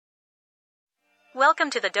Welcome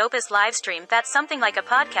to the dopest live stream that's something like a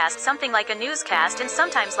podcast, something like a newscast, and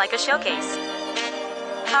sometimes like a showcase.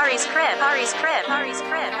 Ari's Crib.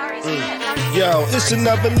 Yo, it's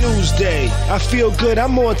another news day. I feel good,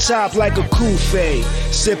 I'm on top like a Koofy.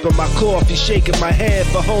 Sipping my coffee, shaking my head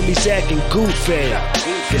for homies acting goofy.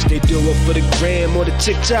 Guess they do it for the gram or the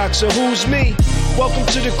TikTok, so who's me? Welcome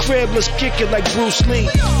to the crib, let's kick it like Bruce Lee.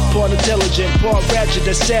 Part intelligent, part ratchet,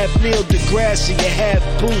 that's Sap Neil deGrasse, you have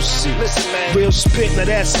Boosie. Listen, man. Real spit, now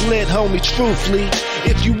that's lit, homie, truthfully.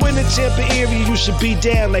 If you in the Tampa area, you should be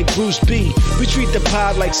down like Bruce B. We treat the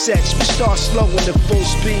pod like sex, we start slow and at full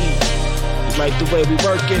speed. You like the way we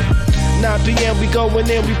work it? 9 p.m. we going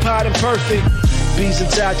in, we podding perfect. Bees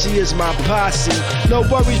and Tachi is my posse. No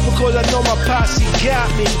worries because I know my posse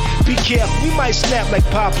got me. Be careful, we might snap like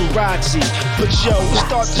paparazzi. But yo, we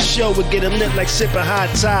start the show with getting lit like sipping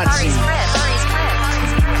hot toddy.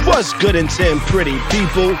 What's good and 10 pretty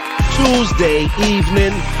people? Tuesday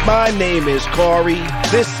evening, my name is Corey.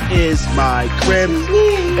 This is my crib.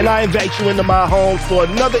 And I invite you into my home for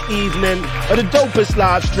another evening of the dopest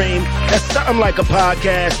live stream. That's something like a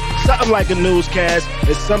podcast, something like a newscast,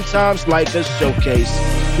 and sometimes like a showcase.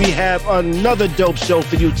 We have another dope show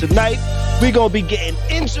for you tonight. We're going to be getting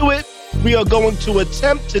into it. We are going to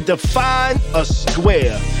attempt to define a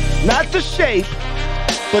square. Not the shape,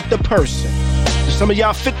 but the person. Do some of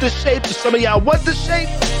y'all fit the shape? Do some of y'all want the shape?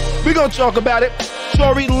 We're going to talk about it.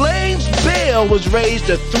 Tory Lanez bail was raised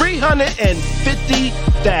to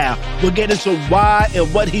 $350,000. We'll get into why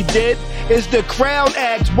and what he did. Is the Crown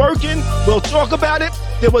Act working? We'll talk about it.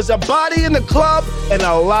 There was a body in the club and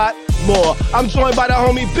a lot more. I'm joined by the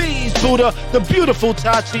homie Bees, Buddha, the beautiful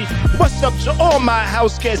Tachi. What's up to all my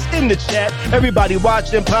house guests in the chat? Everybody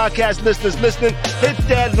watching, podcast listeners listening, hit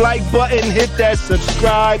that like button, hit that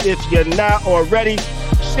subscribe if you're not already.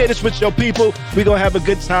 Share this with your people. We're going to have a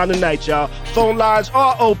good time tonight, y'all. Phone lines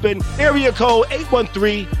are open. Area code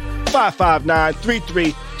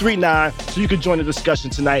 813-559-3339. So you can join the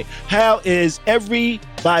discussion tonight. How is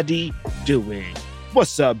everybody doing?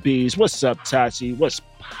 What's up, Bees? What's up, Tachi? What's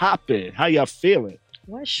poppin'? How y'all feeling?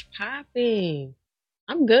 What's popping?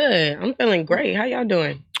 I'm good. I'm feeling great. How y'all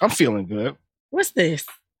doing? I'm feeling good. What's this?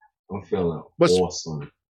 I'm feeling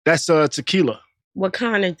awesome. That's tequila. What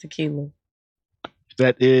kind of tequila?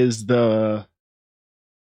 That is the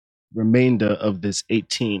remainder of this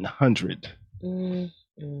 1800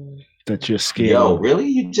 that you're scared. Yo, really?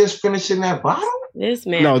 You just finishing that bottle? This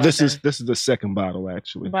man. No, this is the second bottle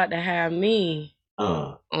actually. About to have me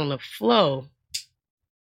on the flow.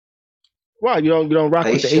 Wow, you don't rock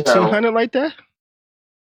with the 1800 like that?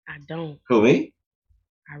 I don't. Who, me?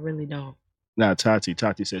 I really don't. Nah, Tati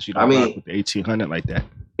says she don't rock with the 1800 like that.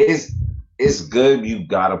 It's good. You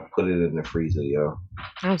gotta put it in the freezer, yo.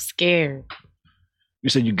 I'm scared. You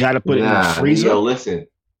said you gotta put it in the freezer? Yo, listen.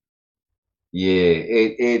 Yeah,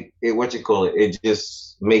 it what you call it? It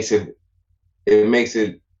just makes it.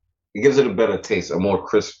 It gives it a better taste, a more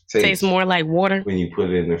crisp taste. Tastes more like water when you put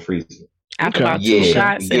it in the freezer. After about 2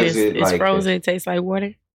 shots, it's like frozen. It tastes like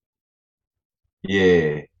water.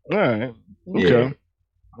 Yeah. All right. Okay. Yeah.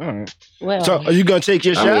 All right. Well, so are you gonna take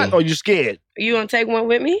your shot or are you scared? You gonna take one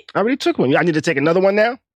with me? I already took one. I need to take another one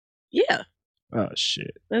now? Yeah. Oh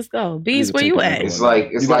shit. Let's go. Bees, where you at? It's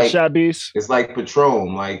like shot, Bees? It's like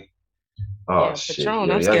Patron, like shit. Patron.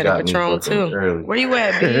 I'm scared of Patron too. Early. Where you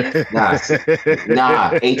at, Bees?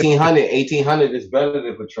 Nah. 1800 is better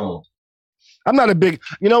than Patron. I'm not a big,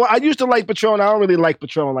 I used to like Patron. I don't really like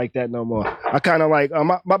Patron like that no more. I kind of like,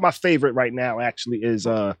 my favorite right now actually is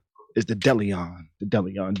the DeLeon. The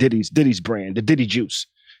DeLeon, Diddy's brand, the Diddy Juice.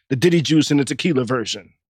 The Diddy Juice in the tequila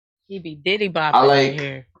version. He be Diddy bopping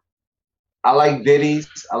here. I like Diddy's,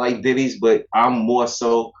 but I'm with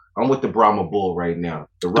the Brahma Bull right now.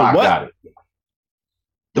 The Rock got it.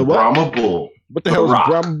 The Brahma Bull. What the hell is a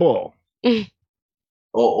Brahma Bull?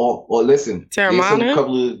 Or listen,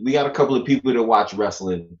 Terramana? We got a couple of people that watch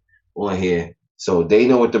wrestling on here, so they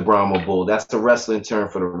know what the Brahma Bull. That's the wrestling term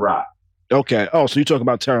for the Rock. Okay. Oh, so you talking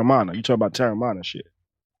about Terramana? You talking about Terramana shit?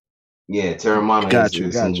 Yeah, Terramana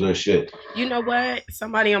is some good shit. You know what?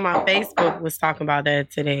 Somebody on my Facebook was talking about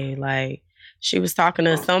that today. Like, she was talking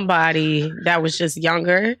to somebody that was just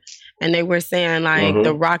younger, and they were saying like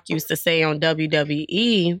The Rock used to say on WWE.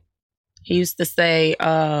 He used to say,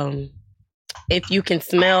 if you can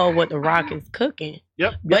smell what The Rock is cooking.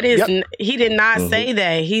 Yep. But he did not say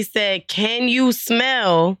that. He said, can you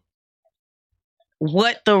smell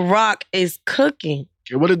what The Rock is cooking?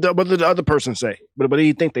 What did the other person say? What do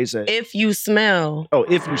you think they said? If you smell. Oh,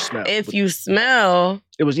 if you smell. If you smell.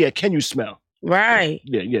 It was, can you smell? Right.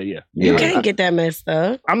 Yeah. You can't get that messed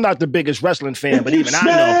up. I'm not the biggest wrestling fan, but even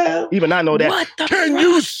I know that. Can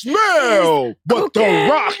you smell what The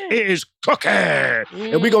Rock is cooking?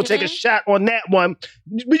 And we gonna take a shot on that one.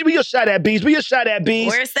 We a shot at Bees. Where's that,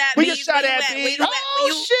 We Bees? a shot at Bees.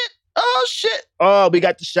 Shit. Oh shit. Oh, we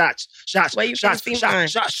got the shots. Shots. Where you shots. All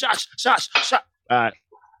right.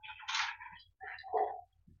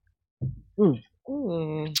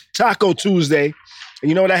 Taco Tuesday. And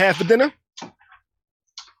you know what I had for dinner?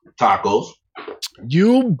 Tacos.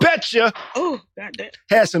 You betcha. Oh, goddamn.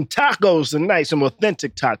 Had some tacos tonight, some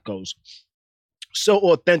authentic tacos. So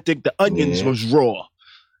authentic, the onions was raw.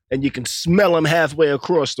 And you can smell them halfway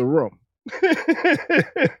across the room.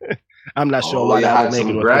 I'm not sure why that would make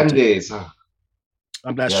it authentic. Huh?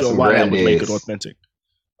 I'm not sure why that would make it authentic.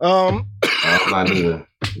 Not either.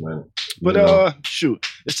 But shoot,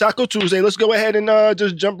 it's Taco Tuesday. Let's go ahead and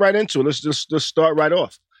just jump right into it. Let's just start right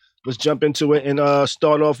off. Let's jump into it and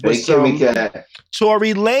start off with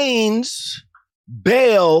Tory Lanez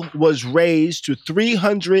bail was raised to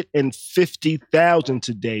 $350,000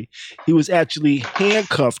 today. He was actually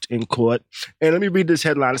handcuffed in court. And let me read this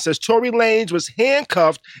headline. It says Tory Lanez was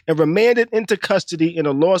handcuffed and remanded into custody in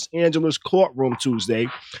a Los Angeles courtroom Tuesday.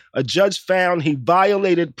 A judge found he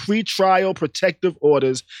violated pretrial protective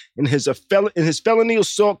orders in his felony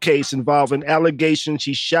assault case involving allegations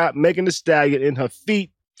he shot Megan Thee Stallion in her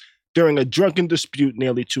feet during a drunken dispute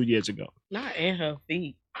nearly 2 years ago. Not in her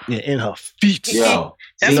feet. Yeah, in her feet. Yo,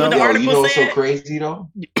 that's what the article you know what's said. So crazy though?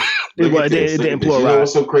 It didn't pluralize. You know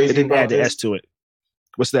what's so crazy? It didn't add the this? S to it.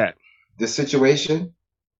 What's that? The situation.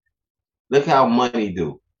 Look how money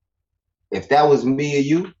do. If that was me or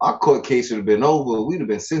you, our court case would have been over. We'd have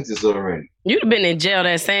been sentenced already. You'd have been in jail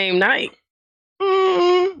that same night.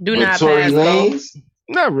 Do not Tory pass Lanez?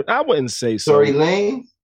 No, I wouldn't say so. Tory Lanez?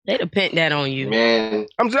 They'd have pinned that on you. Man.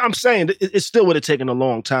 I'm saying it still would have taken a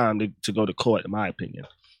long time to go to court, in my opinion.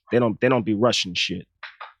 They don't be rushing shit.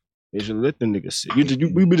 They should let the nigga sit.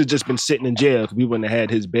 We would have just been sitting in jail because we wouldn't have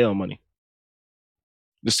had his bail money.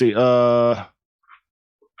 Let's see. So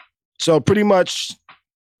pretty much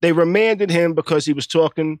they remanded him because he was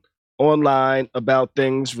talking online about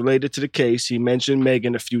things related to the case. He mentioned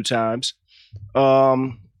Megan a few times.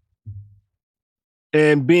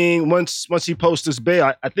 And being once he posts this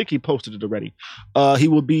bail, I think he posted it already. He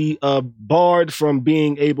will be barred from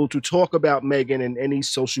being able to talk about Megan in any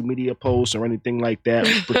social media posts or anything like that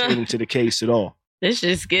pertaining to the case at all. This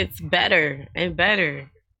just gets better and better.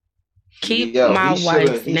 Keep my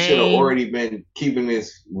wife's name. He should have already been keeping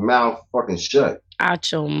his mouth fucking shut. Out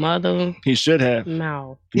your mother. He should have.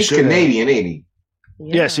 Mouth. He's Canadian, ain't he?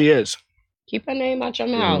 Yeah. Yes, he is. Keep her name out your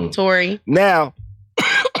mouth, Tory. Now.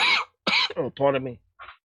 Oh, pardon me.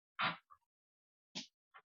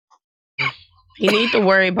 He need to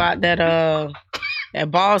worry about that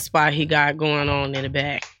bald spot he got going on in the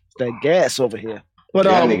back. That gas over here. But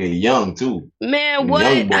that nigga young too. Man,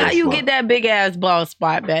 what? How you get that big ass bald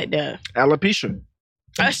spot back there? Alopecia.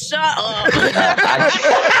 Shut up.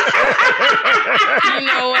 You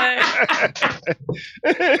know what?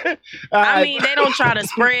 I mean, they don't try to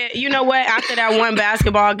spread. You know what? After that one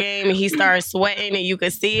basketball game and he started sweating and you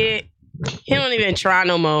could see it, he don't even try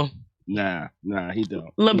no more. Nah, he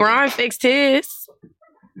don't. LeBron fixed his.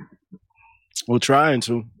 We're trying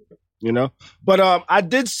to, you know. But I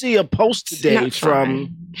did see a post today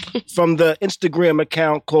from the Instagram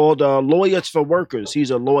account called Lawyers for Workers.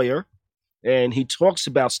 He's a lawyer, and he talks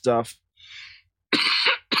about stuff.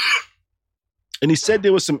 And he said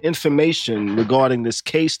there was some information regarding this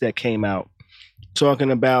case that came out,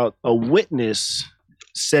 talking about a witness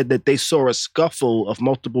said that they saw a scuffle of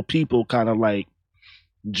multiple people kind of like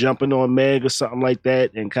jumping on Meg or something like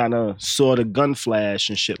that, and kind of saw the gun flash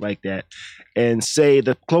and shit like that, and say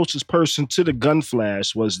the closest person to the gun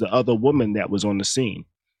flash was the other woman that was on the scene.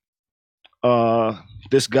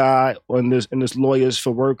 This guy in this Lawyers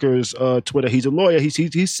for Workers Twitter, he's a lawyer.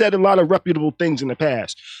 He said a lot of reputable things in the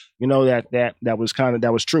past. You know that was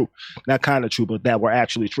true, not kind of true, but that were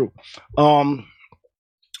actually true.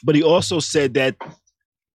 But he also said that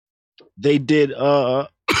they did a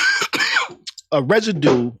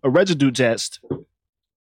residue test,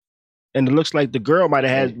 and it looks like the girl might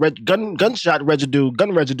have had gun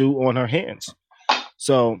residue on her hands.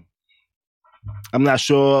 So I'm not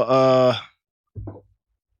sure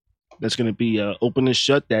that's going to be open and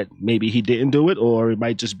shut that maybe he didn't do it, or it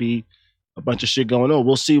might just be a bunch of shit going on.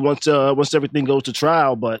 We'll see once everything goes to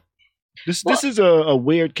trial. But this is a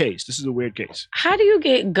weird case. This is a weird case. How do you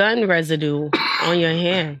get gun residue on your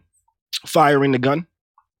hand? Firing the gun.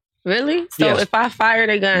 Really? So yes. If I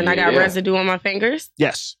fired a gun, I got residue on my fingers?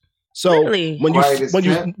 Yes. So really? when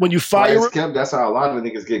you fire, that's how a lot of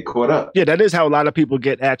niggas get caught up. Yeah, that is how a lot of people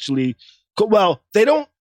get actually. Well, they don't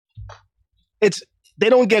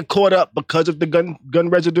get caught up because of the gun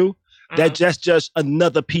residue. That's just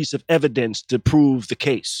another piece of evidence to prove the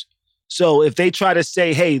case. So if they try to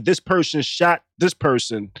say, hey, this person shot this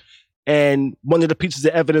person, and one of the pieces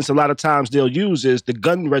of evidence a lot of times they'll use is the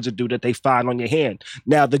gun residue that they find on your hand.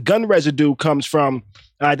 Now, the gun residue comes from,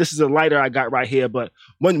 this is a lighter I got right here, but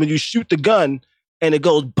when you shoot the gun and it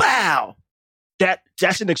goes, bow,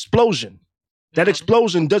 that's an explosion. That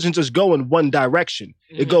explosion doesn't just go in one direction.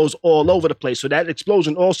 It goes all over the place. So that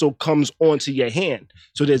explosion also comes onto your hand.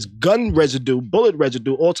 So there's gun residue, bullet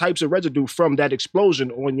residue, all types of residue from that explosion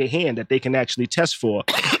on your hand that they can actually test for.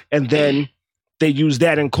 And then they use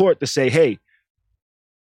that in court to say, hey,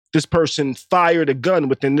 this person fired a gun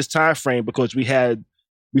within this time frame because we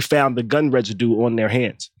found the gun residue on their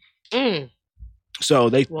hands. So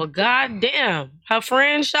well, goddamn, her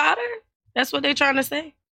friend shot her? That's what they're trying to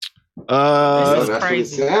say? That's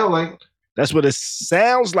crazy. What it sounds like. That's what it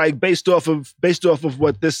sounds like based off of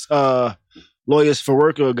what this Lawyers for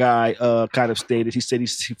Worker guy kind of stated. He said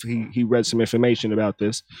he read some information about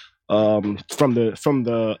this from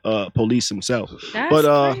the police himself.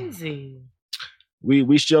 That's crazy.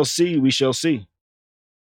 We shall see. We shall see.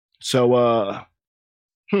 So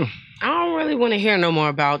I don't really want to hear no more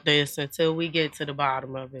about this until we get to the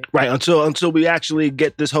bottom of it. Right, until we actually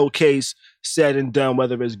get this whole case said and done,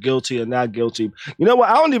 whether it's guilty or not guilty. You know what?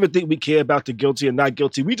 I don't even think we care about the guilty or not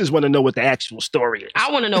guilty. We just want to know what the actual story is. I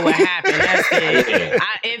want to know what happened. That's it.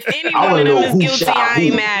 If any one of them is guilty, I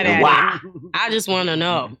ain't mad at it. I just want to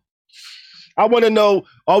know. I want to know,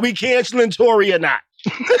 are we canceling Tory or not?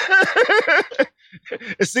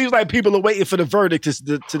 It seems like people are waiting for the verdict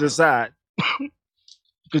to decide.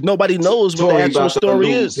 Because nobody knows what the actual story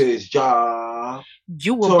is. His job.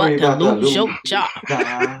 You were about to lose your job.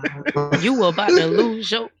 You were about to lose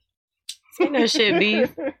your... Say that shit, B.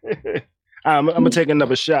 I'm going to take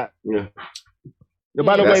another shot. Yeah.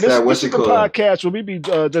 By the way, this is the podcast where we be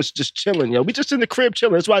just chilling, yo. We just in the crib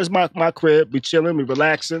chilling. That's why it's my crib. We chilling, we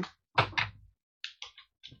relaxing.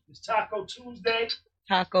 It's Taco Tuesday.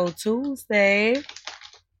 Taco Tuesday.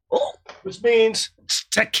 Oh, which means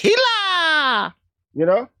tequila. You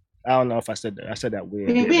know? I don't know if I said that. I said that weird.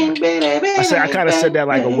 I kind of said that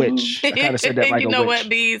like a witch. I kind of said that like a witch. You know what,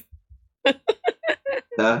 Bees?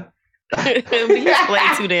 Huh? Bees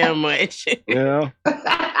play too damn much. You know?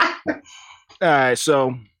 All right,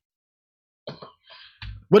 so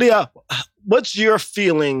what's your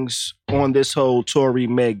feelings on this whole Tory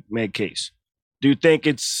Meg case? Do you think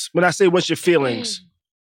it's, when I say what's your feelings,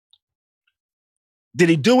 did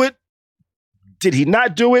he do it? Did he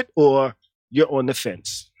not do it? Or you're on the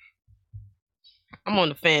fence? I'm on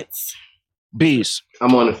the fence. Bees.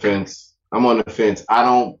 I'm on the fence.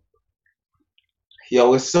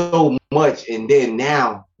 It's so much. And then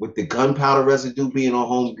now, with the gunpowder residue being on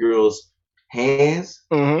homegirls' hands,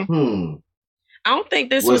 I don't think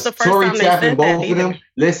this was the first Tory time they said both that of them?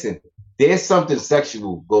 Listen, there's something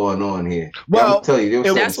sexual going on here. Well, I'll tell you,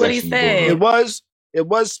 that's what he said. It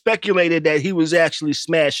was speculated that he was actually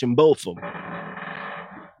smashing both of them.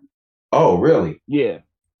 Oh, really? Yeah.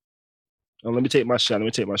 Oh, let me take my shot.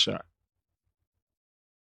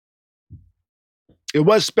 It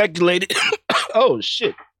was speculated. Oh,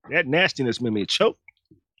 shit. That nastiness made me choke.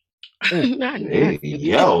 Not nasty. Hey,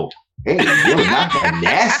 yo, not that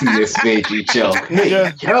nastiness made you choke.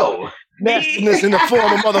 Hey, yo. Nastiness in the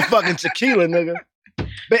form of motherfucking tequila, nigga.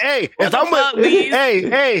 But hey, but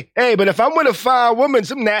if I'm with a fine woman,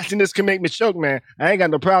 some nastiness can make me choke, man. I ain't got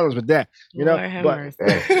no problems with that. You know?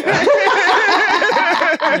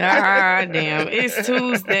 God damn. It's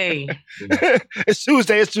Tuesday. It's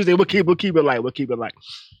Tuesday. We'll keep it light.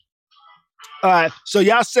 All right. So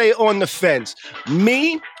y'all say on the fence.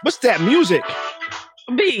 Me? What's that music?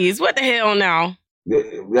 Bees, what the hell now?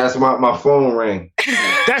 That's my phone ring.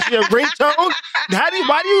 That's your ringtone? Why do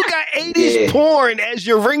you got 80s porn as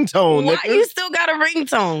your ringtone? Why you still got a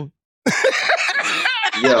ringtone?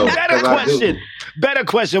 Yo, Better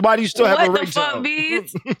question. Why do you still have a ringtone? What the fuck,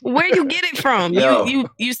 Bees? Where you get it from?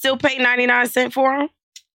 You still pay 99 cents for them?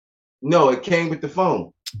 No, it came with the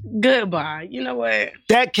phone. Goodbye. You know what?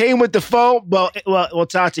 That came with the phone? Well,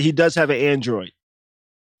 Tati, he does have an Android.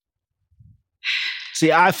 See,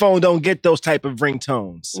 iPhone don't get those type of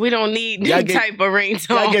ringtones. We don't need that type of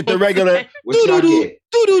ringtone. I get the regular. What y'all get?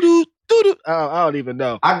 I don't even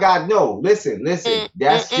know. Listen.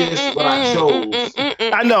 That's just what I chose.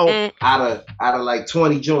 I know. Out of like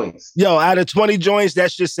 20 joints. Yo, out of 20 joints, that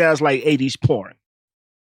just sounds like 80s porn.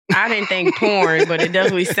 I didn't think porn, but it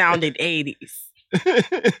definitely sounded 80s.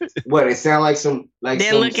 What? It sound like some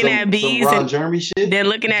bees Ron Jeremy shit. They're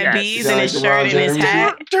looking at bees in his shirt and his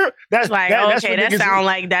hat. That's that sound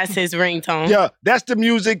like that's his ringtone. Yeah, that's the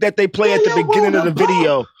music that they play at the beginning of the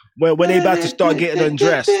video when they about to start getting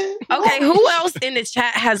undressed. Okay, who else in the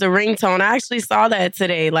chat has a ringtone? I actually saw that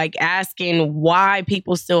today, like asking why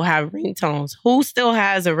people still have ringtones. Who still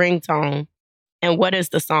has a ringtone, and what is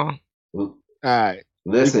the song? All right,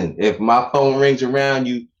 listen. If my phone rings around,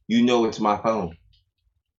 you know it's my phone.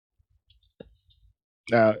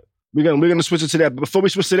 We're gonna switch it to that. But before we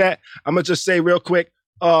switch to that, I'm gonna just say real quick.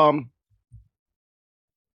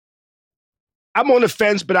 I'm on the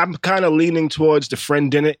fence, but I'm kind of leaning towards the friend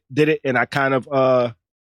did it, and I kind of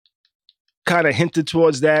hinted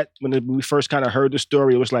towards that when we first kind of heard the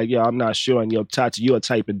story. It was like, yo, I'm not sure, and yo, Tati, you're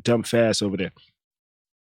typing dumb fast over there.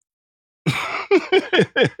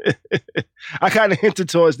 I kind of hinted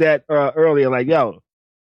towards that earlier, like, yo,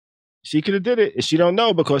 she could have did it, and she don't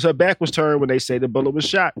know because her back was turned when they say the bullet was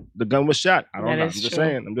shot, the gun was shot. I don't know. I'm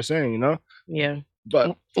just saying, you know. Yeah.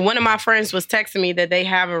 But one of my friends was texting me that they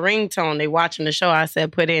have a ringtone. They watching the show. I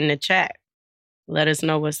said, put it in the chat. Let us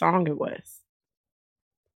know what song it was.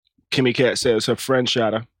 Kimmy Cat says her friend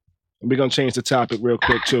shot her. And we're gonna change the topic real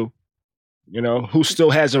quick too. You know, who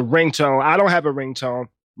still has a ringtone? I don't have a ringtone.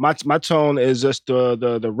 My tone is just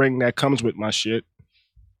the ring that comes with my shit.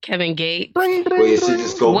 Kevin Gates.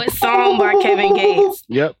 What song by Kevin Gates?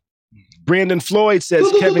 Yep. Brandon Floyd says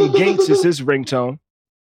Kevin Gates is his ringtone.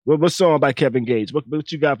 What song by Kevin Gates?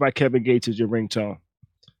 What you got by Kevin Gates as your ringtone?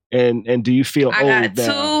 And do you feel old now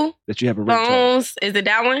that you have a ringtone? Phones. Is it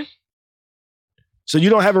that one? So you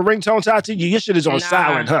don't have a ringtone, Tati? Your shit is on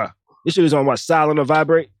silent, huh? Your shit is on what? Silent or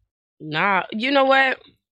vibrate? Nah. You know what?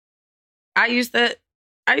 I used to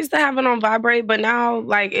have it on vibrate, but now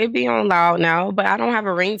like it be on loud now. But I don't have a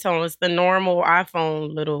ringtone. It's the normal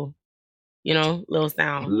iPhone little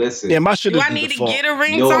sound. Listen. Yeah, my shit is I need default. to get a ringtone?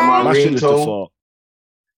 You know what my shit is default.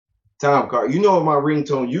 Tom Carr, you know what my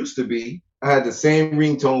ringtone used to be? I had the same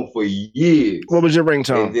ringtone for years. What was your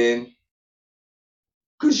ringtone? And then,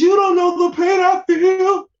 cause you don't know the pain I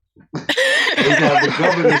feel. They have the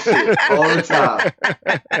governor shit all the time.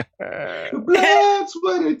 The blood,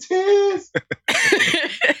 sweat, and tears.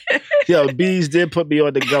 Yo, Bees did put me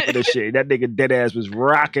on the governor shit. That nigga dead ass was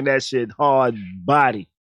rocking that shit hard body.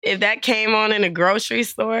 If that came on in a grocery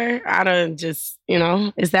store, I'd have just,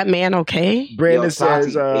 is that man okay? Brandon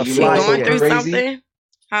says, you going through something?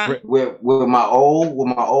 Huh? With my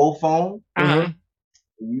old phone, uh-huh.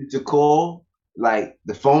 You used to call, like,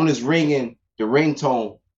 the phone is ringing, the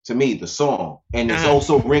ringtone to me, the song, and it's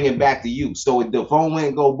also ringing back to you. So the phone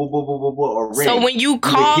wouldn't go boo boo boo boo boo or ring. So when you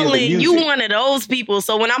calling, you one of those people.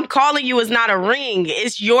 So when I'm calling you, it's not a ring;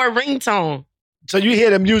 it's your ringtone. So you hear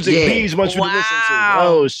the music Bees want you to listen to.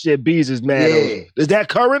 Oh shit, Bees is mad. Yeah. Is that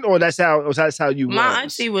current or that's how you My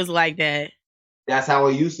auntie was like that. That's how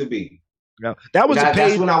it used to be. No, that was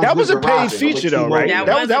a paid feature though, right?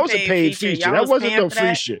 That was a paid feature. That wasn't no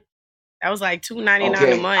free shit. That was like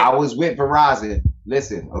 $2.99 a month. I was with Verizon.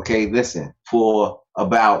 Listen. For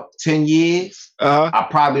about 10 years, I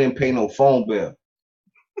probably didn't pay no phone bill.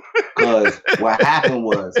 Because what happened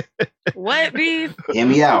was... What, Beef? Hear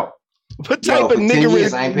me out. What type of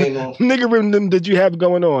niggerism did you have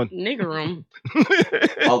going on? Niggerum.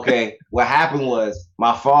 Okay, what happened was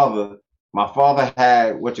my father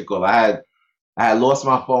had I had lost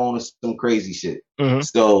my phone or some crazy shit. Mm-hmm.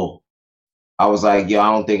 So I was like, yo,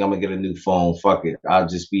 I don't think I'm gonna get a new phone. Fuck it, I'll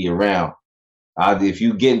just be around. If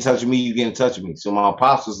you get in touch with me, you get in touch with me. So my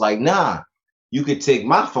pops was like, nah, you could take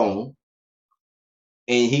my phone.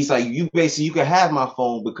 And he's like, you can have my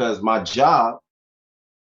phone because my job.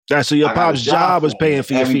 So your pop's job was paying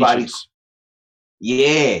for your features.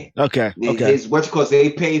 Yeah. Okay. They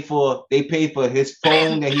paid for his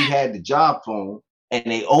phone that he had, the job phone, and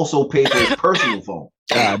they also paid for his personal phone.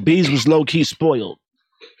 Bees was low key spoiled.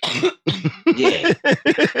 Yeah.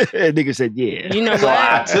 Nigga said yeah. You know so what?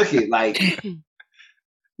 I took it like.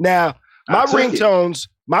 Now my ringtones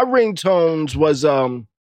was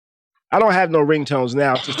I don't have no ringtones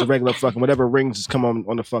now. It's just a regular fucking whatever rings just come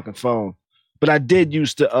on the fucking phone. But I did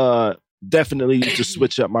used to definitely used to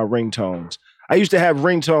switch up my ringtones. I used to have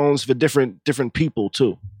ringtones for different people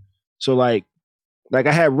too. So like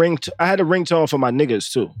I had a ringtone for my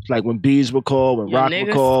niggas too. Like when Bees would call, when Rock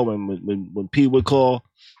would call, when P would call,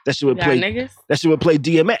 that shit would play. Niggas? That shit would play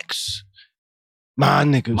DMX. My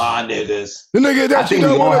niggas. The nigga that you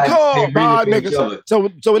don't want to call. My niggas. So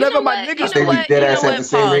whenever my niggas they had the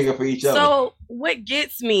same ringer for each other. So what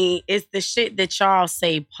gets me is the shit that y'all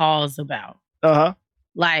say pause about. Uh-huh.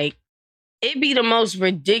 Like it be the most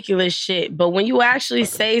ridiculous shit. But when you actually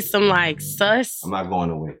say some like sus, I'm not going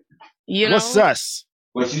away. You know? What's sus?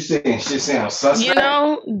 What you saying? Shit sounds suspect. You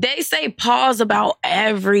know, they say pause about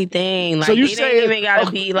everything. Like, So you it say ain't even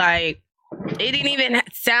gotta be like, it didn't even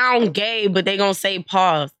sound gay, but they gonna say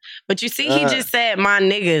pause. But you see, he just said my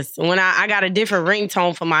niggas when I got a different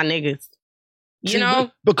ringtone for my niggas. You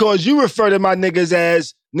know? Because you refer to my niggas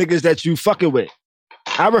as niggas that you fucking with.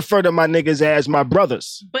 I refer to my niggas as my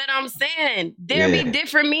brothers. But I'm saying there be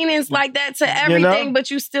different meanings like that to everything, You know?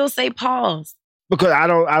 but you still say pause. Because I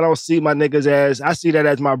don't see my niggas as, I see that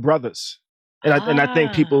as my brothers. And I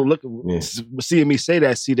think people seeing me say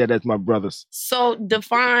that, see that as my brothers. So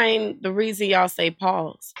define the reason y'all say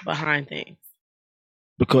pause behind things.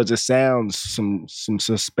 Because it sounds some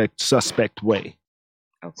suspect way.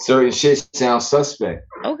 Okay. Certain shit sounds suspect.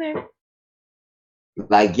 Okay.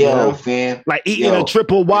 Like, yo, fam. Like eating a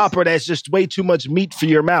triple whopper that's just way too much meat for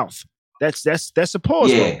your mouth. That's a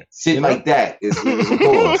pause. Yeah, moment, shit like that is a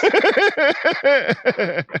pause.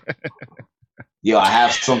 Yo, I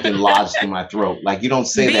have something lodged in my throat. Like, you don't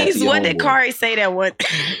say that to your what did Kari say that one?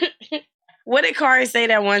 What did Kari say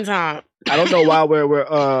that one time? I don't know why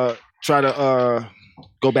we're trying to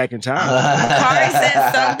go back in time. Kari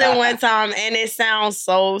said something one time, and it sounds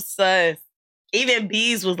so sus. Even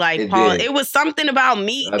Bees was like, Paul. It was something about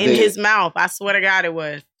meat in his mouth. I swear to God, it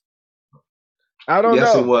was. I don't know.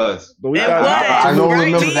 Yes, it was. But I don't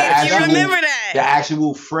remember Bees, the actual. you remember that? The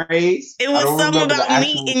actual phrase. It was something about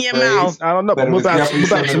meat in your mouth. I don't know. But we're about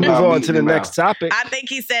to move on to the next topic. I think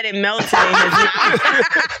he said it melted in his mouth.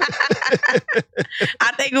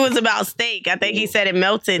 I think it was about steak. I think he said it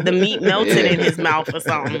melted. The meat melted in his mouth or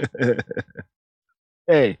something.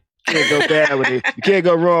 Hey, you can't go bad with it. You can't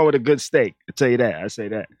go wrong with a good steak. I tell you that. I say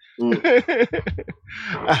that.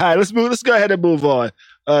 All right, let's go ahead and move on.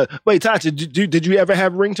 Wait, Tasha, did you ever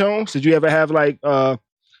have ringtones? Did you ever have like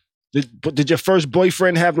did your first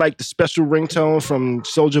boyfriend have like the special ringtone from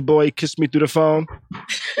Soulja Boy, "Kiss Me Through the Phone"?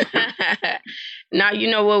 Now you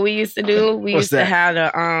know what we used to do. We What's used to have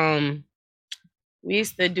we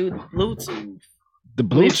used to do Bluetooth. The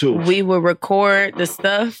Bluetooth. We would record the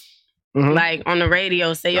stuff. Like on the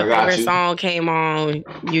radio, say your favorite song came on,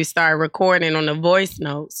 you start recording on the voice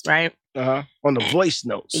notes, right? On the voice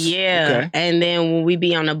notes. Yeah. Okay. And then when we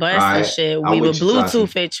be on the bus and shit, we would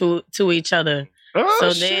Bluetooth it to each other.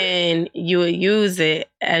 So then you would use it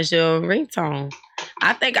as your ringtone.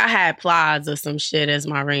 I think I had Plies or some shit as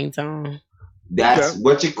my ringtone. That's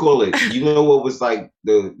what you call it. You know what was like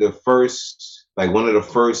the first, like one of the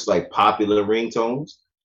first like popular ringtones?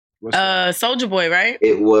 Soulja Boy, right?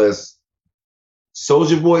 It was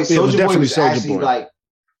Soulja Boy. Soulja Boy was actually like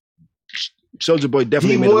Soulja Boy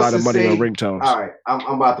definitely made a lot of money on ringtones. All right, I'm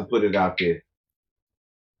about to put it out there.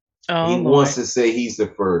 Oh, he wants to say he's the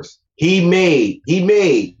first. Him and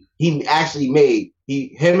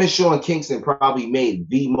Sean Kingston probably made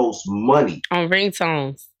the most money on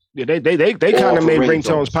ringtones. Yeah, they kind of made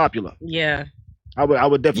ringtones popular. Yeah, I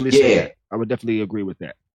would definitely say that. I would definitely agree with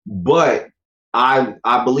that. But I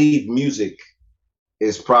believe music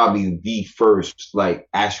is probably the first like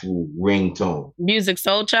actual ringtone. Music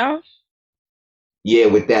Soul Child? Yeah,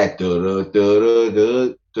 with that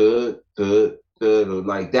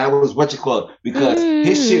like that was what you call it, because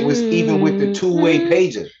his shit was even with the two-way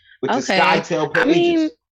pager, with the SkyTel pages. I mean,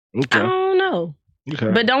 I don't know.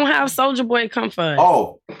 Okay. But don't have Soulja Boy come for us.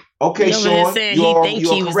 Oh, okay, Sean. He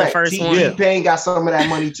was the first one. T-Pain got some of that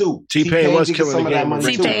money too. T-Pain was killing some of that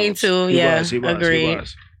money too. T-Pain too, yeah. Agreed.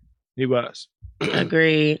 He was.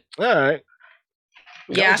 Agreed. All right.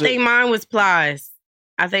 Yeah, I think mine was Plies.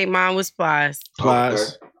 Plies.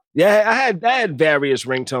 Okay. Yeah, I had various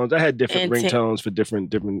ringtones. I had different ringtones for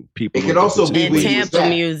different people. It could also be and Tampa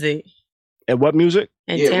music. And what music?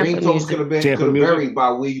 And ringtones could have varied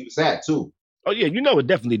by where you was at too. Oh yeah, you know it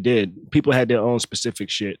definitely did. People had their own specific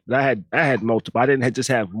shit. I had multiple. I didn't just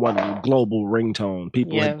have one global ringtone.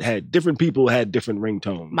 People had different people had different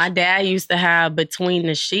ringtones. My dad used to have Between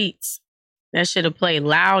the Sheets. That should have played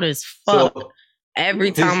loud as fuck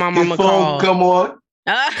every time my mama called. Come on.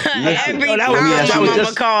 Every time my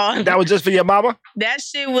mama called. That was just for your mama? That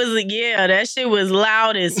shit was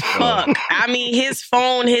loud as fuck. I mean, his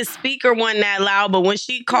phone, his speaker wasn't that loud, but when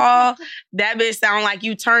she called, that bitch sound like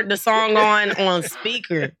you turned the song on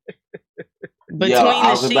speaker. Between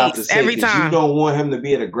the Sheets, every time. You don't want him to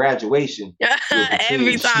be at a graduation.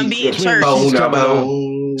 Every time, be in church.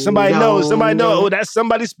 Somebody knows. Oh, that's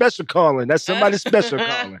somebody special calling. That's somebody special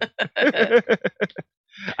calling.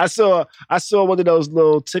 I saw one of those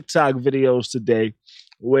little TikTok videos today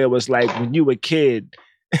where it was like when you were a kid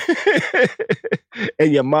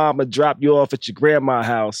and your mama dropped you off at your grandma's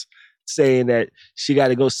house saying that she got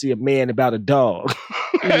to go see a man about a dog.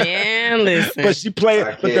 Man, listen. But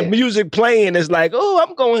the music playing is like, oh,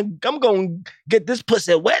 I'm going get this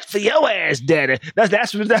pussy wet for your ass, daddy.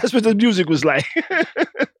 That's what the music was like.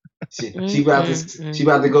 She about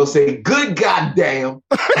to go say, good goddamn.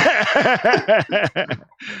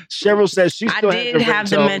 Cheryl says she still had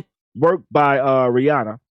the work by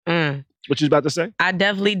Rihanna. What you about to say? I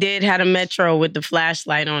definitely did have a Metro with the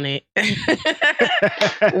flashlight on it.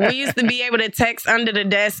 We used to be able to text under the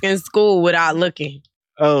desk in school without looking.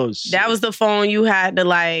 Oh, shit. That was the phone you had to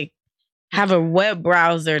like have a web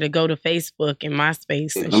browser to go to Facebook and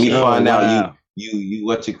MySpace. And Let me find out you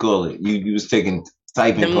what you call it. You was taking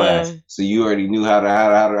typing class, so you already knew how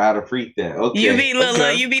to freak that. Okay. You be down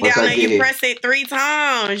there, you press it 3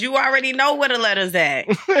 times. You already know where the letters at.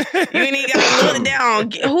 You ain't even gotta look down.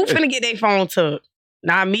 Who finna get their phone took?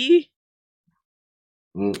 Not me.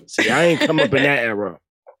 See, I ain't come up in that era.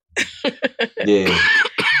 Yeah.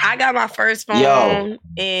 I got my first phone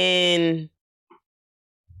in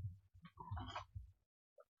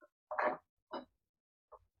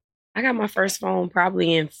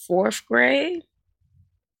probably in 4th grade.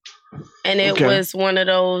 And it was one of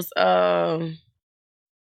those little.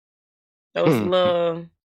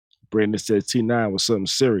 Brandon said T9 was something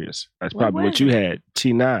serious. That's probably what you had.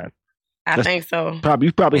 T9. I think so.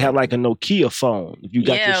 You probably had like a Nokia phone. If you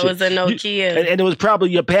got it was a Nokia. And it was probably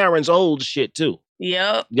your parents' old shit too.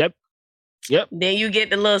 Yep. Then you get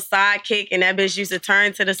the little sidekick, and that bitch used to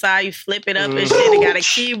turn to the side. You flip it up and shit. It got a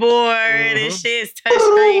keyboard and shit. It's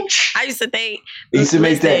touchscreen. I used to think. I used to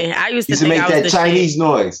make that Chinese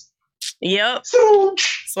noise. Yep.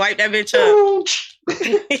 Swipe that bitch up.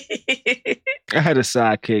 I had a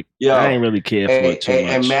sidekick. I ain't really care for it too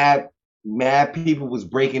much. And mad people was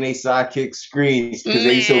breaking their sidekick screens because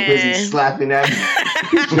they so busy slapping that.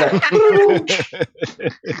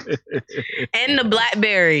 And the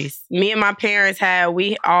Blackberries. Me and my parents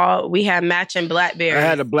we had matching Blackberries. I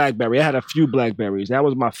had a Blackberry. I had a few Blackberries. That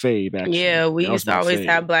was my fave, actually. Yeah, we used to always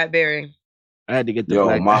have Blackberry. I had to get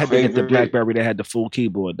the Blackberry that had the full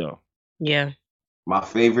keyboard though. Yeah. My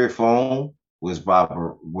favorite phone was by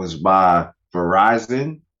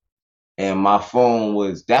Verizon, and my phone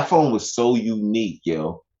was so unique,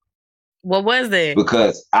 yo. What was it?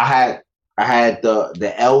 Because I had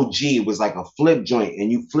the LG. It was like a flip joint,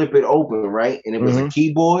 and you flip it open, right? And it was a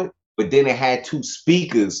keyboard, but then it had 2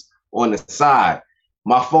 speakers on the side.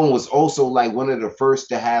 My phone was also like one of the first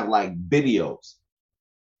to have like videos.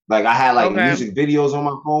 Like I had like music videos on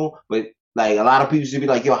my phone, but like a lot of people should be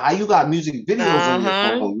like, "Yo, how you got music videos on your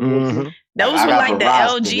phone?" Those were like the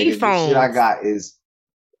LG phones. The shit I got is,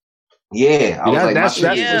 that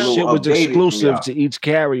shit was exclusive to each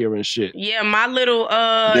carrier and shit. Yeah, my little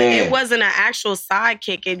it wasn't an actual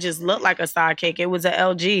sidekick. It just looked like a sidekick. It was an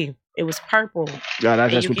LG. It was purple. Yeah,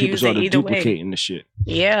 that's when people started duplicating the shit.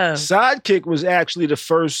 Yeah, Sidekick was actually the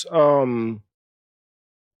first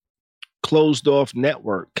closed off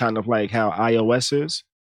network, kind of like how iOS is.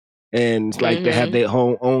 And it's like they have their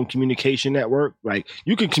own communication network. Like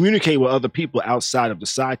you can communicate with other people outside of the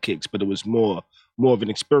sidekicks, but it was more of an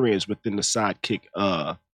experience within the sidekick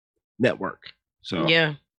network. So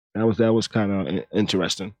that was kind of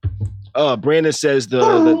interesting. Brandon says the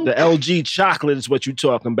LG chocolate is what you're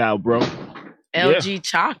talking about, bro. LG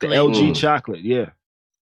chocolate. The LG chocolate, yeah.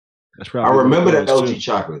 That's probably. I remember the LG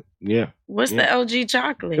chocolate. Yeah. What's the LG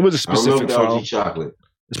chocolate? It was a specific phone. LG chocolate.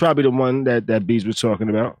 It's probably the one that Bees was talking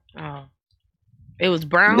about. Oh. It was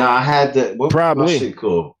brown? Nah, I had the... Probably. My shit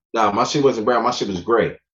cool. Nah, my shit wasn't brown. My shit was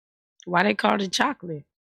gray. Why they called it chocolate?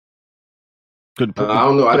 I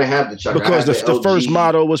don't know. I didn't have the chocolate. Because the first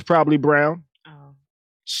model was probably brown. Oh.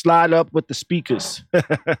 Slide up with the speakers. No.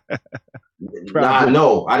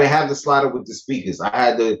 I didn't have the slide up with the speakers. I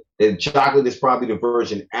had the chocolate is probably the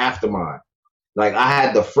version after mine. Like I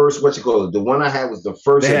had the first, the one I had was the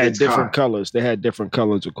first. They had different colors. They had different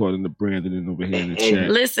colors according to Brandon and over here in the chat.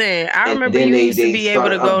 Listen, I remember you used to be able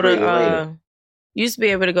to go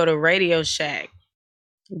to Radio Shack,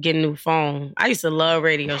 get a new phone. I used to love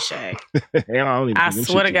Radio Shack. I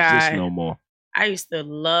swear to God, no more. I used to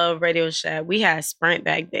love Radio Shack. We had Sprint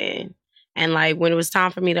back then, and like when it was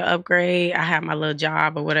time for me to upgrade, I had my little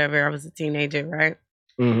job or whatever. I was a teenager, right?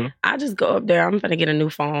 I just go up there. I'm gonna get a new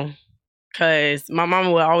phone. Because my mama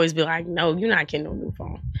would always be like, no, you're not getting no new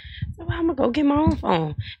phone. So I'm going to go get my own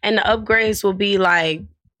phone. And the upgrades will be like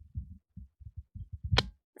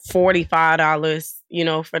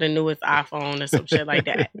 $45, for the newest iPhone or some shit like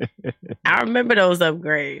that. I remember those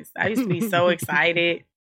upgrades. I used to be so excited.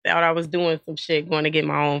 Thought I was doing some shit going to get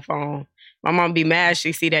my own phone. My mom be mad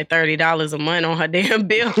she see that $30 a month on her damn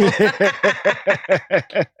bill.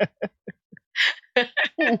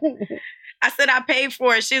 I said I paid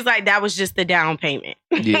for it. She's like, that was just the down payment.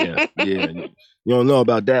 Yeah. You don't know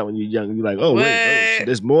about that when you're young. You're like, oh, wait, so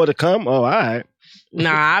there's more to come? Oh, all right.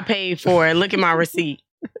 Nah, I paid for it. Look at my receipt.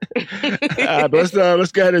 All right, but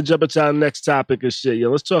let's go ahead and jump into our next topic and shit. Yo,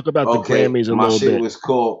 let's talk about the Grammys a little bit. My shit was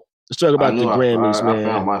cool. Let's talk about the Grammys, man. I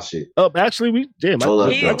found my shit. Oh, actually, we did.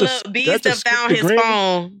 Beast found his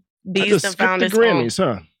phone. Beast found his Grammys,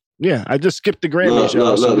 phone. huh? Yeah, I just skipped the Grammys.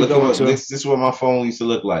 Look at what this is what my phone used to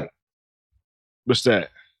look like. What's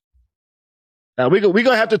that? Now we're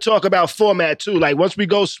gonna have to talk about format too. Like once we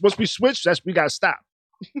switch, we gotta stop.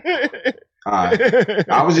 All right.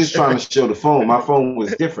 I was just trying to show the phone. My phone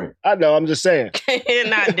was different. I know. I'm just saying.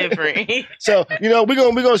 Not different. So we're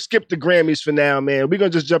gonna skip the Grammys for now, man. We're gonna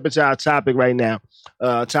just jump into our topic right now.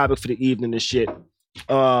 Topic for the evening and shit.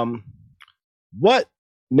 What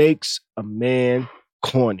makes a man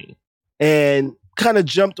corny? And kind of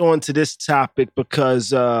jumped onto this topic because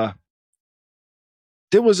there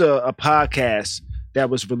was a podcast that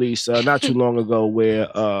was released not too long ago where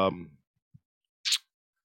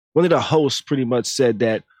one of the hosts pretty much said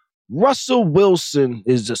that Russell Wilson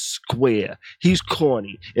is a square. He's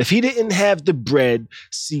corny. If he didn't have the bread,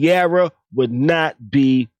 Ciara would not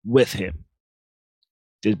be with him.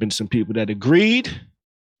 There's been some people that agreed.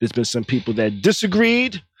 There's been some people that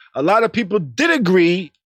disagreed. A lot of people did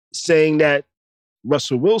agree, saying that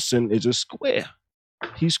Russell Wilson is a square.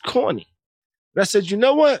 He's corny. And I said, you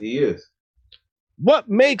know what? He is. What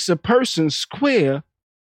makes a person square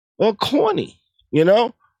or corny? You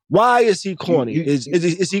know? Why is he corny?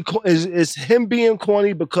 Is him being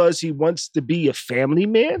corny because he wants to be a family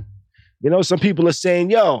man? You know, some people are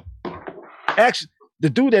saying, yo, actually, the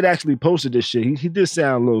dude that actually posted this shit, he did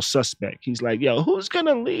sound a little suspect. He's like, yo, who's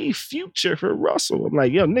gonna leave Future for Russell? I'm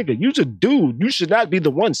like, yo, nigga, you's a dude. You should not be the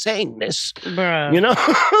one saying this. Bruh. You know?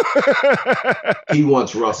 He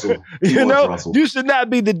wants Russell. You should not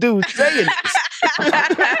be the dude saying this.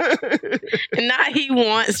 Not he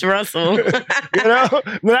wants Russell. You know?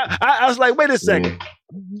 I was like, wait a second.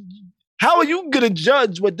 How are you gonna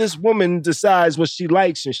judge what this woman decides what she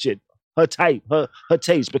likes and shit? Her type, her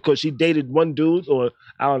taste, because she dated one dude, or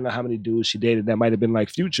I don't know how many dudes she dated that might have been like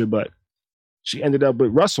Future, but she ended up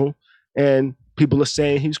with Russell, and people are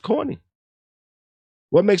saying he's corny.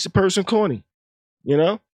 What makes a person corny? You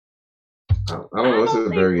know? I don't know. That's a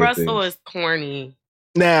very good thing. Russell is corny.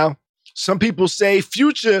 Now, some people say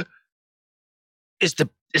Future is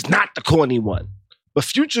not the corny one, but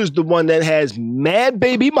Future is the one that has mad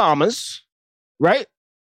baby mamas, right?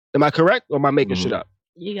 Am I correct, or am I making shit up?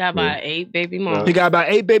 You got about 8 baby mamas. He got about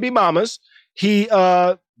 8 baby mamas. He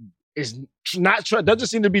is not doesn't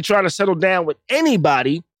seem to be trying to settle down with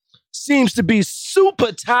anybody. Seems to be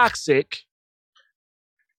super toxic.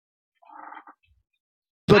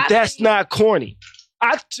 But that's not corny.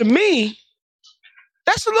 To me,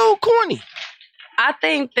 that's a little corny. I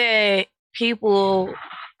think people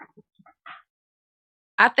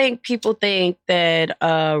think that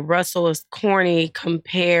Russell is corny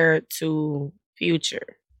compared to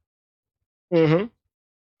Future. Mm-hmm.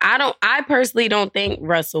 I personally don't think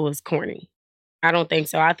Russell is corny. I don't think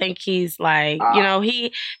so. I think he's like,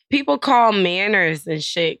 people call manners and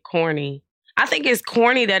shit corny. I think it's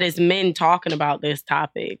corny that it's men talking about this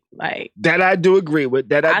topic. Like that I do agree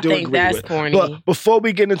with. I think that's corny. But before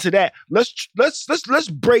we get into that, let's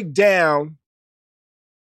break down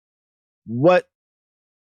what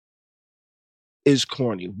is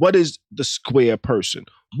corny. What is the square person?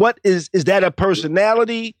 What is that a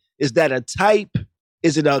personality? Is that a type?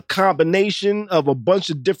 Is it a combination of a bunch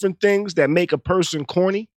of different things that make a person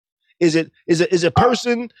corny? Is a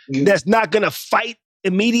person that's not gonna fight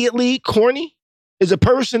immediately corny? Is a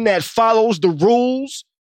person that follows the rules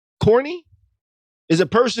corny? Is a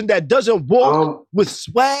person that doesn't walk with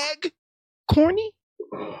swag corny?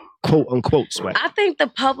 Quote unquote swag. I think the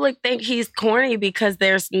public think he's corny because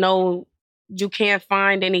you can't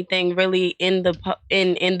find anything really in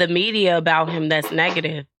the media about him that's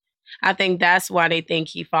negative. I think that's why they think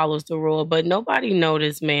he follows the rule, but nobody knows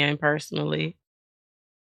this man personally.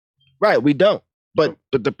 Right, we don't. But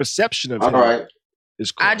the perception of him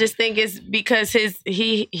is corny. I just think it's because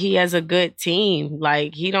he has a good team.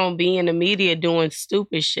 Like he don't be in the media doing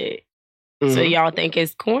stupid shit. Mm-hmm. So y'all think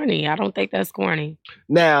it's corny. I don't think that's corny.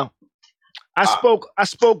 Now, I spoke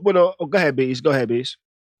with go ahead, Bees. Go ahead, Bees.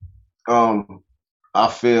 I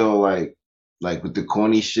feel like with the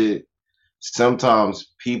corny shit, sometimes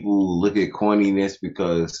people look at corniness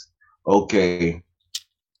because, okay,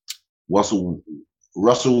 Russell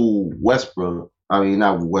Westbrook,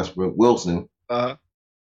 Wilson,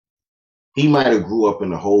 he might have grew up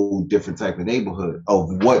in a whole different type of neighborhood of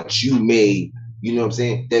what you may you know what I'm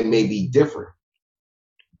saying, that may be different.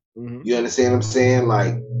 Mm-hmm. You understand what I'm saying?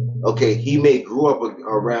 Like, okay, he may grew up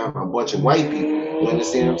around a bunch of white people. You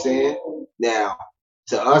understand what I'm saying? Now,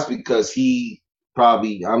 to us, because he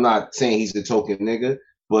probably, I'm not saying he's the token nigga,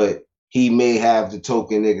 but he may have the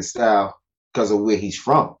token nigga style because of where he's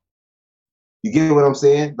from. You get what I'm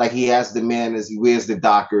saying? Like, he has the manners, he wears the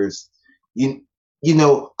Dockers. You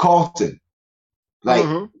know, Carlton. Like,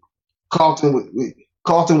 Carlton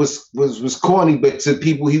was corny, but to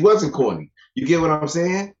people he wasn't corny. You get what I'm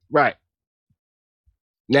saying? Right.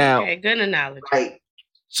 Now, okay, good analogy. Like,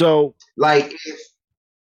 so, like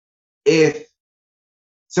if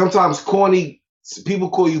sometimes corny, people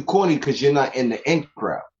call you corny because you're not in the in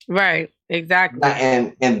crowd. Right, exactly. Not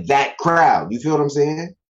in that crowd. You feel what I'm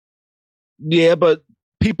saying? yeah, but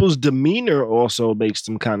people's demeanor also makes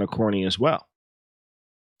them kind of corny as well.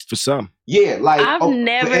 For some. Yeah, like I've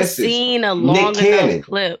never seen a long enough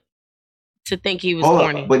clip to think he was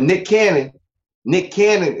corny. But Nick Cannon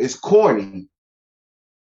is corny.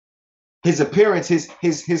 His appearance,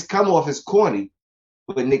 his come off is corny,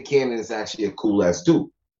 but Nick Cannon is actually a cool ass dude.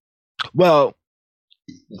 Well,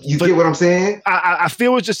 you get what I'm saying? I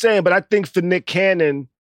feel what you're saying, but I think for Nick Cannon,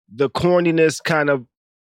 the corniness kind of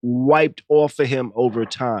wiped off of him over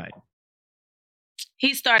time.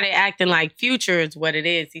 He started acting like Future is what it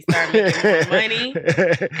is. He started making more money,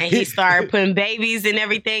 and he started putting babies and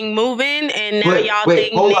everything moving. And now y'all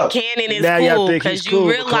think Nick Cannon is cool because you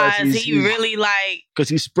realize he really like because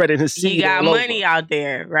he's spreading his seed. He got money out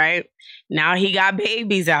there, right? Now he got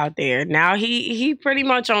babies out there. Now he pretty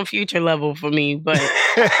much on Future level for me, but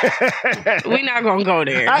we're not gonna go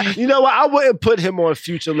there. You know what? I wouldn't put him on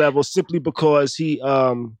Future level simply because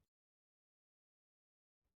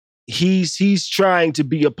he's trying to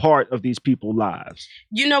be a part of these people's lives.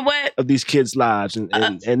 You know what? Of these kids' lives,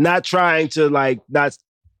 and not trying to not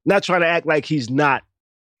trying to act like he's not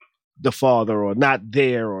the father or not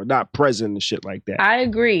there or not present and shit like that. I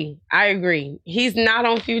agree. He's not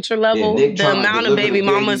on Future level. The amount of baby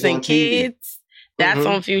mamas and kids, that's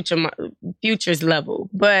on Future's level.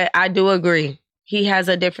 But I do agree. He has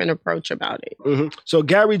a different approach about it. Mm-hmm. So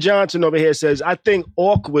Gary Johnson over here says, I think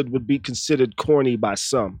Awkward would be considered corny by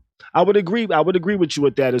some. I would agree with you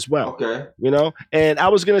with that as well. Okay. You know? And I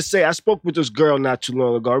was going to say, I spoke with this girl not too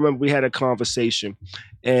long ago. I remember we had a conversation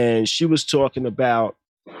and she was talking about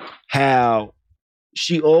how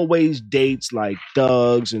she always dates like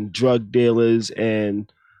thugs and drug dealers and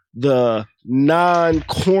the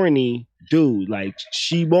non-corny dude. Like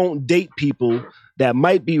she won't date people that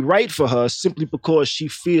might be right for her simply because she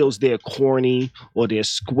feels they're corny or they're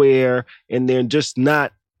square and they're just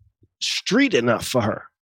not street enough for her.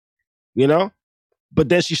 You know? But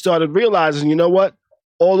then she started realizing, you know what?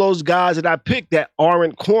 All those guys that I picked that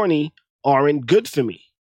aren't corny aren't good for me.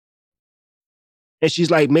 And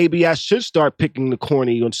she's like, maybe I should start picking the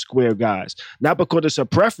corny and square guys. Not because it's her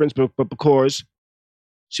preference, but because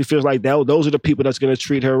she feels like those are the people that's going to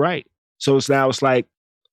treat her right. So it's like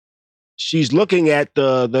she's looking at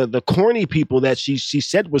the corny people that she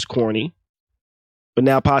said was corny, but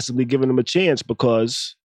now possibly giving them a chance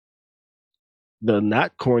because the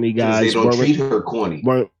not corny guys they don't treat her corny.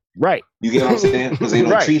 Weren't right. You get what I'm saying? Because they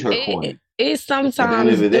don't treat her corny. It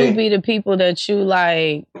sometimes do be the people that you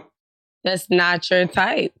like that's not your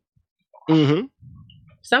type. Mm-hmm.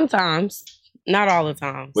 Sometimes. Not all the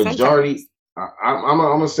time. Majority, I'm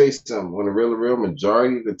gonna say something. When the real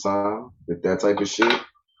majority of the time, with that type of shit,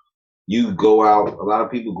 you go out, a lot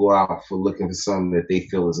of people go out for looking for something that they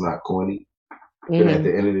feel is not corny. But at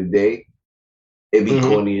the end of the day, it be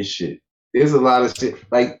corny as shit. There's a lot of shit.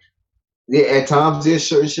 Like, yeah, at times there's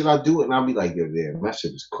certain shit I do, and I'll be like, yeah, that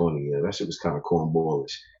shit was corny. Yeah, that shit was kind of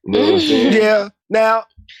cornballish. You know what I'm saying? Yeah. Now,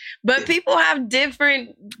 but people have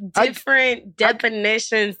different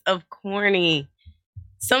definitions of corny.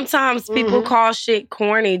 Sometimes people call shit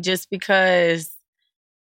corny just because,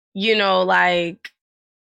 you know, like,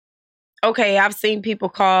 okay, I've seen people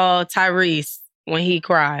call Tyrese when he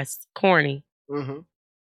cries corny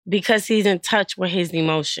because he's in touch with his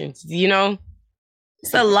emotions, you know?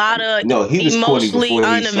 It's a lot of emotionally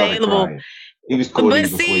unavailable. He was corny. But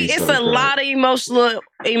see, it's a lot of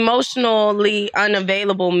emotionally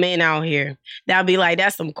unavailable men out here that'll be like,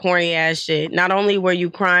 that's some corny ass shit. Not only were you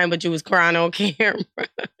crying, but you was crying on camera.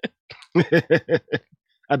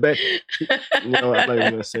 I bet. No, I'm not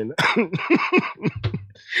even gonna say that.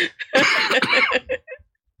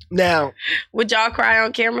 Now, would y'all cry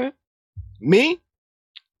on camera? Me?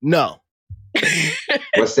 No.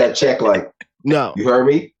 What's that check like? No. You heard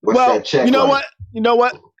me? What's that check you know like? what? You know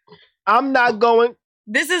what? I'm not going.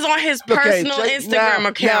 This is on his personal Instagram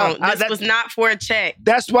account. This was not for a check.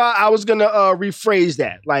 That's why I was gonna rephrase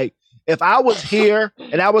that. Like, if I was here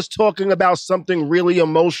and I was talking about something really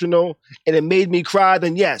emotional and it made me cry,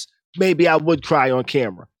 then yes, maybe I would cry on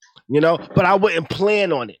camera. You know, but I wouldn't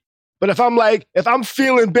plan on it. But if I'm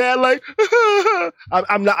feeling bad, like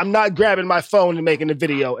I'm not grabbing my phone and making a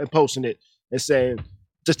video and posting it and saying,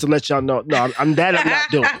 just to let y'all know, no, I'm not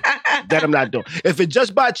doing. That I'm not doing. If it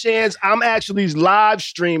just by chance I'm actually live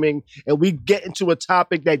streaming and we get into a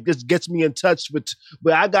topic that just gets me in touch with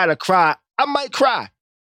where I gotta cry, I might cry.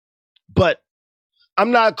 But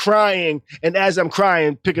I'm not crying, and as I'm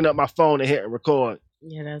crying, picking up my phone and hitting record.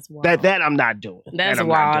 Yeah, that's wild. That I'm not doing. That's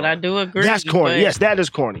wild. I do agree. That's corny. Yes, that is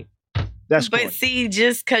corny. That's corny. But see,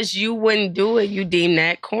 just because you wouldn't do it, you deem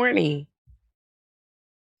that corny.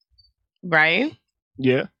 Right?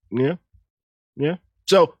 Yeah.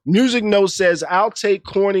 So, Music Note says, I'll take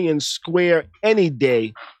corny and square any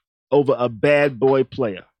day over a bad boy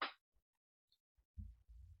player.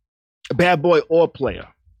 A bad boy or player.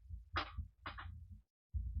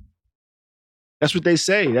 That's what they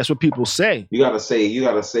say. That's what people say. You gotta say.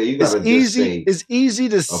 It's easy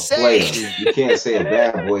to say. Player. You can't say a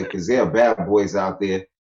bad boy because there are bad boys out there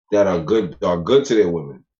that are good to their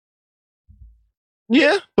women.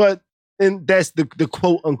 Yeah, but and that's the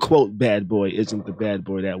quote unquote bad boy isn't the bad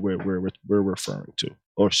boy that we're referring to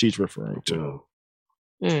or she's referring to.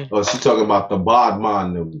 Oh, she's talking about the bad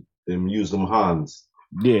man them use them hands.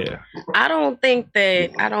 Yeah. I don't think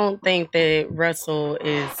that Russell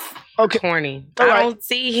is corny. All right. I don't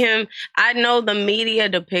see him. I know the media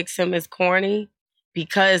depicts him as corny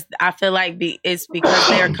because I feel like it's because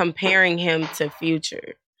they're comparing him to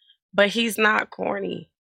Future. But he's not corny.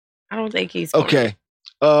 I don't think he's corny. Okay.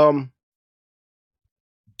 I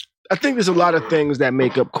think there's a lot of things that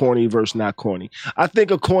make up corny versus not corny. I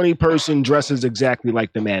think a corny person dresses exactly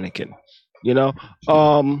like the mannequin. You know?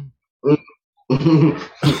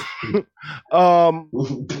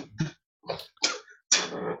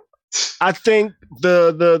 I think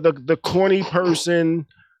the corny person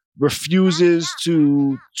refuses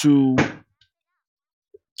to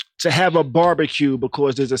have a barbecue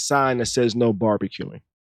because there's a sign that says no barbecuing.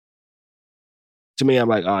 To me, I'm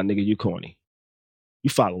like, nigga, you corny. You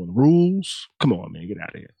following rules? Come on, man, get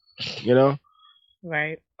out of here. You know?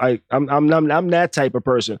 Right. I'm that type of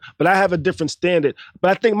person, but I have a different standard. But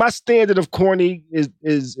I think my standard of corny is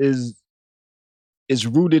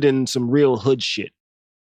rooted in some real hood shit.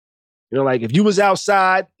 You know, like if you was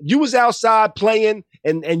outside playing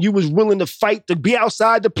and you was willing to fight to be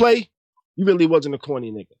outside to play, you really wasn't a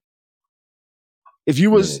corny nigga. If you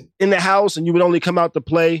was in the house and you would only come out to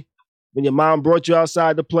play when your mom brought you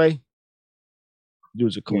outside to play, you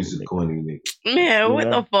was a corny nigga. Man, what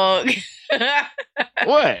the fuck?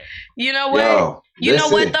 What? You know what? Know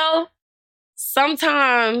what though?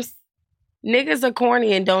 Sometimes niggas are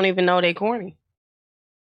corny and don't even know they corny.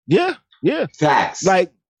 Yeah. Facts.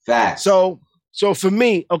 Facts. So for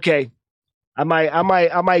me, okay, I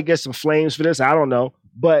might get some flames for this. I don't know,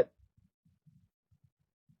 but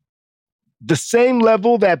the same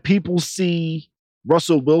level that people see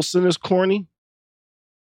Russell Wilson as corny,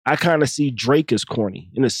 I kind of see Drake as corny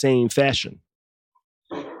in the same fashion.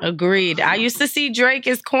 Agreed. I used to see Drake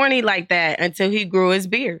as corny like that until he grew his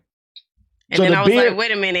beard. And then I was like,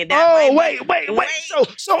 wait a minute. Wait.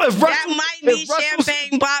 So if Russell, that might be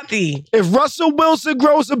Champagne Poppy. If Russell Wilson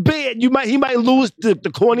grows a beard, he might lose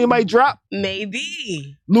the corny might drop.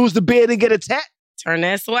 Maybe. Lose the beard and get a tat. Turn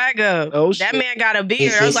that swag up. Oh, that shit. Man got a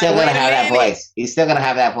beard. He's still gonna have that voice. He's still gonna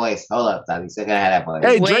have that voice. Hold up, Todd. He's still gonna have that voice.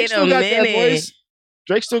 Hey, Drake still got that voice.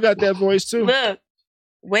 Drake still got that voice too. Look,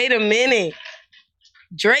 wait a minute.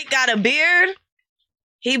 Drake got a beard.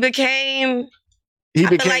 He became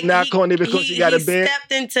not corny because he got a beard. He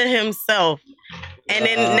stepped into himself. And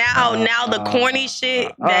then now the corny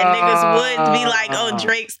shit that niggas would be like, oh,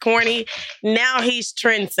 Drake's corny. Now he's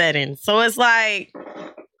trend setting. So it's like,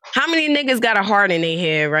 how many niggas got a heart in their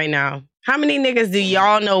head right now? How many niggas do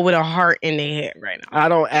y'all know with a heart in their head right now? I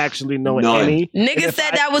don't actually know any. Niggas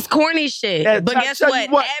said that was corny shit. But guess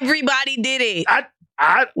what? Everybody did it.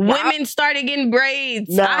 Women started getting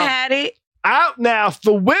braids. I had it. Now,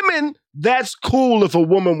 for women, that's cool if a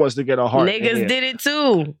woman wants to get a heart. Niggas did it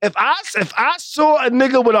too. If I saw a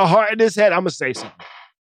nigga with a heart in his head, I'm gonna say something.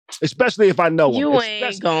 Especially if I know him. You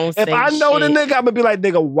ain't gonna say If I know the nigga, I'm gonna be like,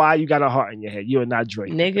 nigga, why you got a heart in your head? You're not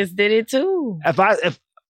Drake. Niggas did it too.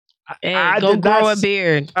 I go grow a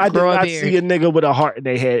beard. I did not see a nigga with a heart in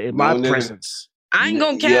their head in my presence. I ain't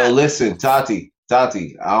gonna count. Yo, listen, Tati, I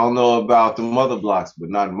don't know about the mother blocks, but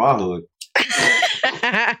not in my hood.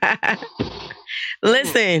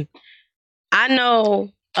 Listen, I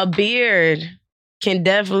know a beard can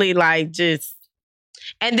definitely like just,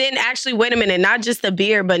 and then actually, wait a minute, not just a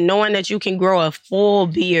beard, but knowing that you can grow a full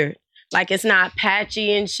beard. Like it's not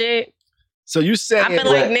patchy and shit. So you said I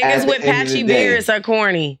feel like niggas with patchy beards are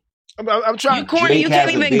corny. I'm trying. You corny. You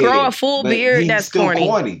can't even grow a full beard. That's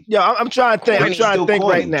corny. Yeah, I'm trying to think. I'm trying to think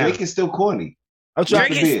right now. Drake is still corny.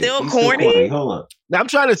 Drake is still corny. Hold on. Now I'm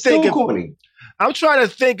trying to think. Corny. I'm trying to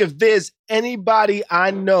think if there's anybody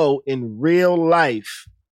I know in real life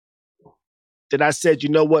that I said, you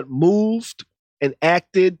know what, moved and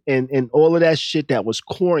acted and all of that shit that was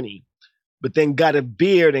corny, but then got a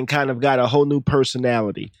beard and kind of got a whole new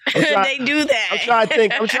personality. They do that. I'm trying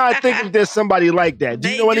to think if there's somebody like that. Do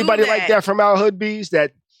you know anybody like that from our hood bees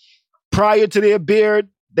that prior to their beard,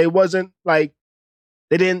 they wasn't like,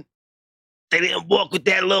 they didn't walk with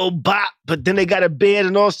that little bop, but then they got a beard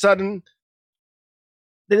and all of a sudden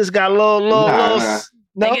they just got a little Nah.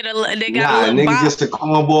 No? They got a little nigga bop. just a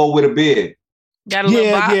cornball with a beard. Got a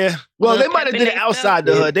little bop. Yeah. Well, they Little might have did it pep in outside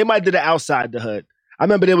the hood. They might did it outside the hood. I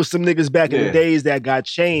remember there was some niggas back in the days that got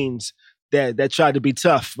chains that tried to be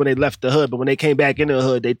tough when they left the hood, but when they came back in the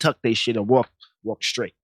hood, they tucked their shit and walked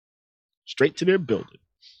straight to their building.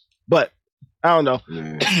 But I don't know.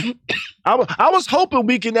 I was hoping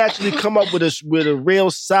we can actually come up with a real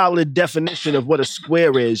solid definition of what a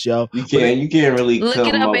square is, yo. You can't really look come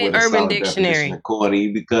it up up in with a Urban solid Dictionary. definition of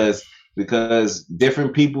corny because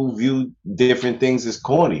different people view different things as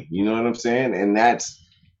corny. You know what I'm saying? And that's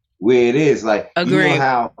where it is. Like, Agreed. You know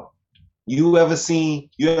how you ever seen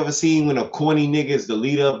when a corny nigga is the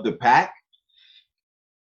leader of the pack?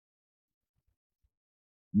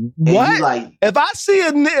 What? If I see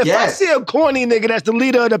a corny nigga that's the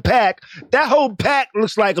leader of the pack, that whole pack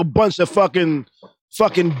looks like a bunch of fucking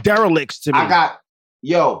derelicts to me.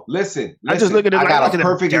 Listen. I just look at it. I like got a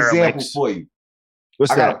perfect example for you.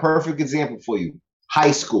 What's I that? got a perfect example for you.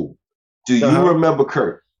 High school. Do you remember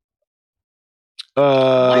Kurt?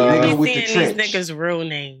 Nigga with the these trench. niggas' real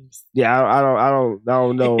names. Yeah, I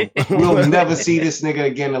don't know. We'll never see this nigga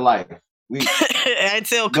again in life.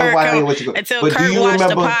 Until Kurt watched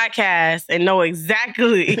the podcast and know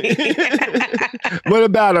exactly. What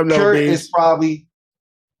about him? Kurt is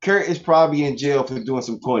probably in jail for doing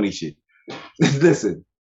some corny shit. Listen,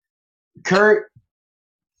 Kurt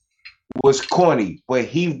was corny, but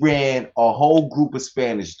he ran a whole group of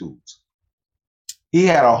Spanish dudes. He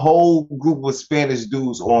had a whole group of Spanish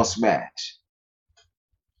dudes on Smash.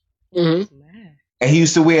 Mm-hmm. And he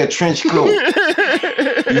used to wear a trench coat.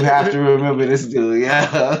 You have to remember this dude,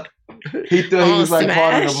 yeah. He thought he was like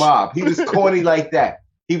part of the mob. He was corny like that.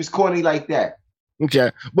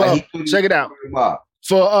 Okay. Well, check it out.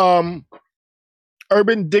 For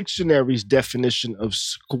Urban Dictionary's definition of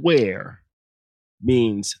square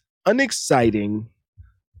means unexciting,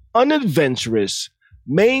 unadventurous,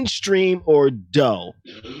 mainstream, or dull,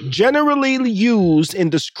 generally used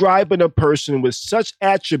in describing a person with such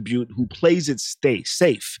attribute who plays it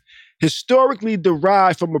safe, historically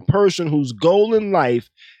derived from a person whose goal in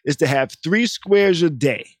life is to have 3 squares a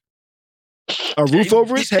day: a roof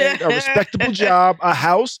over his head, a respectable job, a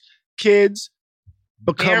house, kids,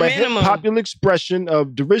 become a hip popular expression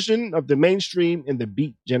of derision of the mainstream and the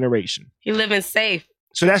beat generation. He living safe.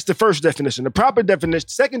 So that's the first definition. The proper definition,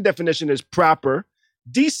 second definition is proper,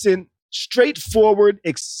 decent, straightforward,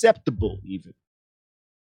 acceptable even.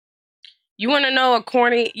 You want to know a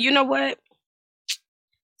corny, you know what?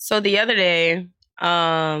 So the other day,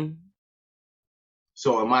 So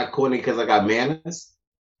am I corny because I got manners?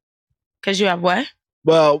 Because you have what?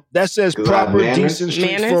 Well, that says proper, decent,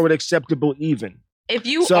 straightforward, acceptable even. If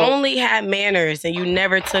you only had manners and you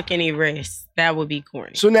never took any risks, that would be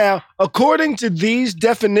corny. So now, according to these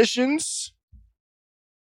definitions,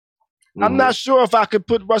 I'm not sure if I could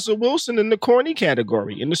put Russell Wilson in the corny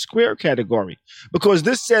category, in the square category, because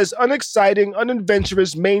this says unexciting,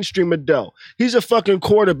 unadventurous, mainstream adult. He's a fucking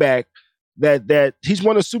quarterback that he's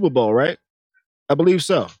won a Super Bowl, right? I believe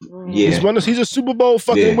so. Yeah. He's a Super Bowl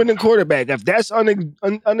fucking winning quarterback. If that's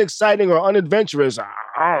unexciting or unadventurous,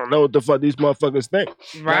 I don't know what the fuck these motherfuckers think.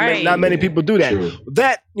 Right. Not many people do that. True.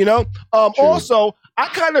 That, you know, also I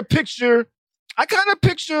kind of picture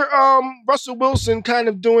Russell Wilson kind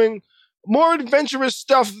of doing more adventurous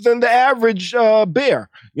stuff than the average bear.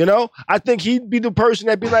 You know, I think he'd be the person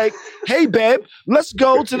that'd be like, "Hey, babe, let's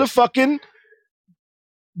go to the fucking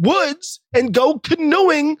woods and go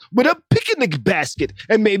canoeing with a picnic basket,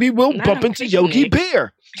 and maybe we'll bump into Yogi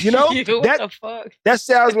Bear." You know, what the fuck? That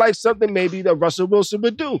sounds like something maybe that Russell Wilson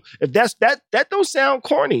would do. If that don't sound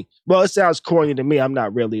corny. Well, it sounds corny to me. I'm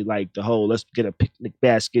not really like the whole let's get a picnic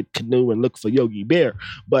basket, canoe, and look for Yogi Bear,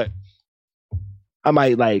 but I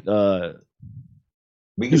might like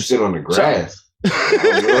We can sit on the grass.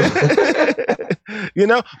 You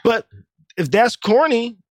know, but if that's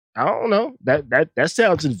corny, I don't know. That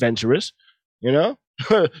sounds adventurous, you know?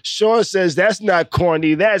 Sean says that's not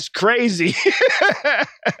corny, that's crazy.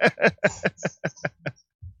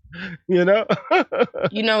 You know?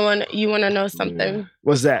 You want to know something?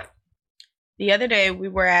 What's that? The other day we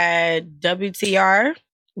were at WTR.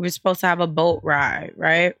 We were supposed to have a boat ride,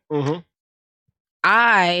 right? Mm-hmm.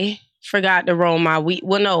 I forgot to roll my weed.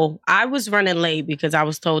 Well, no, I was running late because I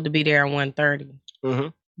was told to be there at 1:30. Mm-hmm.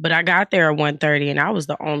 But I got there at 1:30 and I was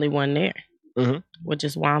the only one there, which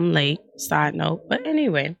is why I'm late. Side note. But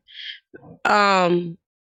anyway,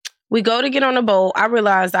 we go to get on the boat. I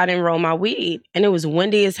realized I didn't roll my weed and it was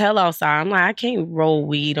windy as hell outside. I'm like, I can't roll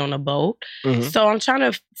weed on a boat. So I'm trying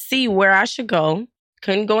to see where I should go.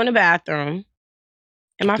 Couldn't go in the bathroom.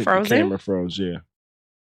 Am I frozen? The camera froze, yeah.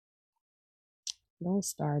 Don't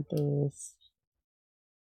start this.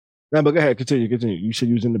 No, but go ahead. Continue. You said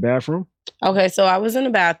you was in the bathroom? Okay, so I was in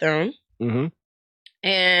the bathroom. Mm-hmm.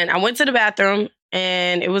 And I went to the bathroom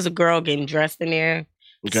and it was a girl getting dressed in there.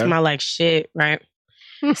 Okay. Smelled like shit, right?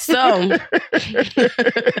 So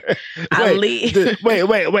I leave.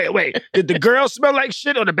 Wait. Did the girl smell like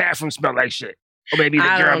shit or the bathroom smell like shit? Or maybe the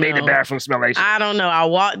girl made the bathroom smell like shit? I don't know. I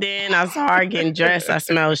walked in, I saw her getting dressed, I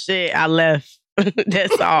smelled shit, I left.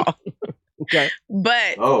 That's all. Okay.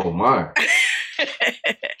 But oh my.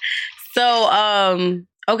 So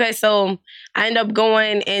so I end up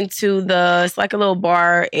going into it's like a little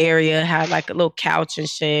bar area, had like a little couch and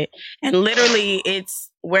shit. And literally it's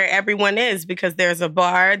where everyone is because there's a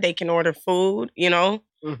bar, they can order food, you know?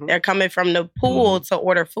 Mm-hmm. They're coming from the pool to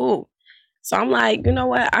order food. So I'm like, you know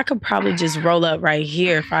what? I could probably just roll up right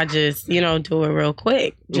here if I just, do it real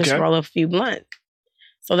quick. Just roll up a few blunts.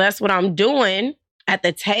 So that's what I'm doing. At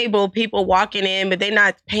the table, people walking in, but they're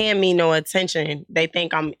not paying me no attention. They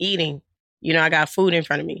think I'm eating. I got food in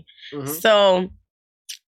front of me. Mm-hmm. So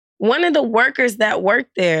one of the workers that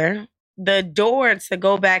worked there, the door to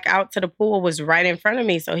go back out to the pool was right in front of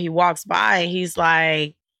me. So he walks by and he's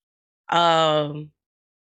like, oh,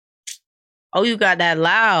 you got that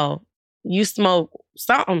loud. You smoke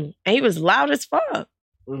something. And he was loud as fuck.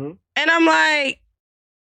 Mm-hmm. And I'm like,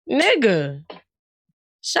 nigga,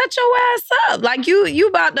 shut your ass up. Like, you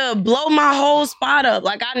about to blow my whole spot up.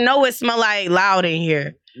 Like, I know it smell like loud in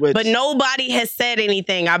here. But nobody has said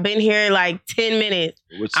anything. I've been here like 10 minutes.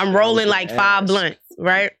 I'm rolling like 5 blunts,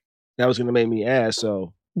 right? That was going to make me ask,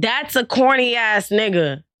 so. That's a corny ass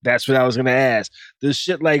nigga. That's what I was going to ask. Does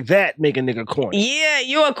shit like that make a nigga corny? Yeah,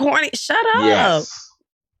 you a corny. Shut up. Yes.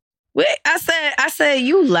 Wait, I said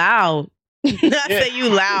you loud. I said you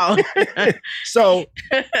loud. So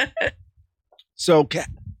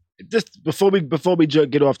just before we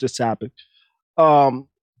get off this topic, when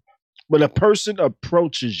a person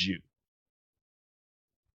approaches you,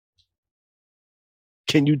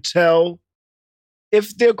 can you tell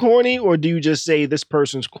if they're corny, or do you just say this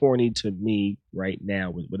person's corny to me right now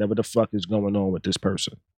with whatever the fuck is going on with this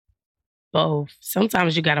person? Both.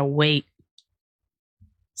 Sometimes you gotta wait.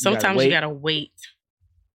 Sometimes you gotta wait.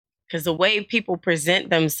 Because the way people present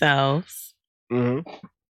themselves,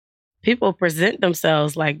 people present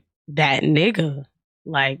themselves like that nigga.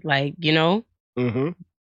 Like, Mm-hmm.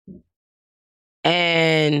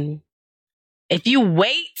 And if you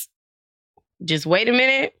wait, just wait a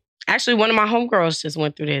minute. Actually, one of my homegirls just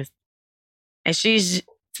went through this. And she's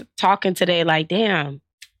talking today like, damn,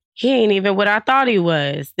 he ain't even what I thought he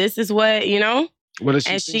was. This is what, What does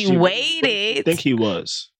she and she waited. Think he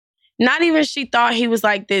was? Not even she thought he was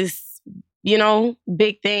like this,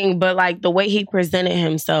 big thing, but like the way he presented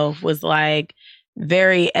himself was like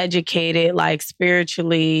very educated, like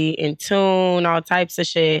spiritually in tune, all types of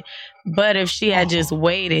shit. But if she had just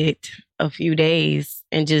waited a few days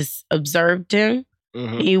and just observed him,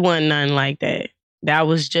 he wasn't nothing like that. That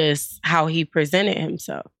was just how he presented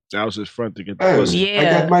himself. That was his front to get the pussy. Yeah. I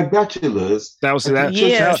got my bachelor's. That was that.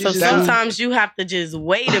 Yeah, so sometimes you have to just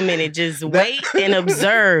wait a minute. Just wait and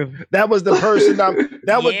observe. That was the person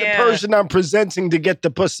the person I'm presenting to get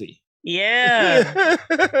the pussy. Yeah.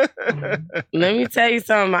 Let me tell you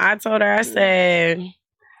something. I told her, I said,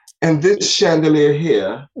 and this chandelier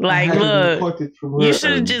here, like, look, you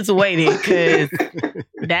should have just waited because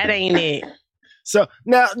that ain't it. So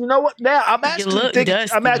now, you know what? Now I'm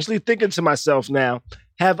actually thinking to myself now,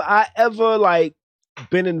 have I ever like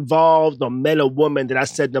been involved or met a woman that I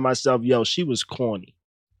said to myself, yo, she was corny?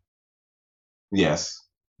 Yes.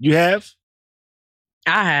 You have?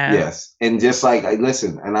 I have. Yes. And just like,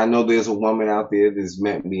 listen, and I know there's a woman out there that's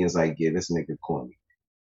met me and is like, yeah, this nigga corny.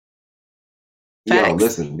 Facts. Yo,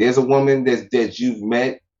 listen, there's a woman that you've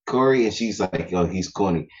met Corey, and she's like, yo, he's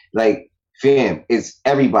corny. Like, fam, it's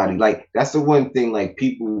everybody. Like, that's the one thing, like,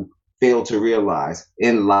 people fail to realize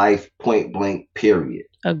in life, point blank, period.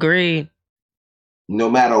 Agreed. No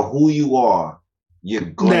matter who you are, you're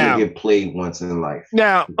going to get played once in life.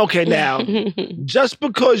 Now, just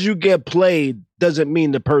because you get played doesn't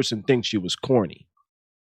mean the person thinks you was corny.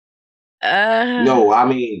 No, I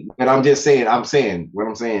mean, but what I'm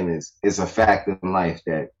saying is, it's a fact in life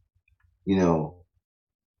that, you know,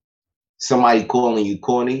 somebody calling you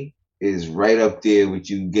corny is right up there with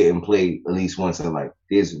you getting played at least once in life.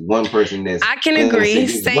 There's one person that's... I can agree.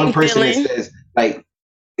 Same one person feeling. that says, like,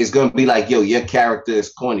 it's going to be like, yo, your character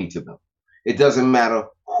is corny to them. It doesn't matter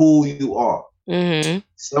who you are. Mm-hmm.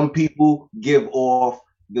 Some people give off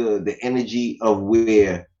the energy of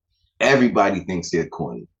where everybody thinks they're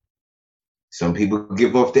corny. Some people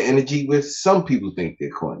give off the energy where some people think they're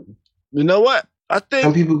corny. You know what? I think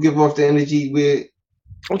some people give off the energy where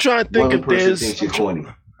I'm trying to think if there's. Thinks you're corny.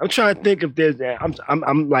 I'm trying to think if there's.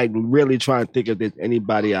 I'm like really trying to think if there's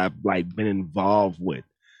anybody I've like been involved with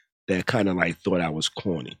that kind of like thought I was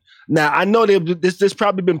corny. Now I know there's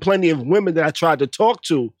probably been plenty of women that I tried to talk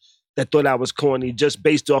to that thought I was corny just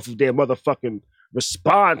based off of their motherfucking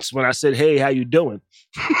response when I said, "Hey, how you doing?"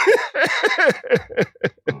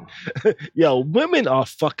 Yo, women are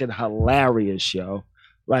fucking hilarious, yo.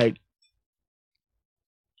 Like,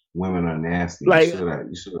 women are nasty. Like,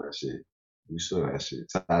 you saw that shit. You saw that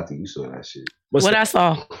shit. Tati, you saw that shit. What I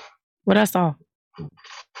saw.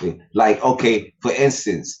 Like, okay, for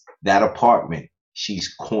instance, that apartment.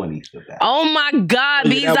 She's corny for that. Oh my God,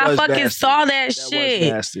 Bees, I fucking nasty. Saw that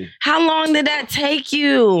shit. How long did that take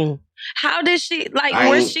you? How did she, like,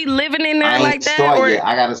 was she living in there like that? Or?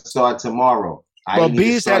 I gotta start tomorrow. Well,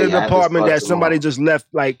 Bees had an apartment that somebody just left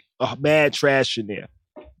like mad trash in there.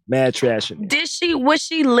 Was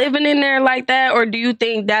she living in there like that? Or do you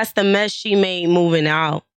think that's the mess she made moving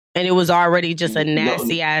out? And it was already just a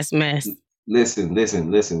nasty ass mess. Listen.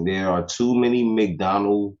 There are too many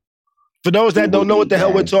McDonald's. For those that don't know what the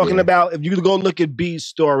hell we're talking about, if you go look at B's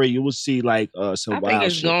story, you will see like some wild shit. I think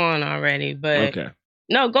it's gone already, but okay.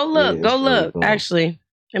 No, go look. Actually,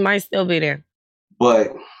 it might still be there.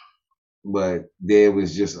 But there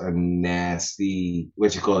was just a nasty,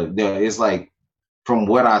 what you call it? It's like, from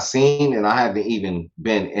what I've seen, and I haven't even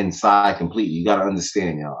been inside completely. You got to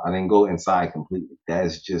understand, y'all. I didn't go inside completely.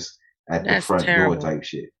 That's just at the front door type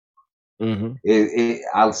shit. Mm-hmm.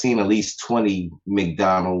 I've seen at least 20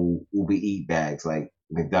 McDonald's Uber Eat bags, like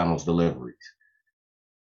McDonald's deliveries.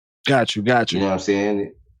 Got you. You know what I'm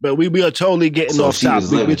saying? But we are totally getting off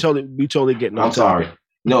topic. We totally getting off topic. I'm sorry.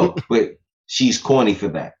 No, but she's corny for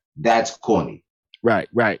that. That's corny. Right.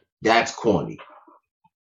 That's corny.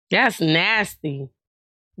 That's nasty.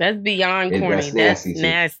 That's beyond corny. That's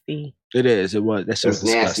nasty. It is. It was. That's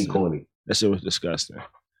nasty corny. That shit was disgusting.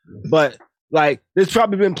 But like, there's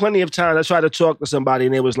probably been plenty of times I tried to talk to somebody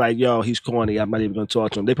and they was like, "Yo, he's corny. I'm not even going to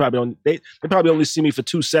talk to him." They probably only see me for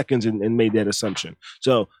 2 seconds and made that assumption.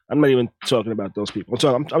 So I'm not even talking about those people.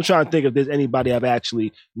 I'm trying to think if there's anybody I've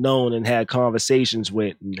actually known and had conversations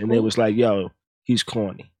with, and they was like, "Yo, he's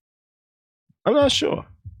corny." I'm not sure.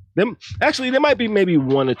 There might be maybe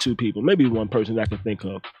one or two people, maybe one person that I can think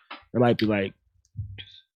of. It might be like,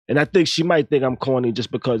 and I think she might think I'm corny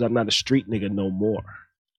just because I'm not a street nigga no more.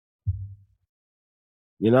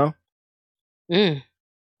 You know? Because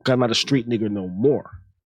I'm not a street nigga no more.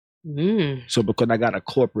 So because I got a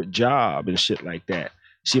corporate job and shit like that,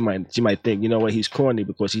 she might think, you know what, he's corny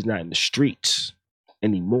because he's not in the streets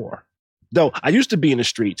anymore. Though I used to be in the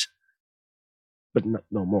streets, but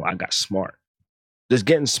no more. I got smart. Does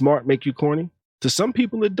getting smart make you corny? To some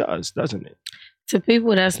people it does, doesn't it? To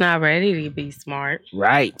people that's not ready to be smart.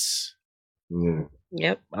 Right. Yeah.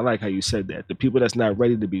 Yep. I like how you said that. The people that's not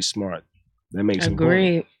ready to be smart, that makes them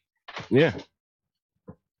corny. Yeah.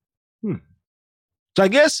 So I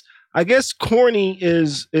guess corny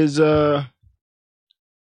is all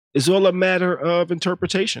a matter of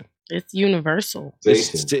interpretation. It's universal. To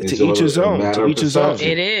each his own. To each his own.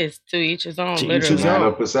 It is. To each his own. It's a matter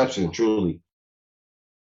of perception, truly.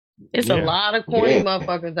 It's a lot of corny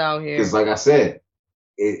motherfuckers out here. Because like I said,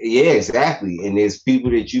 exactly. And there's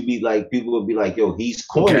people that people will be like, "Yo, he's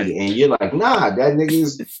corny," okay. And you're like, "Nah, that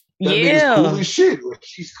nigga's nigga's cool as shit."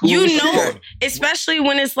 She's cool as shit. Especially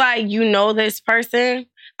when it's like, you know, this person.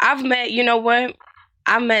 I've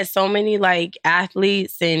met so many like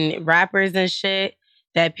athletes and rappers and shit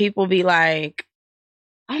that people be like,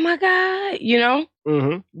 "Oh my God," you know?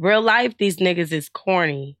 Real life, these niggas is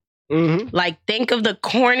corny. Like, think of the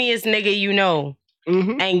corniest nigga you know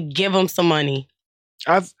and give him some money.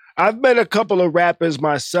 I've I've met a couple of rappers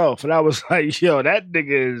myself, and I was like, yo, that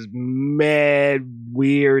nigga is mad,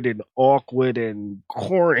 weird, and awkward, and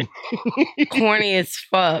corny. Corny as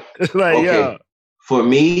fuck. Like, Okay. yo. For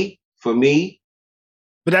me,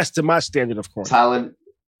 But that's to my standard of corny.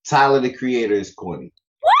 Tyler the Creator is corny.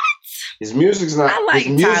 What? His music's not. I like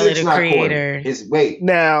his music's Tyler the not Creator. Corny.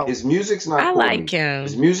 Now, his music's not. I corny. like him.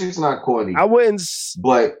 His music's not corny. I wouldn't.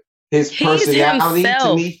 But his He's personality to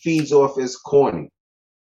himself. me feeds off as corny.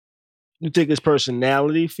 You think his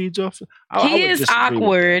personality feeds off? I He would is disagree with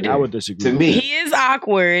awkward. that. I would disagree. To with me. He is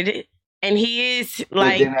awkward, and he is But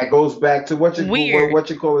like. then that goes back to what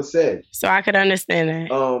you call it said. So I could understand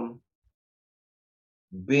that.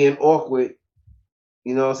 Being awkward,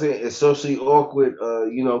 you know what I'm saying? It's socially awkward,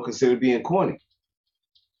 considered being corny.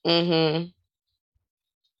 Mm-hmm.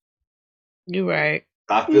 You're right.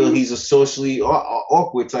 I feel he's a socially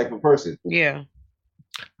awkward type of person. Yeah.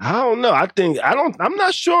 I don't know. I'm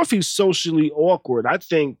not sure if he's socially awkward. I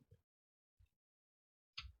think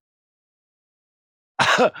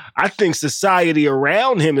society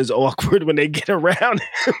around him is awkward when they get around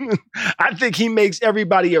him. I think he makes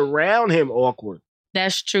everybody around him awkward.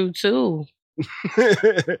 That's true too.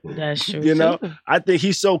 That's true. You know, too. I think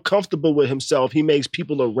he's so comfortable with himself, he makes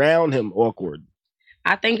people around him awkward.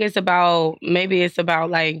 I think it's about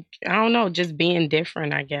like, I don't know, just being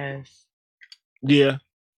different, I guess. Yeah.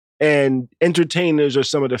 And entertainers are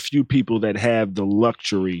some of the few people that have the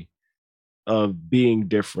luxury of being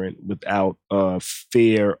different without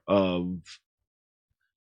fear of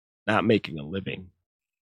not making a living.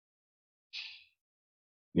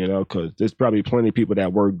 You know, because there's probably plenty of people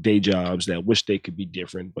that work day jobs that wish they could be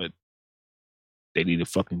different, but they need a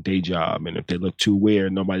fucking day job. And if they look too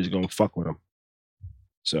weird, nobody's going to fuck with them.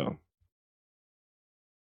 So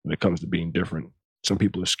when it comes to being different, some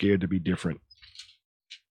people are scared to be different.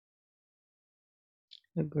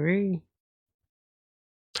 Agree.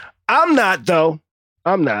 I'm not, though.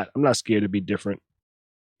 I'm not scared to be different.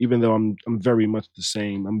 Even though I'm very much the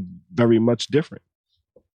same. I'm very much different.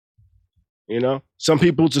 You know?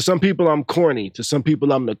 To some people I'm corny. To some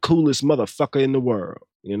people I'm the coolest motherfucker in the world.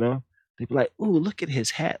 You know? They be like, ooh, look at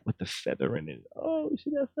his hat with the feather in it. Oh, you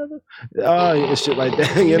see that feather? Oh, and shit like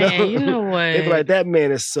that. You Man, know? you know what? They be like, that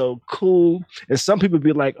man is so cool. And some people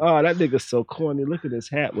be like, oh, that nigga's so corny. Look at his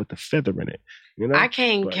hat with the feather in it. You know? I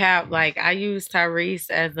can't cap. Like, I use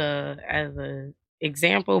Tyrese as a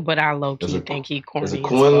example, but I low key think he corny. As a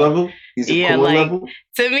corn level? He's a corn level?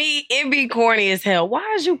 To me, it be corny as hell.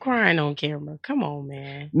 Why is you crying on camera? Come on,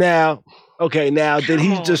 man. Now, did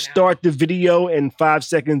he just start the video and 5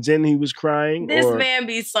 seconds in he was crying? This man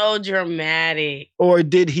be so dramatic. Or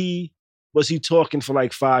was he talking for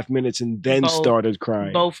like 5 minutes and then started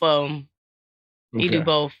crying? Both of them. He Okay. do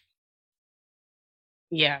both.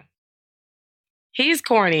 Yeah. He's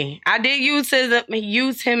corny. I did use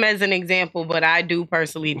him as an example, but I do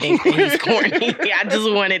personally think that he's corny. I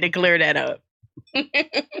just wanted to clear that up.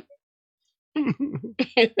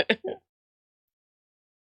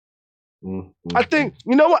 I think,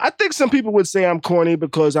 you know what? I think some people would say I'm corny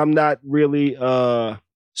because I'm not really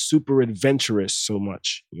super adventurous so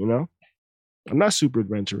much, you know? I'm not super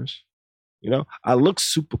adventurous. You know? I look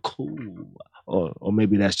super cool. Or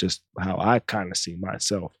maybe that's just how I kind of see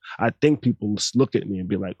myself. I think people look at me and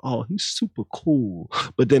be like, oh, he's super cool.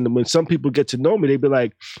 But then when some people get to know me, they be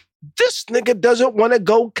like, this nigga doesn't want to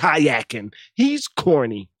go kayaking. He's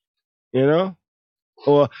corny. You know?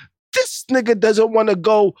 Or this nigga doesn't want to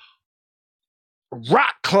go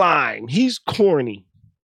rock climb. He's corny.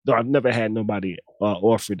 Though I've never had nobody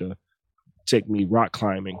offer to take me rock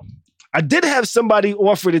climbing. I did have somebody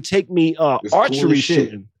offer to take me archery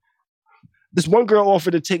shooting. This one girl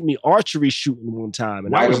offered to take me archery shooting one time.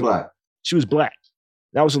 And White or black? She was black.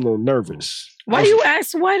 I was a little nervous. Why you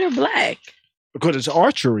ask white or black? Because it's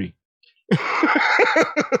archery.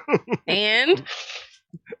 And?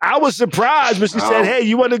 I was surprised when she said, hey,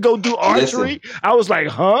 you want to go do archery? Listen, I was like,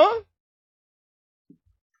 huh?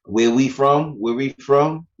 Where we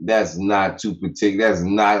from, that's not too particular. That's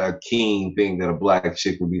not a keen thing that a black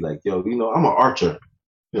chick would be like, yo, you know, I'm an archer.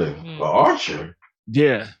 Like, an archer?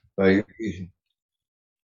 Yeah. Like,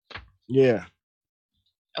 yeah.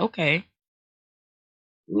 Okay.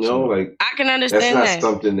 You know, like, I can understand that's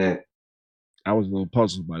not something that I was a little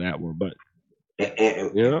puzzled by that one, but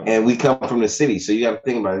and we come from the city, so you got to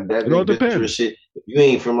think about it. That all depends. Shit. You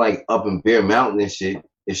ain't from like up in Bear Mountain and shit.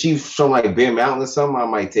 If she's from like Bear Mountain or something, I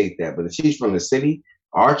might take that. But if she's from the city,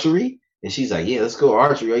 archery, and she's like, yeah, let's go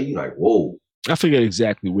archery, are you like, whoa? I forget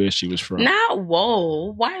exactly where she was from. Not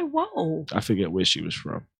whoa. Why whoa? I forget where she was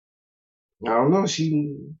from. I don't know.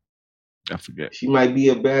 I forget. She might be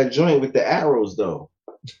a bad joint with the arrows, though.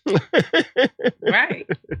 Right.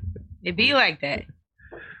 It be like that.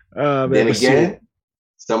 Then again,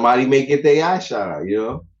 somebody may get their eye shot out, you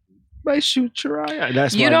know? Might shoot your eye out.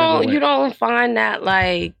 That's you don't find that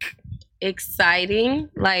like exciting?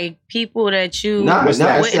 Like people that you What's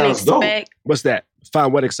that? wouldn't expect. What's that?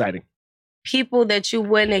 Find what exciting? People that you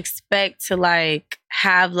wouldn't expect to like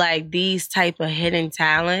have like these type of hidden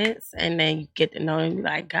talents, and then you get to know them and be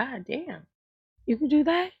like, God damn, you can do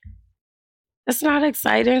that? That's not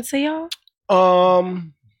exciting to y'all?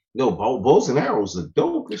 No, bows and arrows are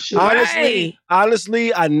dope as shit.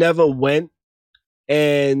 Honestly, I never went,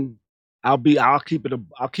 and I'll keep it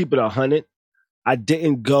 100. I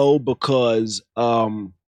didn't go because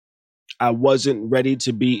I wasn't ready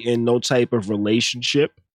to be in no type of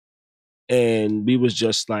relationship, and we was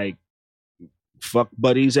just like fuck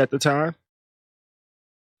buddies at the time.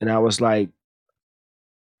 And I was like,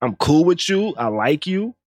 I'm cool with you, I like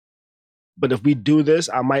you, but if we do this,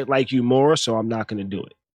 I might like you more, so I'm not gonna do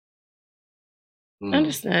it.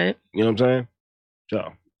 Understand. You know what I'm saying?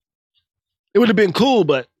 So it would have been cool,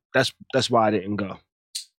 but that's why I didn't go.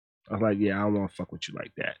 I was like, yeah, I don't want to fuck with you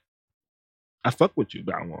like that. I fuck with you,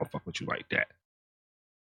 but I don't want to fuck with you like that.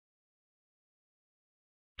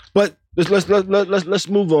 But let's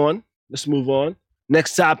move on. Let's move on.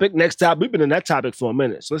 Next topic. We've been in that topic for a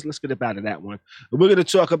minute, so let's get up out of that one. We're going to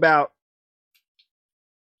talk about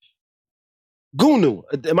Gunu.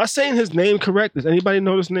 Am I saying his name correct? Does anybody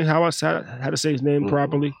know his name? How to say his name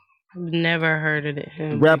properly? I've never heard of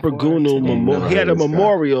him. Rapper Gunu. He had a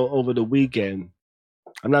memorial over the weekend.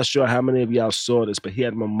 I'm not sure how many of y'all saw this, but he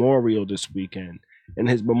had a memorial this weekend. And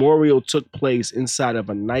his memorial took place inside of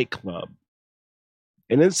a nightclub.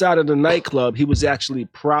 And inside of the nightclub, he was actually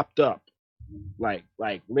propped up, like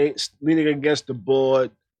leaning against the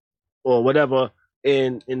board or whatever,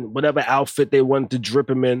 in whatever outfit they wanted to drip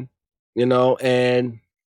him in, you know. And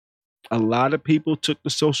a lot of people took to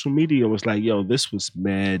social media and was like, yo, this was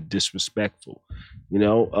mad disrespectful. You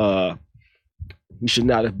know, he should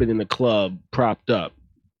not have been in the club propped up.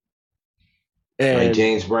 And like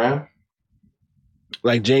James Brown?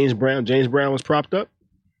 Like James Brown? James Brown was propped up?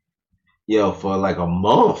 Yo, for like a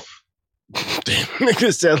month.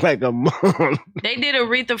 Nigga said like a month. They did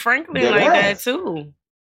Aretha Franklin like that too.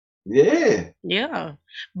 Yeah. Yeah.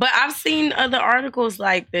 But I've seen other articles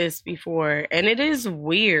like this before, and it is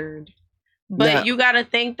weird. But you got to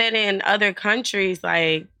think that in other countries,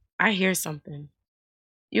 like, I hear something.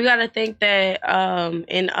 You got to think that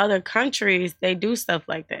in other countries, they do stuff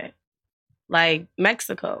like that. Like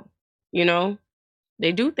Mexico, you know?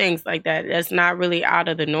 They do things like that. That's not really out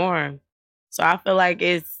of the norm. So I feel like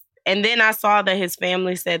it's... And then I saw that his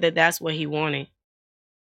family said that that's what he wanted.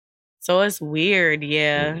 So it's weird,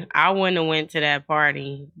 yeah. I wouldn't have went to that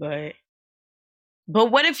party, but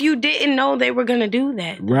what if you didn't know they were gonna do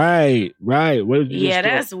that? Right. What if you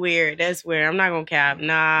that's weird. That's weird. I'm not gonna cap.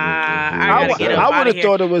 Nah, I gotta get up I would have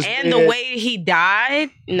thought it was. And the way he died,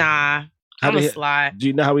 nah, I'm a slide. Do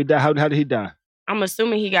you know how he died? How did he die? I'm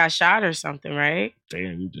assuming he got shot or something, right?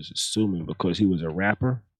 Damn, you just assuming because he was a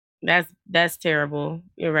rapper? That's terrible.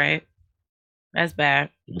 You're right. That's bad.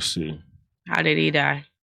 Let's see. How did he die?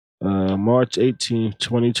 March 18th,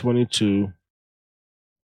 2022.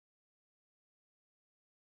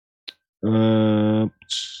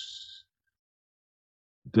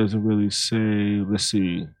 Doesn't really say. Let's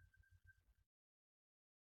see.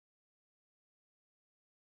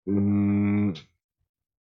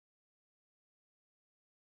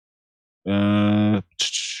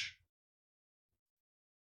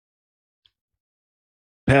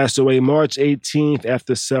 Passed away March 18th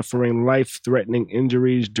after suffering life-threatening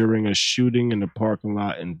injuries during a shooting in the parking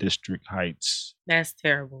lot in District Heights. That's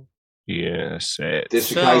terrible. Yeah, sad.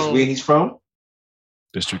 District Heights, where he's from?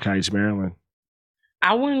 District Heights, Maryland.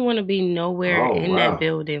 I wouldn't want to be nowhere in that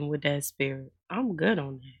building with that spirit. I'm good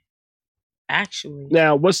on that. Actually.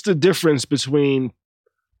 Now, what's the difference between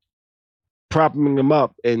propping him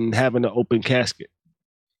up and having an open casket?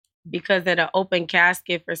 Because at an open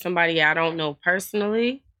casket for somebody I don't know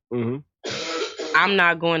personally, I'm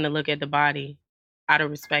not going to look at the body out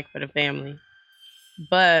of respect for the family.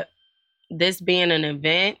 But this being an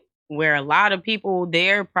event where a lot of people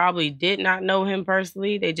there probably did not know him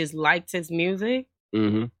personally, they just liked his music.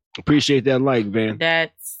 Appreciate that like, Van.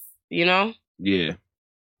 That's, you know? Yeah.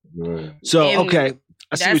 So, okay.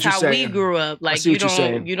 I see that's what you're how saying. we grew up. Like you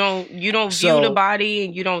don't view the body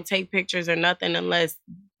and you don't take pictures or nothing unless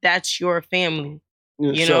that's your family.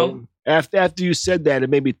 You know? After you said that, it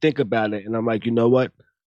made me think about it. And I'm like, you know what?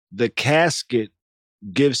 The casket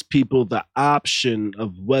gives people the option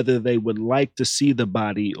of whether they would like to see the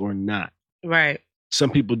body or not. Right. Some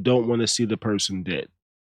people don't want to see the person dead.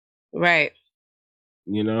 Right.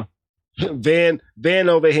 You know? Van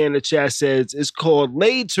over here in the chat says it's called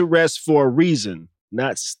laid to rest for a reason,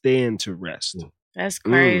 not stand to rest. That's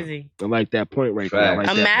crazy. I like that point right there. I like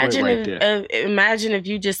imagine that point right there. Imagine if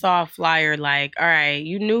you just saw a flyer like, all right,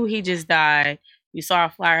 you knew he just died. You saw a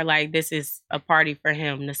flyer like, this is a party for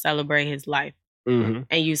him to celebrate his life. Mm-hmm.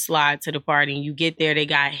 And you slide to the party and you get there, they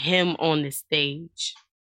got him on the stage.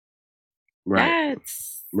 Right.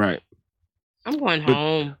 Right. I'm going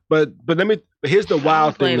home. But here's the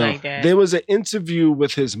wild thing though. Like there was an interview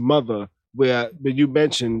with his mother where you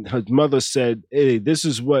mentioned his mother said, hey, this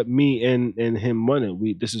is what me and him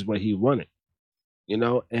wanted. This is what he wanted. You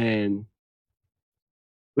know, and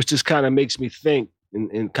which just kind of makes me think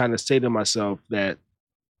and kind of say to myself that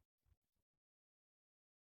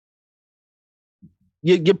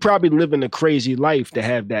you're probably living a crazy life to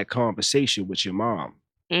have that conversation with your mom.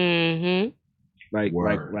 Mm-hmm.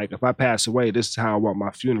 Like if I pass away, this is how I want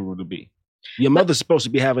my funeral to be. Your mother's supposed to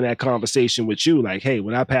be having that conversation with you, like, hey,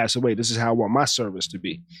 when I pass away, this is how I want my service to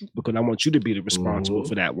be, because I want you to be the responsible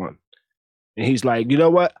for that one. And he's like, you know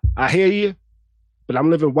what? I hear you, but I'm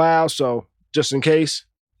living wild, so just in case,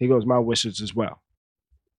 here goes my wishes as well.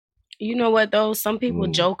 You know what, though? Some people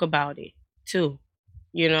joke about it, too.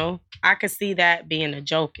 You know? I could see that being a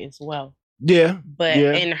joke as well. Yeah. But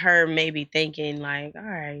in her maybe thinking, like, all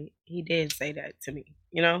right, he did say that to me,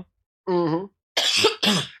 you know? Mm-hmm.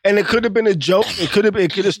 And it could have been a joke. It could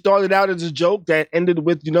have started out as a joke that ended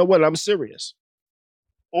with, you know what, I'm serious.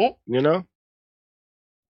 You know?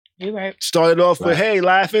 You're right. Started off with, hey,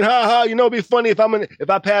 laughing, ha ha. You know, it'd be funny if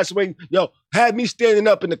I pass away. Yo, have me standing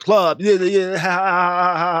up in the club. Yeah, ha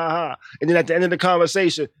ha ha ha. And then at the end of the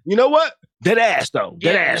conversation, you know what? Dead ass though.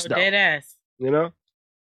 Dead ass. You know?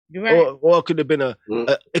 You're right. Or it could have been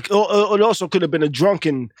it also could have been a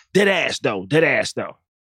drunken dead ass though.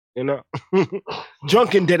 You know?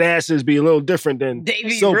 Drunken dead asses be a little different than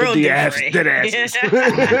sober dead asses.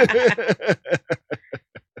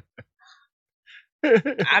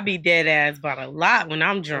 I be dead ass about a lot when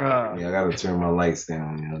I'm drunk. I gotta turn my lights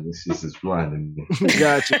down. You know, this shit is blinding me.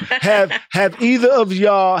 Gotcha. Have either of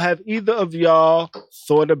y'all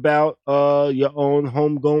thought about your own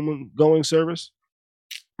homegoing service?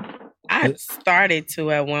 I started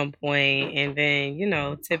to at one point, and then, you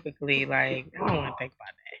know, typically, like, I don't want to think about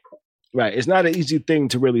that. Right. It's not an easy thing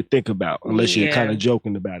to really think about unless you're kind of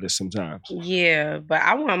joking about it sometimes. Yeah, but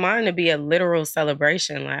I want mine to be a literal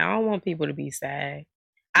celebration. Like, I don't want people to be sad.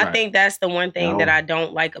 I think that's the one thing that I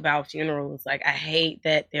don't like about funerals. Like, I hate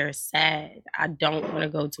that they're sad. I don't want to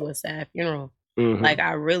go to a sad funeral. Mm-hmm. Like,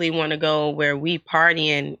 I really want to go where we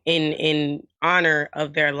partying in honor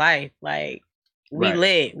of their life. Like, we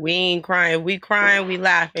lit. We ain't crying. We crying. We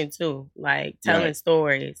laughing too. Like, telling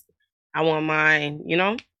stories. I want mine, you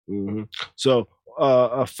know? Mm-hmm. So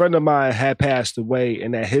a friend of mine had passed away,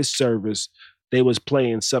 and at his service, they was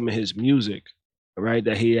playing some of his music, right,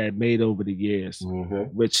 that he had made over the years,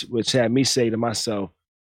 which had me say to myself,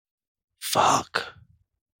 fuck.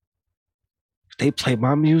 They play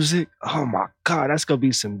my music? Oh my God, that's gonna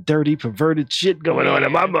be some dirty, perverted shit going on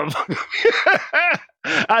in my motherfucker.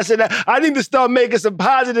 I said, I need to start making some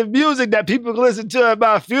positive music that people can listen to at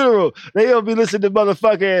my funeral. They gonna be listening to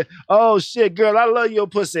motherfucking, oh shit, girl, I love your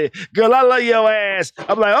pussy. Girl, I love your ass.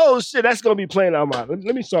 I'm like, oh shit, that's gonna be playing on my.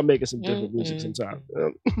 Let me start making some different music sometime.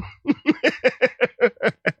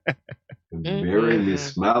 Bury me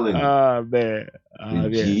smiling. Oh man.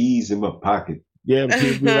 G's in my pocket. Yeah,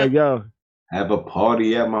 people be like, yo. Have a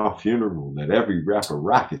party at my funeral. Let every rapper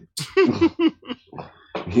rock it.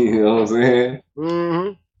 You know what I'm saying?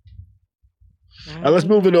 Mm-hmm. Let's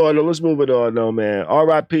move it on though, man.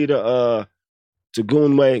 R.I.P. to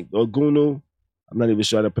Gunwe or Gunu. I'm not even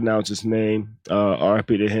sure how to pronounce his name.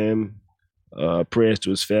 R.I.P. to him. Prayers to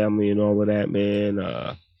his family and all of that, man.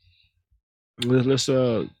 Let's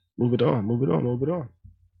move it on.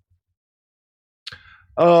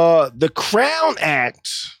 The Crown Act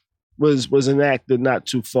was enacted not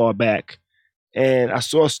too far back. And I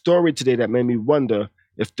saw a story today that made me wonder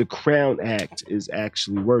if the Crown Act is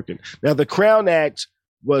actually working. Now, the Crown Act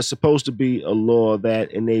was supposed to be a law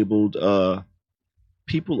that enabled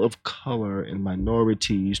people of color and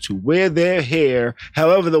minorities to wear their hair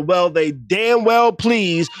however they damn well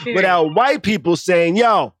please without white people saying,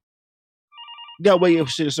 yo, you gotta wear your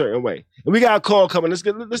shit a certain way. And we got a call coming. Let's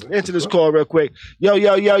answer this call real quick.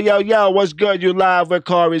 Yo, what's good? You live with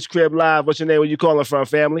Kari's Crib Live. What's your name? Where you calling from,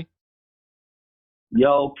 family?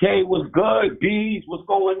 Yo, K, what's good? Bees, what's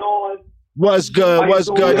going on? What's good? It's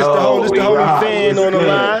the homie fan on the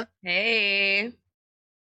line. Hey.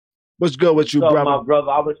 What's good with you, brother? My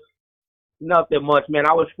brother, Nothing much, man.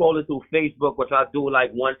 I was scrolling through Facebook, which I do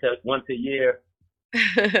like once a year,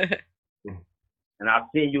 and I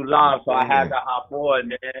seen you live, so I had to hop on,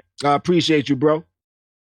 man. I appreciate you, bro.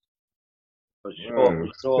 For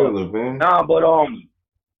sure. Nah, but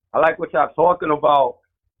I like what y'all talking about.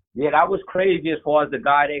 Yeah, that was crazy as far as the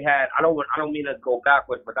guy they had. I don't mean to go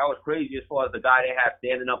backwards, but that was crazy as far as the guy they had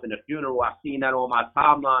standing up in the funeral. I seen that on my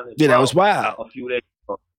timeline. That was wild. A few days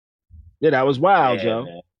ago. Yeah, that was wild, Joe.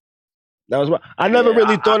 Man. That was wild. I never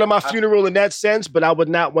really thought of my funeral in that sense, but I would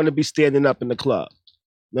not want to be standing up in the club,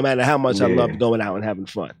 no matter how much I love going out and having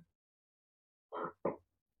fun.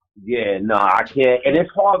 Yeah, no, I can't, and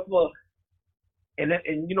it's hard for. And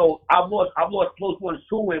you know, I've lost close ones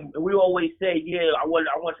too, and we always say, yeah, I want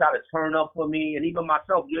y'all to turn up for me, and even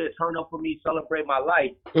myself, yeah, turn up for me, celebrate my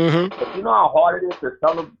life. Mm-hmm. But you know how hard it is to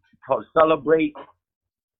celebrate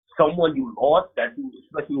someone you lost,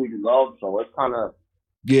 especially who you love. So it's kind of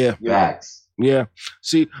facts. Yeah.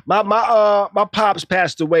 See, my pops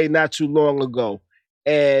passed away not too long ago,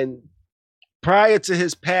 and prior to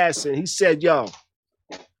his passing, he said, "Yo,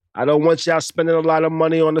 I don't want y'all spending a lot of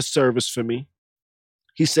money on the service for me."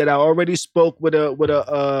 He said, I already spoke with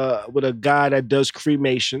a guy that does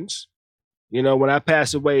cremations. You know, when I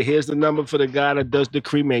pass away, here's the number for the guy that does the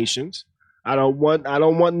cremations. I don't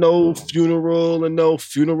want no funeral and no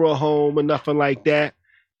funeral home or nothing like that.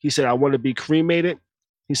 He said, I want to be cremated.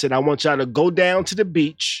 He said, I want y'all to go down to the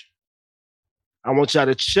beach. I want y'all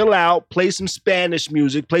to chill out, play some Spanish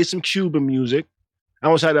music, play some Cuban music. I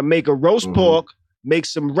want y'all to make a roast pork, make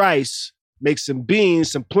some rice, make some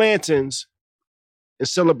beans, some plantains, and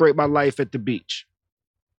celebrate my life at the beach.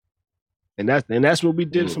 And that's what we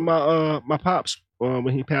did for my pops when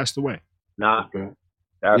he passed away. Nah,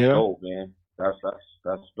 that's dope, man. That's dope.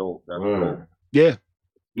 That's dope. Yeah.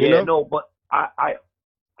 No, but I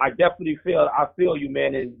definitely feel you,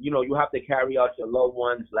 man, and you know, you have to carry out your loved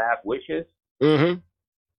ones' last wishes. Mm-hmm.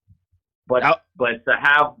 But to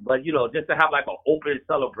have just to have like an open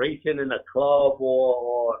celebration in a club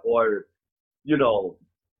or you know,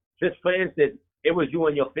 just for instance, it was you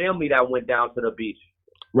and your family that went down to the beach.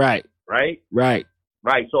 Right.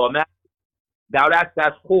 So imagine, now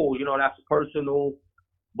that's cool. You know, that's personal.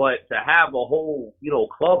 But to have a whole, you know,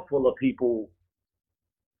 club full of people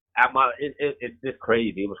it's just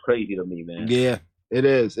crazy. It was crazy to me, man. Yeah, it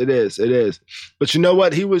is. But you know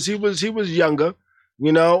what? He was younger.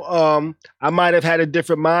 You know, I might have had a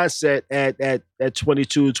different mindset at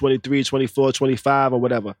 22, 23, 24, 25 or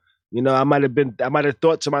whatever. You know, I might have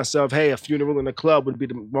thought to myself, hey, a funeral in a club would be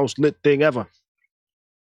the most lit thing ever.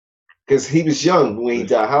 Because he was young when he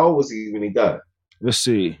died. How old was he when he died? Let's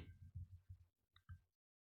see.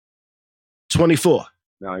 24.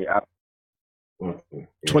 No, yeah.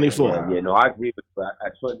 24. Yeah, no, I agree with you.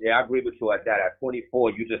 I agree with you at that. At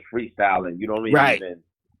 24, you just freestyling. You don't even.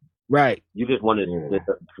 Right. You just want to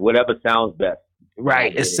whatever sounds best.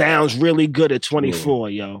 Right. It sounds really good at 24,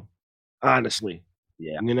 yo. Honestly.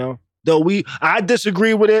 Yeah. You know, though I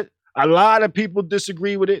disagree with it. A lot of people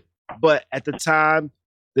disagree with it, but at the time,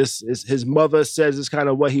 this is his mother says it's kind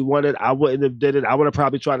of what he wanted. I wouldn't have did it. I would have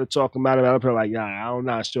probably tried to talk him out of it. I'd probably like, yeah, I'm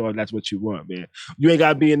not sure if that's what you want, man. You ain't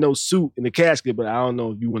got to be in no suit in the casket, but I don't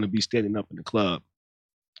know if you want to be standing up in the club.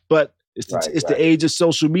 But it's the age of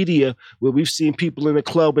social media where we've seen people in the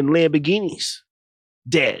club in Lamborghinis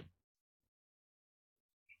dead.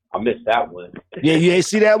 I missed that one. Yeah, you ain't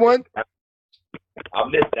see that one? I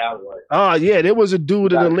missed that one. Oh yeah, there was a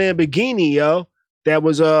dude in a Lamborghini, yo, that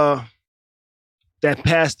was that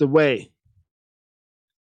passed away.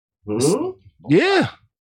 Mm-hmm. Yeah.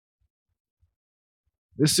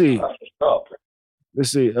 Let's see.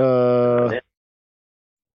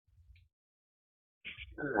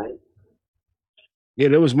 Yeah,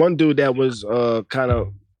 there was one dude that was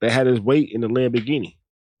that had his weight in the Lamborghini.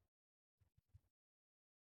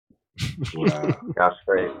 Wow. That's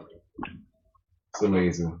crazy. It's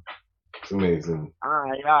amazing.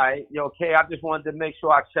 All right. Yo, Kay, I just wanted to make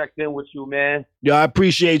sure I checked in with you, man. Yeah, I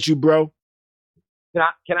appreciate you, bro. Can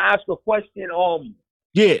I ask a question?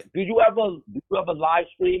 Yeah. Do you ever live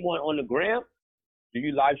stream on the gram? Do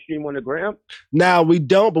you live stream on the gram? Nah, we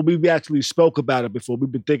don't, but we've actually spoke about it before.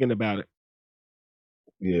 We've been thinking about it.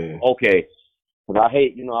 Yeah. Okay. But I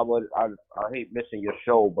hate, I hate missing your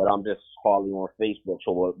show, but I'm just hardly on Facebook.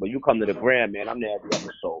 So when you come to the gram, man, I'm there every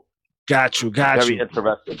episode. Got you. Very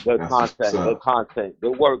interesting. Good content.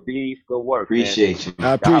 Good work, Bees. Good work. Appreciate you.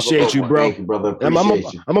 I appreciate you, bro. Thank you, brother.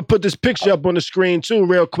 Appreciate you. I'm gonna put this picture up on the screen too,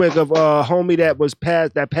 real quick, of homie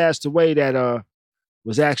that passed away that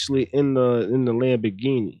was actually in the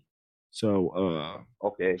Lamborghini. So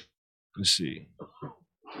okay. Let's see.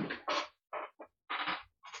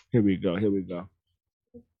 Here we go.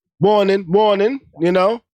 Warning. You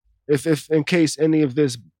know, if in case any of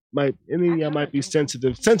y'all might be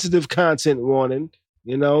sensitive content warning.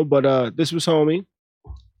 You know, but this was homie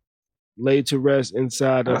laid to rest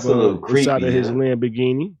inside of his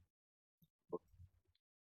Lamborghini.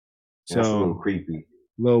 That's a little creepy.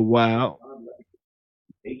 A little wild.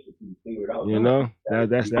 You know,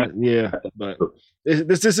 that's that. Yeah, but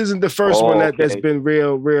this isn't the first one that's been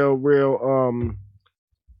real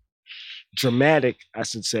dramatic, I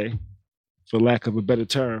should say, for lack of a better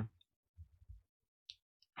term.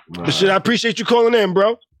 But shit, I appreciate you calling in,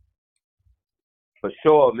 bro. For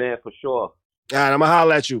sure, man. For sure. All right, I'm gonna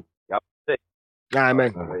holler at you. Y'all sick. All right,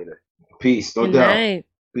 man. Later. Peace. No doubt.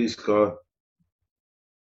 Peace, Carl.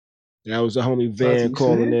 That was a homie Van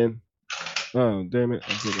calling in. Oh, damn it.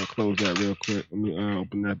 I'm gonna close that real quick. Let me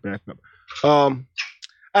open that back up. All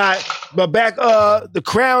right, but back the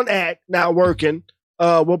Crown Act not working.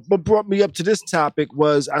 What brought me up to this topic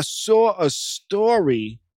was I saw a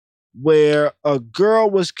story where a girl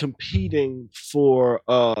was competing for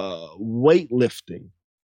weightlifting,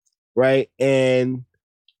 right? And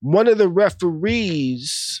one of the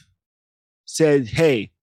referees said,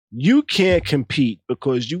 "Hey, you can't compete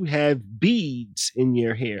because you have beads in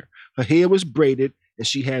your hair." Her hair was braided and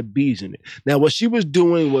she had beads in it. Now, what she was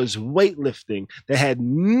doing was weightlifting that had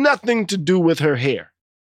nothing to do with her hair.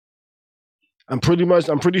 I'm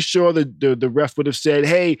pretty sure the ref would have said,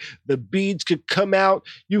 "Hey, the beads could come out,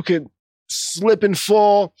 you could slip and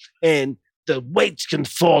fall, and the weights can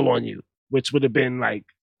fall on you," which would have been like,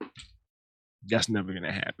 that's never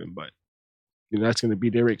gonna happen. But you know, that's gonna be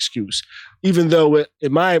their excuse, even though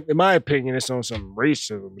in my opinion, it's on some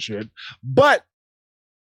racism shit. But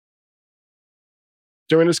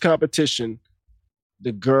during this competition,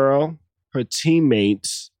 the girl, her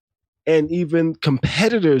teammates, and even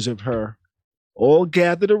competitors of her all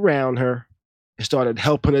gathered around her and started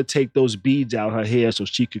helping her take those beads out her hair so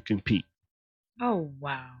she could compete. Oh,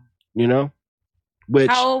 wow. You know?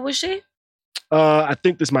 How old was she? I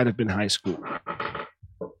think this might have been high school.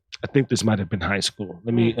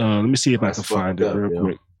 Let me see if I can find it real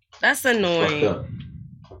quick. That's annoying.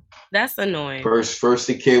 That's annoying. First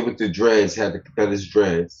the kid with the dreads had to cut his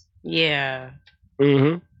dreads. Yeah.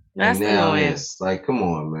 Mm-hmm. That's annoying. It's like, come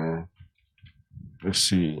on, man. Let's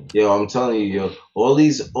see. Yo, I'm telling you, yo, all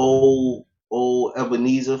these old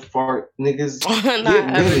Ebenezer fart niggas.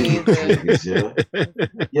 Not Ebenezer.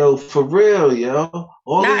 Yo, for real, yo.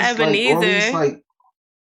 Not Ebenezer.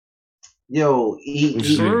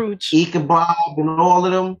 Ichabod and all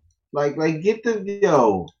of them. Like get them,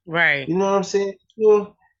 yo. Right. You know what I'm saying? You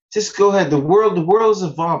know, just go ahead. The world is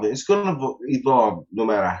evolving. It's gonna evolve no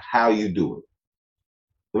matter how you do it.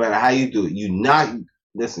 No matter how you do it. You're not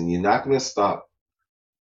gonna stop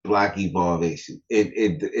Black evolution.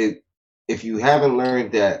 If you haven't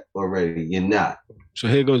learned that already, you're not. So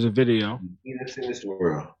here goes a video. In this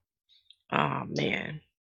world. Oh man.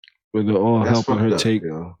 Where they're all helping her take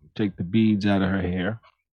the beads out of her hair.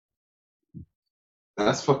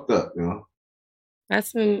 That's fucked up, you know.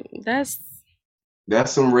 That's some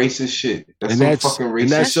racist shit. That's fucking racist shit. And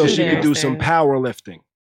that's so she can do some powerlifting.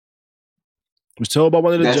 Was told by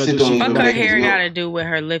one of the judges. Fuck her hair got to do with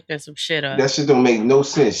her lifting some shit up. That shit don't make no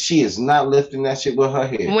sense. She is not lifting that shit with her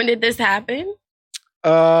hair. When did this happen?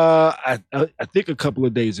 I think a couple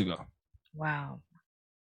of days ago. Wow.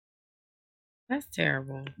 That's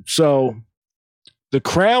terrible. So the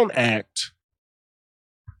Crown Act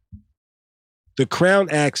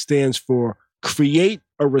stands for Create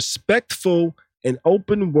a Respectful and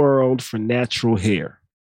Open World for Natural Hair.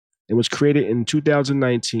 It was created in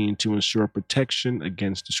 2019 to ensure protection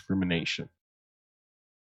against discrimination.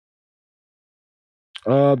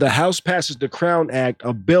 The House passes the Crown Act,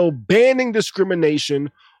 a bill banning discrimination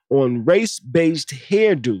on race-based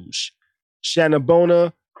hairdos.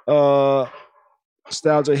 Shannabona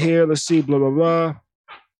styles of hair, let's see, blah, blah, blah.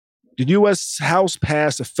 The U.S. House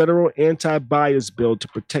passed a federal anti-bias bill to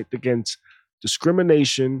protect against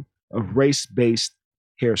discrimination of race-based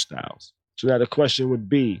hairstyles. So now the question would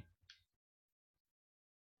be,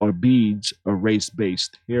 are beads a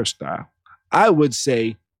race-based hairstyle? I would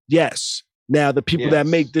say yes. Now, the people that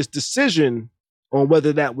make this decision on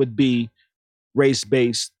whether that would be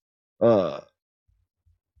race-based hairstyle,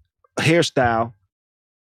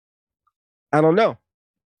 I don't know.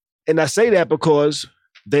 And I say that because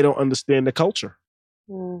they don't understand the culture.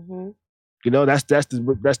 Mm-hmm. You know, that's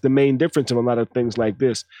the main difference in a lot of things like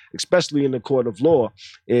this, especially in the court of law,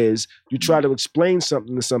 is you try to explain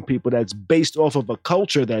something to some people that's based off of a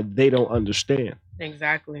culture that they don't understand.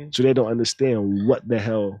 Exactly. So they don't understand what the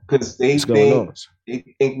hell is going on.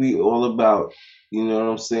 They think we all about You know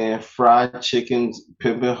what I'm saying? Fried chickens,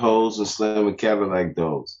 pimping hoes, and slamming Cadillac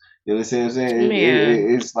doors. You understand what I'm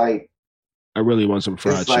saying? It's like I really want some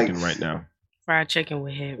fried chicken right now. Fried chicken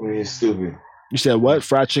with head. You're stupid. You said what?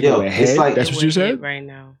 Fried chicken with head? Like, that's what you said? Right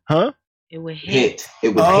now. Huh? It would hit. It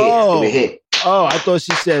would hit. It would hit. Oh, I thought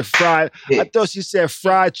she said fried. I thought she said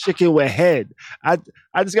fried chicken with head. I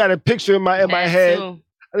just got a picture in my head. Too.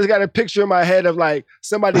 I just got a picture in my head of like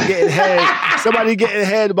somebody getting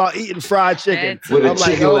head about eating fried chicken. With I'm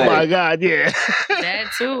like, oh my God, yeah.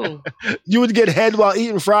 That too. You would get head while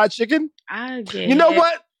eating fried chicken? I get. You know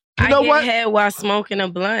what? You know what? Head while smoking a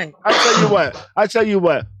blunt. I tell you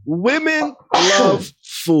what. Women love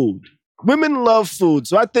food. Women love food.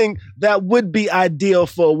 So I think that would be ideal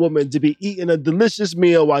for a woman to be eating a delicious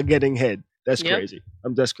meal while getting head. That's crazy.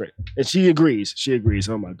 That's great. And she agrees.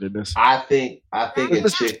 Oh my goodness. I think a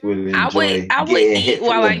chick would enjoy I would getting eat hit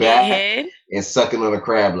while from I the get back head and sucking on a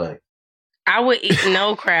crab leg. I would eat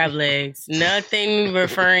no crab legs. Nothing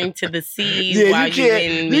referring to the seas while you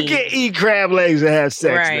getting meat. You can't eat crab legs and have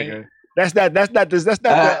sex, nigga. That's not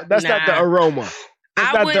the aroma.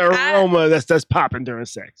 That's not the aroma that's popping during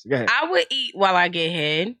sex. Go ahead. I would eat while I get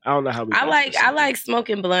head. I don't know how we. I like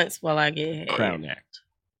smoking blunts while I get head. Crown Act.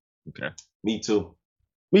 Okay. Me too.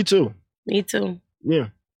 Yeah.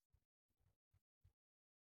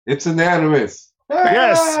 It's unanimous.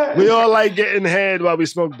 Yes, we all like getting head while we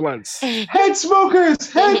smoke blunts. Head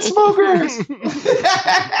smokers.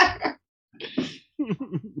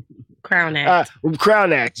 Crown Act.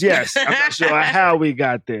 Crown Act, yes. I'm not sure how we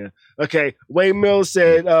got there. Okay, Wayne Mills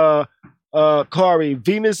said, Kari,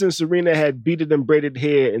 Venus and Serena had beaded and braided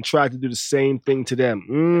hair and tried to do the same thing to them.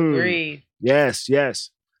 Agreed. Yes.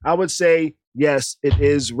 I would say, yes, it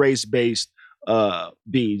is race-based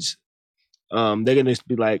beads. They're going to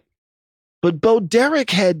be like, but Bo Derek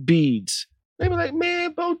had beads. They be like,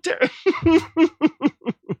 man, Bo Derek.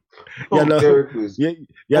 Y'all know who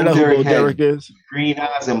Bo Derek is? Green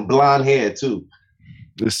eyes and blonde hair, too.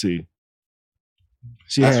 Let's see.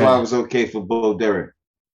 That's why it was okay for Bo Derek.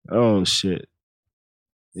 Oh, shit.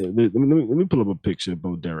 Yeah, let me pull up a picture of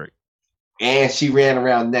Bo Derek. And she ran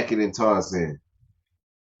around naked in Tarzan.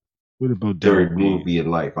 What did Bo Derek Third movie in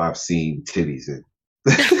life I've seen titties in.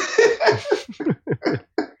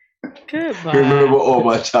 Goodbye. Remember all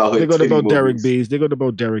my childhood. They go to Bo Derek Bees. That's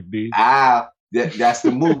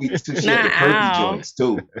the movie too. She had the perky joints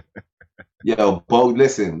too. Yo, Bo,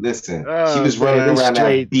 listen. Oh, she was running around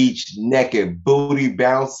that beach naked, booty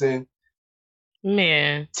bouncing.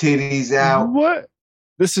 Man. Titties out. What?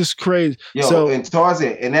 This is crazy. Yo, and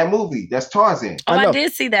Tarzan, in that movie, that's Tarzan. Oh, I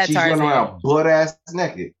did see that. She's Tarzan. running around butt ass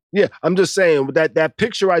naked. Yeah, I'm just saying that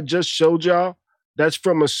picture I just showed y'all, that's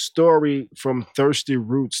from a story from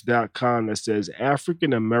thirstyroots.com that says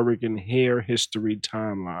African American Hair History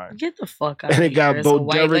Timeline. Get the fuck out and of here. And it got Bo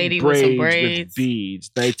Derek braids with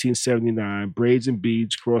beads. 1979, braids and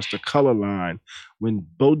beads cross the color line when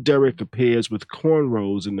Bo Derek appears with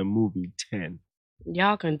cornrows in the movie 10.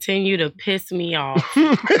 Y'all continue to piss me off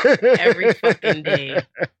every fucking day.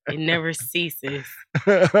 It never ceases.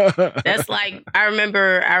 That's like I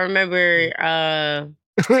remember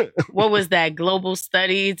what was that? Global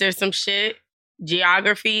studies or some shit?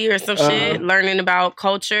 Geography or some shit? Learning about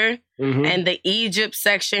culture. Mm-hmm. And the Egypt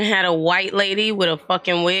section had a white lady with a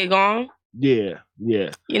fucking wig on. Yeah.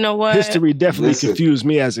 You know what? History definitely confused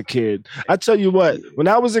me as a kid. I tell you what, when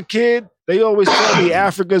I was a kid, they always told me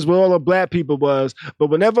Africa's where all the black people was.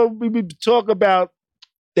 But whenever we would talk about,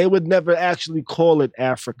 they would never actually call it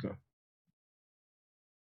Africa.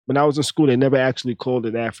 When I was in school, they never actually called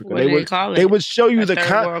it Africa. What they call it? They would show you they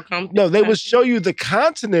would show you the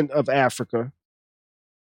continent of Africa.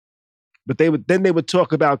 But they would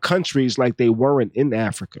talk about countries like they weren't in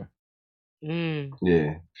Africa. Mm.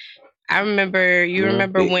 Yeah. I remember.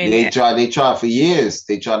 Remember when they tried for years.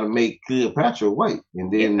 They tried to make Cleopatra white,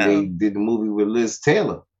 and then they did the movie with Liz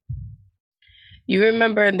Taylor. You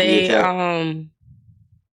remember they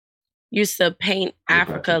used to paint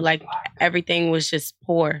Africa like everything was just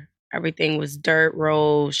poor. Everything was dirt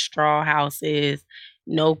roads, straw houses,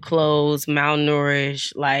 no clothes,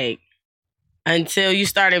 malnourished. Like until you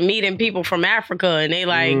started meeting people from Africa, and they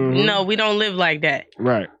like, no, we don't live like that.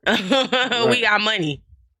 Right. We got money.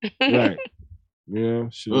 Right. Yeah,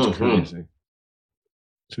 she was crazy.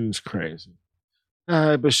 She was crazy. All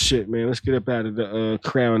right, but shit, man. Let's get up out of the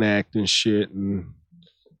Crown Act and shit and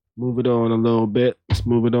move it on a little bit. Let's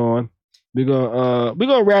move it on. We're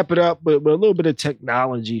gonna wrap it up with a little bit of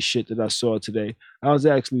technology shit that I saw today. I was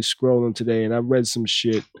actually scrolling today and I read some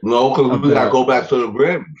shit. No, because we gotta go back to the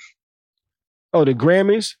Grammys. Oh, the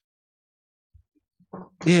Grammys?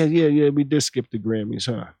 Yeah. We did skip the Grammys,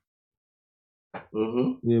 huh?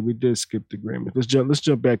 Mm-hmm. Yeah, we did skip the Grammys. Let's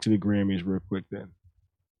jump back to the Grammys real quick then.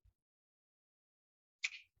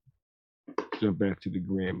 Jump back to the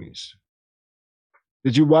Grammys.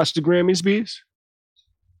 Did you watch the Grammys, Bees?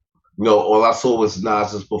 No, all I saw was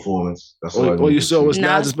Nas's performance. That's all you saw was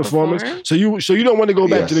Nas's performance. So you don't want to go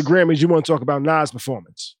back to the Grammys. You want to talk about Nas'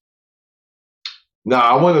 performance. No,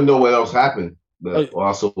 I want to know what else happened. But all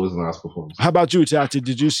I saw was Nas' performance. How about you, Tati?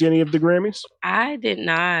 Did you see any of the Grammys? I did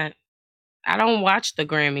not. I don't watch the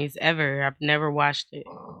Grammys ever. I've never watched it.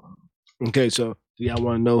 Okay, so do y'all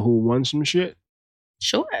want to know who won some shit?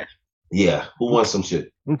 Sure. Yeah, who won some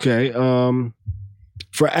shit? Okay,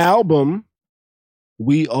 for album,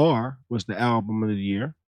 We Are was the album of the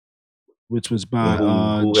year, which was by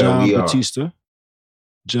John Batista.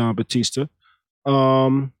 John Batista.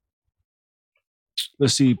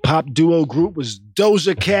 Let's see, pop duo group was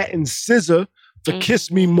Doja Cat and SZA for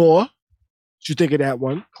Kiss Me More. What you think of that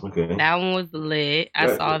one? Okay. That one was lit.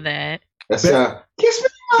 I saw that. That's Kiss Me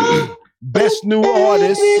More. Best new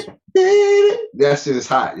artist. That shit is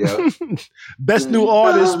hot, yo. Best new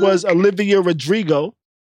artist was Olivia Rodrigo.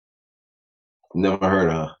 Never heard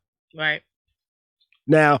of her. Right.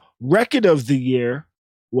 Now, record of the year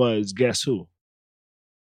was, guess who?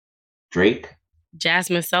 Drake.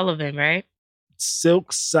 Jasmine Sullivan, right?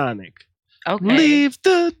 Silk Sonic. Okay. Leave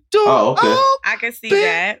the door. Oh, okay. I can see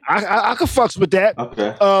that. I could fucks with that.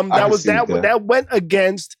 Okay. That went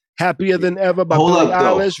against Happier Than Ever by Billie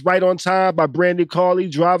Eilish, Right on Time by Brandy Carly,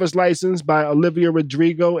 Driver's License by Olivia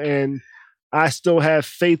Rodrigo, and I Still Have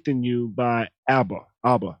Faith in You by ABBA.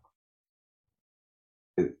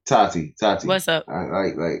 Tati. What's up?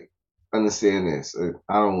 I understand this.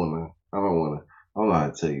 I don't know how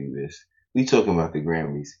to tell you this. We talking about the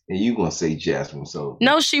Grammys, and you gonna say Jasmine Sullivan?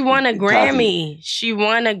 No, she won a Grammy. She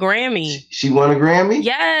won a Grammy. She won a Grammy?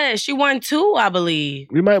 Yeah, she won 2, I believe.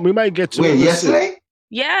 We might get to it yesterday.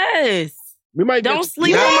 Yes. We might don't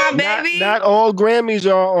sleep on my baby. Not all Grammys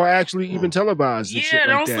are actually even televised. Yeah,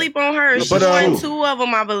 don't sleep on her. She won 2 of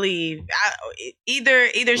them, I believe.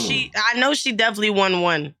 Either she. I know she definitely won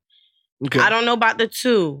 1. Okay. I don't know about the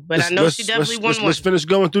 2, but I know she definitely won 1. Let's finish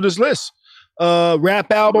going through this list.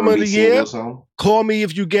 Rap album of the year, Call Me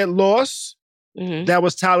If You Get Lost. Mm-hmm. That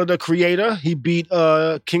was Tyler, the Creator. He beat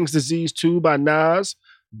King's Disease 2 by Nas,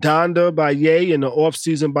 Donda by Ye, and The Off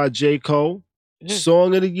Season by J. Cole. Mm-hmm.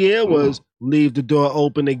 Song of the year was Leave the Door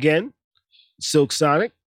Open Again, Silk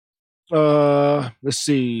Sonic. Let's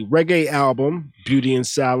see, reggae album, Beauty and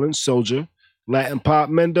Silence, Soldier. Latin pop,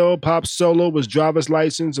 Mendo. Pop solo was Driver's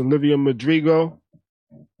License, Olivia Rodrigo.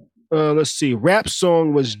 Let's see, rap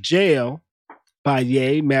song was Jail by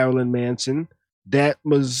Ye, Marilyn Manson. That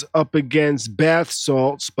was up against Bath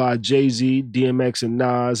Salts by Jay-Z, DMX and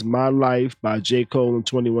Nas. My Life by J. Cole and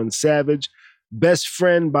 21 Savage. Best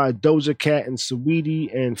Friend by Doja Cat and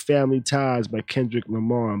Saweetie, and Family Ties by Kendrick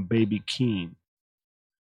Lamar and Baby Keem.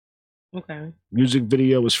 Okay. Music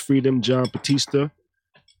video was Freedom, John Batista.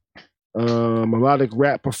 Melodic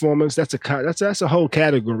rap performance. That's a whole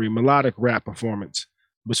category. Melodic rap performance,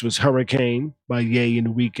 which was Hurricane by Ye and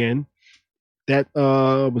The Weeknd. That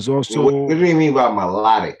was also. What do you mean by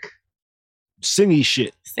melodic? Singy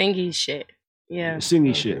shit. Yeah.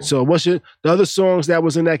 Singy shit. So the other songs that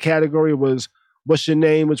was in that category was What's Your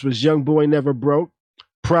Name, which was Young Boy Never Broke.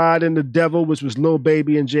 Pride and the Devil, which was Lil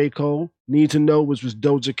Baby and J. Cole. Need to Know, which was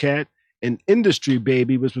Doja Cat. And Industry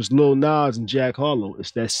Baby, which was Lil Nas and Jack Harlow.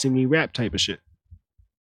 It's that singy rap type of shit.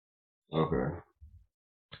 Okay.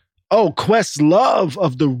 Oh, Questlove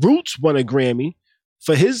of The Roots won a Grammy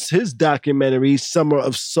for his documentary Summer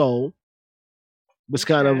of Soul. Was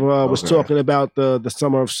kind of was talking about the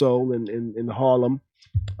Summer of Soul in Harlem,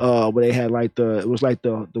 where they had it was like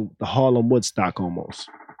the Harlem Woodstock almost.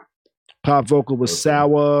 Pop vocal was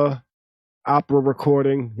Sour. Opera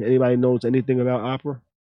recording. Anybody knows anything about opera?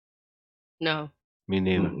 No. Me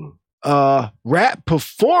neither. Rap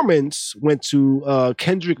performance went to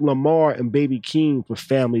Kendrick Lamar and Baby Keem for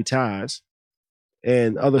Family Ties.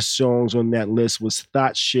 And other songs on that list was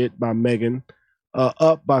Thought Shit by Megan,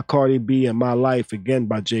 Up by Cardi B, and My Life again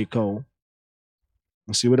by J. Cole.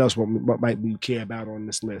 Let's see what else what might we care about on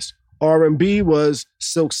this list. R&B was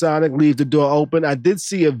Silk Sonic, Leave the Door Open. I did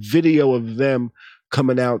see a video of them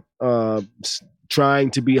coming out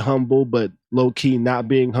trying to be humble, but low-key not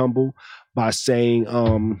being humble by saying,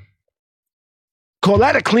 call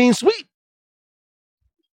that a clean sweep.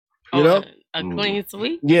 You know? A clean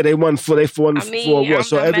sweep? Yeah, they won for what?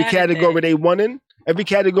 So every category they won in, every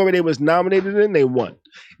category they was nominated in, they won.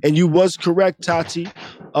 And you was correct, Tati.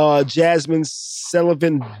 Jasmine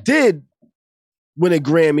Sullivan did win a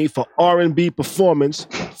Grammy for R&B performance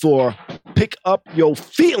for Pick Up Your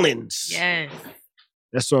Feelings. Yes.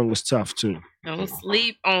 That song was tough too. Don't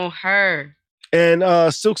sleep on her. And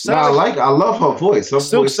Silk Sonic. I love her voice. Her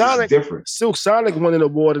voice is different. Silk Sonic won an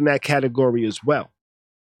award in that category as well.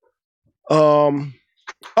 And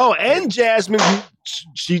Jasmine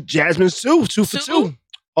Sue, 2 for 2.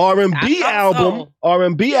 R&B album. So.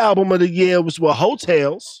 R&B album of the year was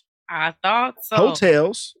Hotels. I thought so.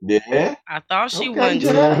 Hotels. Yeah. I thought she won.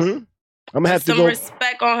 Mm-hmm. I'm gonna have to go.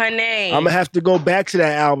 Respect on her name. I'm gonna have to go back to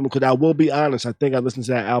that album because I will be honest. I think I listened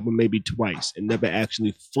to that album maybe twice and never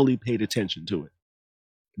actually fully paid attention to it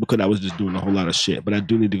because I was just doing a whole lot of shit. But I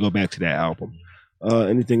do need to go back to that album.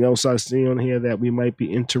 Anything else I see on here that we might be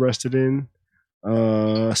interested in?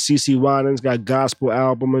 CeCe Winans got Gospel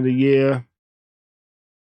Album of the Year.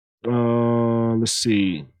 Let's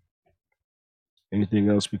see. Anything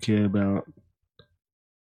else we care about?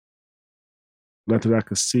 Nothing I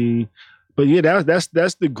could see. But yeah, that's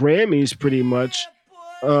the Grammys pretty much.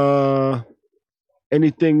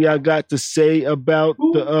 Anything y'all got to say about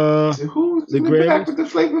the Grammys? Back with the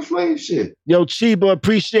Flavor Flav shit. Yo, Chiba,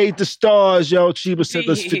 appreciate the stars, yo. Chiba sent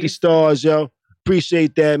us 50 stars, yo.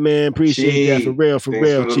 Appreciate that, man. Appreciate that for real.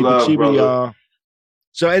 Chiba, y'all.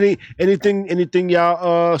 So anything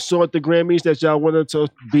y'all saw at the Grammys that y'all wanted to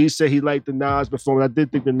be? Say he liked the Nas performance. I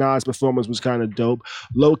did think the Nas performance was kind of dope.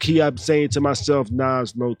 Low key, I'm saying to myself,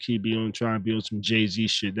 Nas low key trying to be on some Jay-Z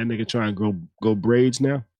shit. That nigga trying to go braids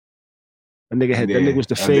now. That nigga was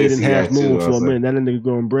the fade and half moon for a minute. That nigga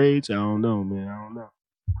going braids. I don't know, man. I don't know.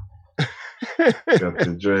 Got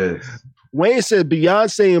the dreads. Wayne said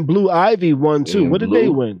Beyonce and Blue Ivy won too. What did they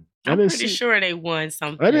win? I'm pretty sure they won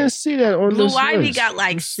something. I didn't see that on Blue this Ivy list. got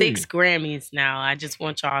like 6 Grammys now. I just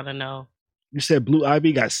want y'all to know. You said Blue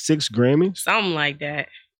Ivy got 6 Grammys? Something like that.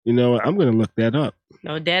 You know what? I'm going to look that up.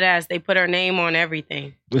 No, dead ass. They put her name on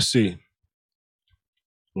everything. Let's see.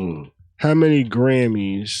 How many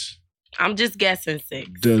Grammys? I'm just guessing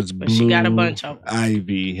 6. But she got a bunch of them.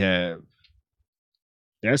 Ivy have?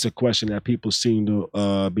 That's a question that people seem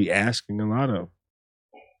to be asking a lot of.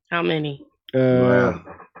 How many?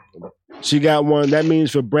 She got one. That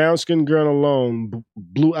means for Brown Skin Girl alone,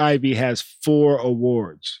 Blue Ivy has 4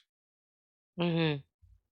 awards.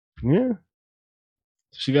 Mm-hmm. Yeah.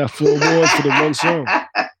 She got 4 awards for the one song.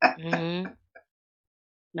 Mm-hmm.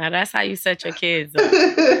 Now that's how you set your kids up.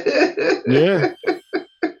 Yeah.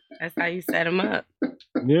 That's how you set them up.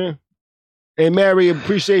 Yeah. Hey, Mary,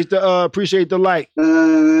 appreciate the like.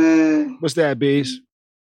 What's that, Bees?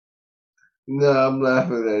 No, I'm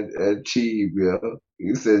laughing at Cheeb, yo.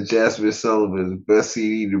 You said Jasmine Sullivan's best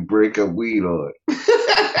CD to break up weed on.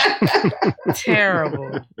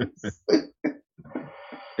 Terrible.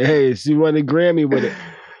 Hey, she won a Grammy with it.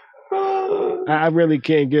 I really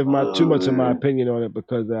can't give too much of my opinion on it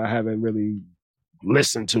because I haven't really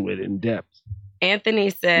listened to it in depth. Anthony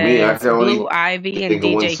says Blue Ivy and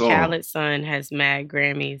DJ Khaled's son has mad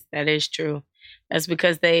Grammys. That is true. That's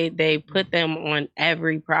because they put them on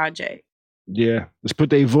every project. Yeah, let's put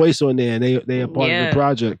their voice on there. They are part of the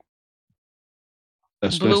project.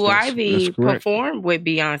 Blue Ivy performed with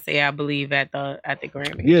Beyonce, I believe, at the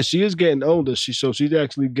Grammys. Yeah, she is getting older. She's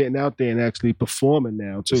actually getting out there and actually performing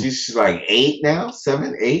now too. She's like 8 now,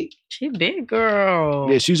 7, 8. She big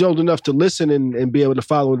girl. Yeah, she's old enough to listen and be able to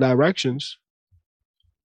follow directions.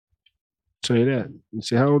 Tell you that. You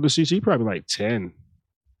see, how old is she? She's probably like 10.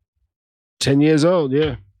 10 years old,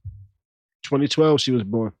 yeah. 2012 she was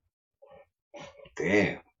born.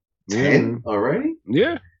 Damn. 10 already?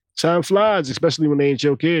 Yeah. Time flies, especially when they ain't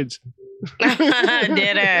your kids.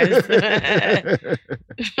 Dead ass.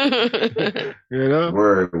 You know?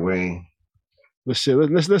 Word, Wayne. Let's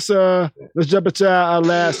jump into our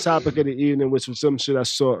last topic of the evening, which was some shit I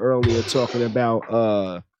saw earlier talking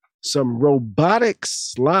about some robotic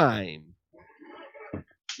slime.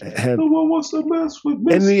 No one wants to mess with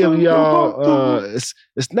any of y'all.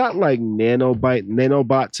 It's not like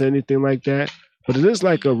nanobots or anything like that, but it is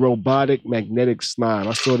like a robotic magnetic slime.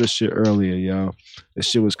 I saw this shit earlier, y'all. This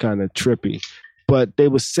shit was kind of trippy, but they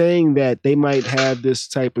were saying that they might have this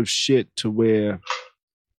type of shit to where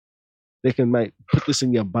they might put this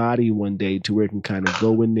in your body one day to where it can kind of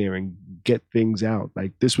go in there and get things out.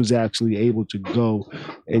 Like this was actually able to go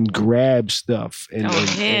and grab stuff and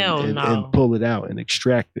pull it out and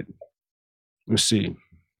extract it. Let's see.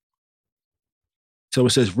 So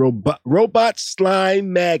it says robot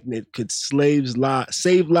slime magnet could save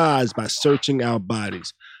lives by searching our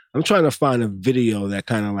bodies. I'm trying to find a video that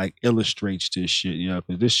kind of like illustrates this shit,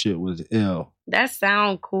 because this shit was ill. That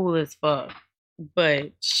sound cool as fuck.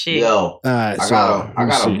 But shit. Yo, I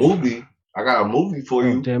got a movie. I got a movie for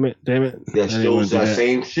you. Damn it. That shows that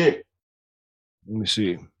same shit. Let me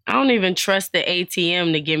see. I don't even trust the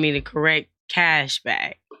ATM to give me the correct cash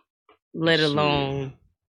back, let alone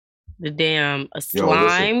the damn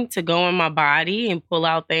slime to go in my body and pull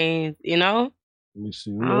out things, you know? Let me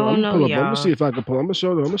see. I don't know, I'm gonna see if I can pull. I'm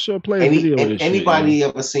gonna show play a video of this anybody shit,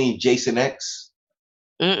 ever seen Jason X?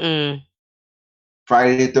 Mm-mm.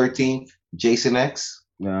 Friday the 13th, Jason X?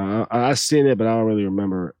 No, I seen it, but I don't really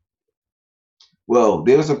remember it. Well,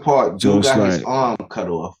 there was a part, dude got his arm cut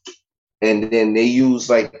off. And then they used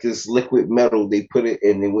like this liquid metal, they put it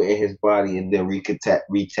and they went in his body and then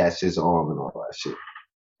reattached his arm and all that shit.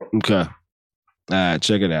 Okay. All right,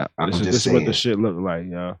 check it out. This is what the shit look like,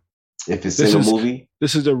 y'all. If it's in a movie?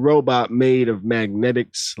 This is a robot made of magnetic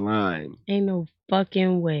slime. Ain't no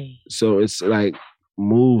fucking way. So it's like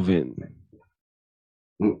moving.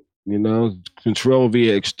 You know, controlled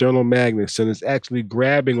via external magnets, and it's actually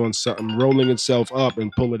grabbing on something, rolling itself up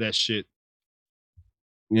and pulling that shit.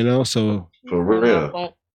 You know, so for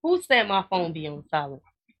real. Who said my phone be on silent?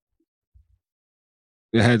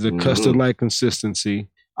 It has a custard-like consistency.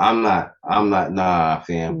 I'm not, nah,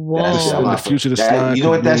 fam. Whoa. In the future, the slime. You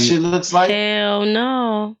know what that shit looks like? Hell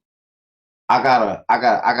no. I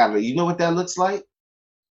gotta, you know what that looks like?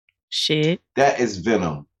 Shit. That is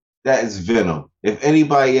Venom. That is Venom. If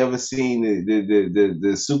anybody ever seen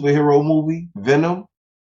the superhero movie, Venom,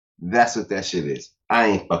 that's what that shit is. I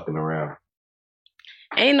ain't fucking around.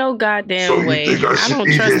 Ain't no goddamn way. I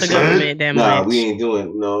don't trust the government that much. Nah, we ain't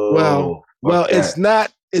doing no. Well, it's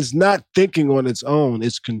not thinking on its own.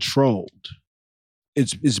 It's controlled.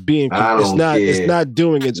 It's not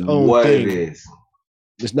doing its own what thing. It is.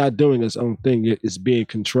 It's not doing its own thing. It's being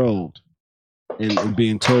controlled and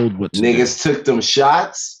being told what to Niggas took them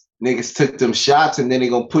shots. Niggas took them shots, and then they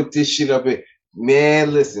gonna put this shit up in.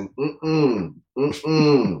 Man, listen.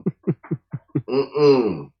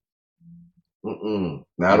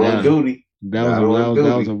 Not on duty. That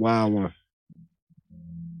was a wild one.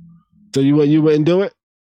 So you wouldn't do it?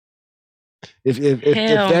 If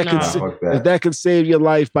that could save your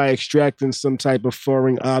life by extracting some type of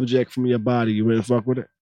foreign object from your body, you wouldn't fuck with it?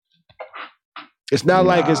 It's not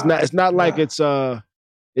like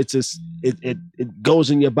it goes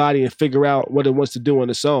in your body and figure out what it wants to do on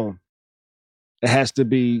its own. It has to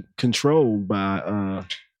be controlled by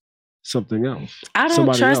something else. I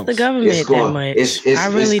don't trust the government that much. I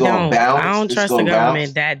really don't. I don't trust the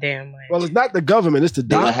government that damn much. Well, it's not the government, it's the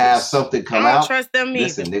doctors. They're gonna have something come out. I don't trust them either.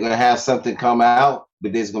 Listen, they're gonna have something come out,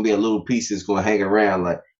 but there's gonna be a little piece that's gonna hang around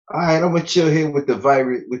like, all right, I'm gonna chill here with the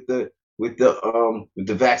virus, with the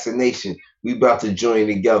vaccination. We about to join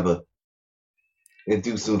together and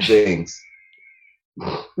do some things.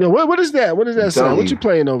 No, what is that? What is that sound? What you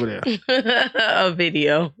playing over there? A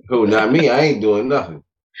video. Oh, not me. I ain't doing nothing.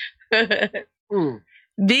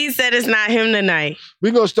 B said it's not him tonight.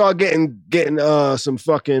 We're gonna start getting some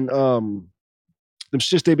fucking them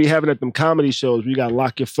shits they be having at them comedy shows where you gotta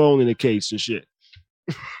lock your phone in a case and shit.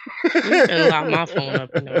 You can lock my phone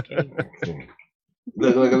up in no case.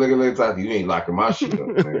 Look, you ain't locking my shit up,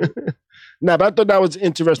 man. Nah, but I thought that was an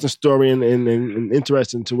interesting story and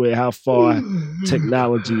interesting to where how far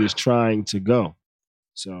technology is trying to go.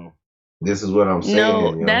 So this is what I'm saying.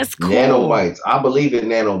 No, that's cool. Nanomites. I believe in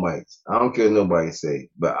nanomites. I don't care what nobody say.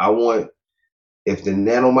 But I want, if the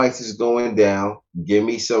nanomites is going down, give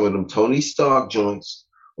me some of them Tony Stark joints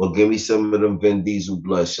or give me some of them Vin Diesel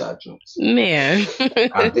bloodshot joints. Man.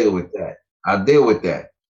 I'll deal with that.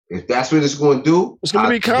 If that's what it's going to do, it's going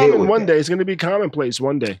to be common one day. It's going to be commonplace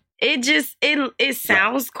one day. It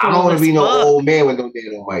sounds cool. I don't want to be no old man with no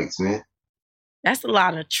nanomites, man. That's a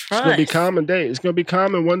lot of trust. It's going to be common day. It's going to be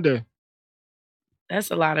common one day.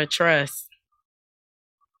 That's a lot of trust.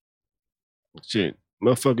 Shit.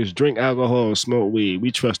 Motherfuckers drink alcohol and smoke weed. We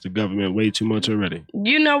trust the government way too much already.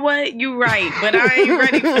 You know what? You right, but I ain't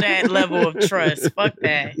ready for that level of trust. Fuck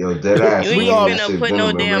that. Yo, dead ass. You ain't gonna put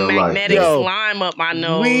no damn magnetic slime up my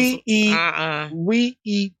nose. We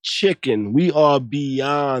eat chicken. We are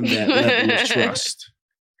beyond that level of trust.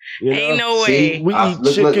 You know? Ain't no way. We eat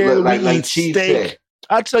chicken. We eat steak. Said.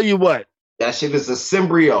 I tell you what. That shit is a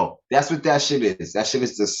symbrio. That's what that shit is. That shit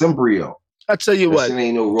is the symbrio. I tell you what,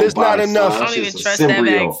 there's not enough. I don't even trust that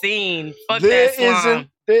vaccine. Fuck that slime.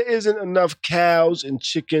 There isn't enough cows and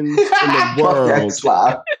chickens in the world.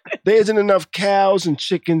 There isn't enough cows and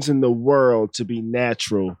chickens in the world to be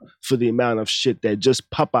natural for the amount of shit that just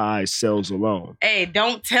Popeye sells alone. Hey,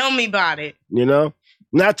 don't tell me about it. You know,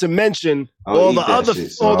 not to mention all the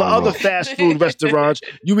other fast food restaurants.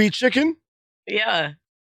 You eat chicken? Yeah.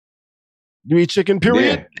 You eat chicken,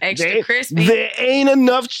 period? Yeah. Extra crispy. There ain't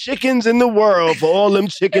enough chickens in the world for all them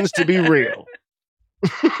chickens to be real.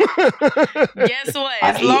 Guess what?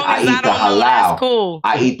 As long as I don't know, that's cool.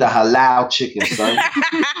 I eat the halal chicken, son.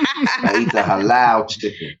 I eat the halal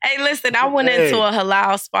chicken. Hey, listen, I went into a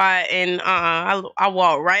halal spot and I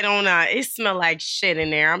walked right on out. It smelled like shit in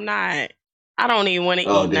there. I don't even want to eat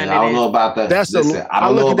none of that. I don't know about that. I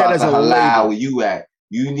don't know about the halal where you at.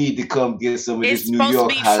 You need to come get some of this New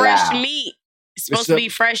York halal. It's supposed to be fresh meat. It's supposed to be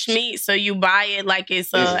fresh meat, so you buy it like it's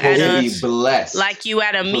supposed to be blessed. Like you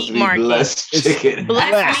at a meat market. Blessed chicken.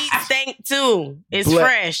 Blessed meat stink too. It's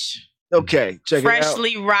fresh. Okay, check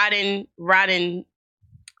freshly it out. rotten.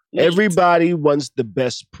 Everybody wants the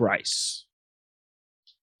best price.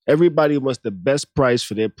 Everybody wants the best price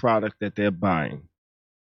for their product that they're buying.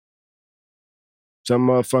 Some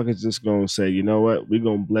motherfuckers just gonna say, you know what? We're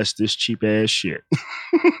gonna bless this cheap ass shit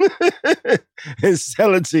and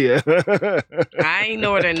sell it to you. I ain't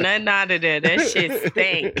ordering nothing out of there. That shit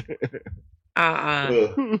stink.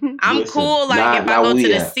 I'm cool. Like if I go to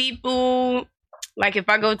the seafood, like if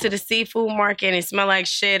I go to the seafood market and it smell like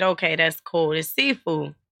shit, okay, that's cool. It's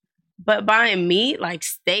seafood. But buying meat, like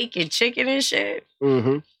steak and chicken and shit,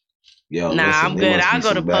 Yo, I'm good. I'll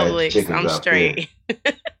go to Publix. I'm straight.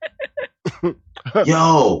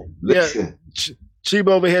 Yo, listen. Yeah. Cheap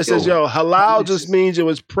over here says, yo, halal just means it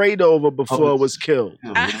was prayed over before it was killed.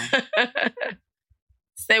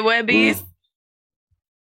 Say what, Beast?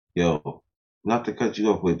 Yo, not to cut you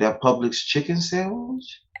off with that Publix chicken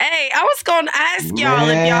sandwich. Hey, I was going to ask y'all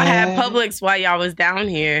if y'all had Publix while y'all was down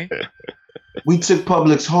here. We took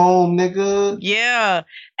Publix home, nigga. Yeah.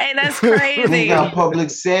 Hey, that's crazy. We got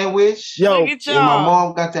Publix sandwich. Yo, and my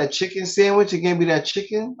mom got that chicken sandwich and gave me that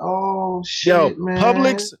chicken. Oh, shit, man.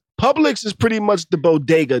 Publix is pretty much the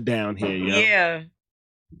bodega down here, yo. Yeah.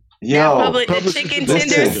 Yo, the chicken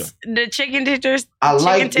tenders. The chicken tenders. I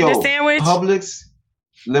like tender sandwich. Publix.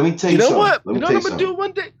 Let me tell you something. What? You know what I'm going to do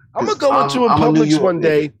one day? I'm going to go into a Publix one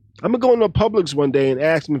day. I'm going to go into a Publix one day and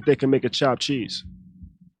ask them if they can make a chopped cheese.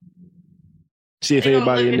 See if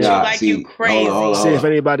anybody in there. You crazy. See if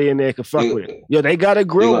anybody in there can fuck with it. Yo, they got a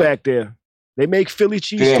grill back there. They make Philly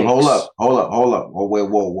cheesesteaks. Hold up. Oh, wait,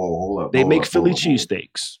 whoa, hold up. They make Philly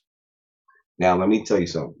cheesesteaks. Now let me tell you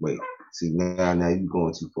something. Wait, see now you're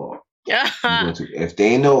going too far. If they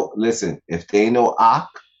ain't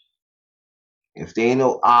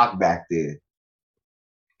no Ock back there,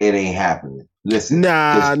 it ain't happening. Listen,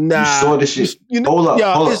 nah. You saw the shit. Hold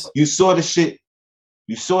up. You saw the shit.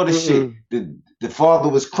 You saw the shit. The father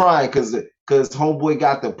was crying because homeboy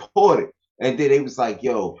got deported. And then they was like,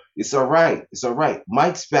 yo, it's all right.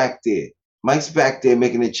 Mike's back there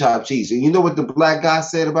making the chopped cheese. And you know what the black guy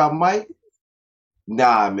said about Mike?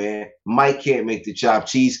 Nah, man. Mike can't make the chopped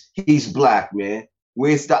cheese. He's black, man.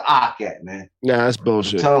 Where's the Ock at, man? Nah, that's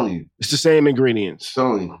bullshit. I'm telling you. It's the same ingredients. I'm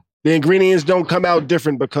telling you. The ingredients don't come out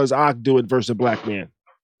different because Ock do it versus a black man.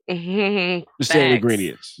 The same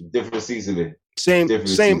ingredients. Different seasoning. Same.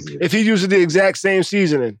 Seasoning. If he uses the exact same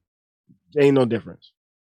seasoning, there ain't no difference.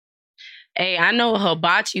 Hey, I know a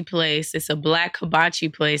hibachi place. It's a black hibachi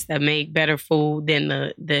place that make better food than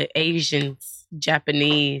the Asians,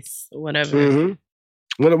 Japanese, whatever. Mm-hmm.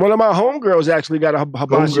 One of my homegirls actually got a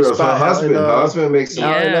hibachi spot. Her husband makes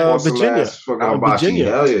some Virginia. Virginia.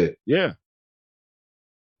 Hell yeah. Yeah.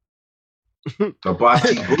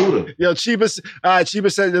 Hibachi Buddha. Yo, Chiba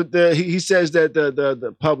said that he says that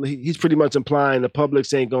the public, he's pretty much implying the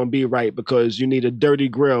Publix ain't gonna be right because you need a dirty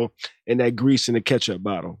grill and that grease in the ketchup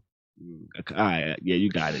bottle. All right, yeah, you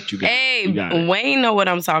got it. You got it. Wayne know what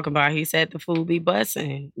I'm talking about. He said the food be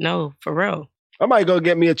busting. No, for real. I might go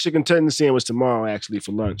get me a chicken tender sandwich tomorrow, actually,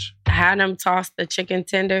 for lunch. Had them toss the chicken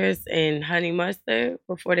tenders in honey mustard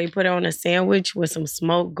before they put it on a sandwich with some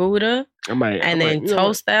smoked Gouda. Then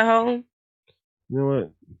toast that home. You know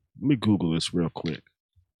what? Let me Google this real quick.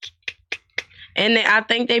 And I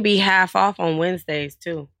think they be half off on Wednesdays,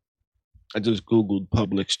 too. I just Googled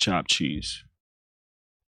Publix chopped cheese.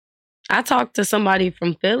 I talked to somebody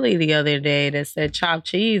from Philly the other day that said chopped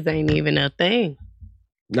cheese ain't even a thing.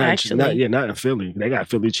 Not in Philly. They got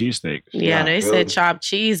Philly cheesesteaks. Yeah, they said chopped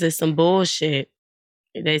cheese is some bullshit.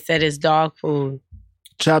 They said it's dog food.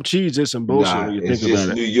 Chopped cheese is some bullshit when you think about it. It's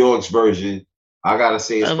just New York's version. I gotta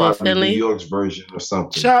say it's probably New York's version or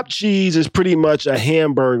something. Chopped cheese is pretty much a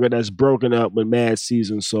hamburger that's broken up with mad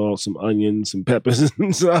seasoned salt, some onions, some peppers,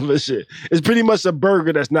 and some other shit. It's pretty much a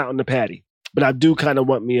burger that's not on the patty. But I do kind of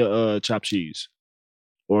want me a chopped cheese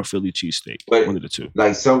or a Philly cheesesteak. One of the two.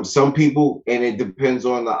 Like some people, and it depends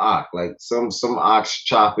on the ox. Like some ox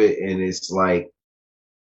chop it and it's like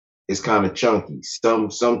it's kind of chunky. Some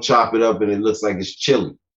chop it up and it looks like it's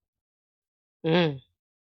chili. Mm.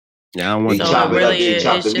 Yeah, I don't want to chop it up. It's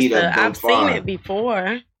just I've seen it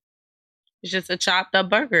before. It's just a chopped up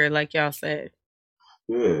burger, like y'all said.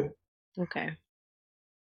 Yeah. Okay.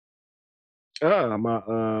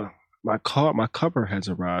 My cover has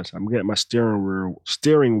arrived. I'm getting my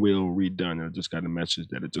steering wheel redone. I just got a message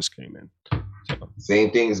that it just came in. So.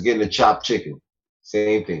 Same thing as getting a chopped chicken.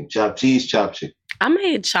 Same thing. Chopped cheese, chopped chicken. I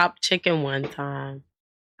made chopped chicken one time.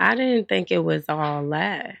 I didn't think it was all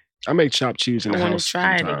that. I make chopped cheese in the house. I want to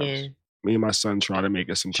try sometimes. it again. Me and my son try to make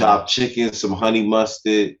it some chopped chicken, some honey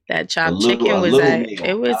mustard. That chopped chicken was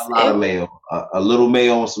it was a lot of mayo. A little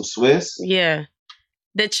mayo on some Swiss. Yeah.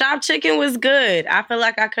 The chopped chicken was good. I feel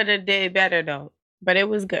like I could have did better though, but it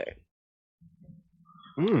was good.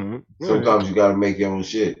 Sometimes you gotta make your own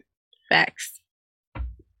shit. Facts.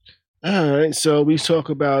 All right, so we talk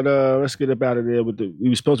about let's get up out of there with we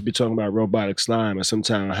were supposed to be talking about robotic slime, and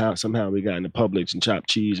somehow we got into Publix and chopped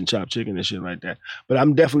cheese and chopped chicken and shit like that. But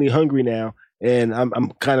I'm definitely hungry now, and I'm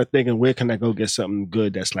kind of thinking, where can I go get something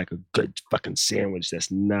good that's like a good fucking sandwich that's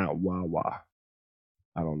not Wawa?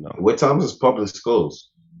 I don't know. What time is Publix close?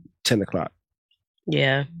 10 o'clock.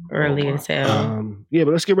 Yeah, early as hell. Yeah,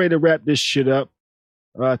 but let's get ready to wrap this shit up.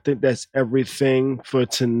 I think that's everything for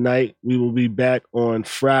tonight. We will be back on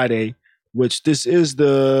Friday, which this is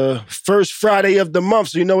the first Friday of the month.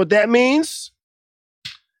 So you know what that means?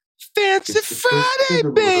 Fancy Friday,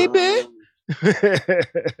 baby.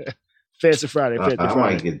 Fancy Friday. I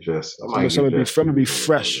might get dressed. I'm gonna be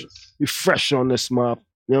fresh. Be fresh on this month.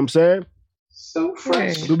 You know what I'm saying? So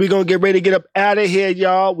fresh. But we're gonna get ready to get up out of here,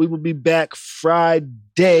 y'all. We will be back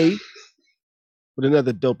Friday with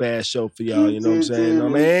another dope ass show for y'all. You know what I'm saying? I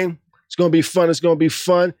mean, it's gonna be fun. It's gonna be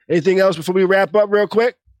fun. Anything else before we wrap up, real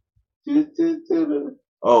quick?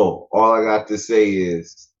 Oh, all I got to say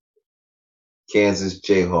is Kansas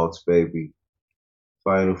Jayhawks, baby.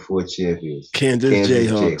 Final Four champions. Kansas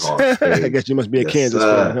Jayhawks. I guess you must be a Kansas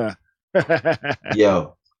fan, huh?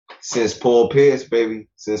 Yo, since Paul Pierce, baby.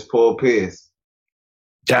 Since Paul Pierce.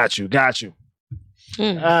 Got you.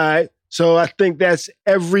 All right. So I think that's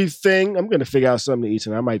everything. I'm going to figure out something to eat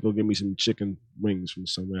tonight. I might go get me some chicken wings from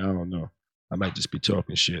somewhere. I don't know. I might just be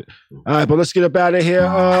talking shit. All right, but let's get up out of here.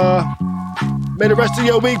 May the rest of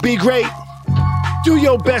your week be great. Do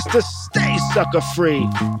your best to stay sucker free.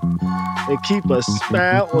 And keep a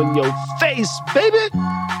smile on your face, baby.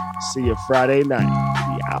 See you Friday night.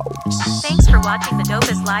 We out. Thanks for watching the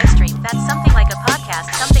dopest live stream. That's something like a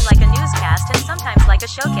podcast, something like a newscast, and sometimes like a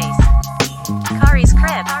showcase. Kari's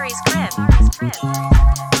Crib. Kari's Crib. Kari's Crib.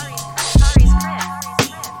 Kari's Crib.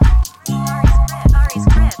 Kari's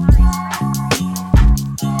Crib.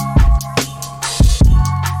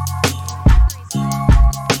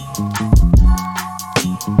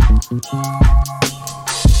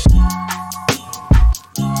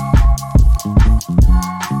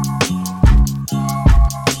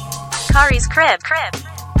 Kari's Crib.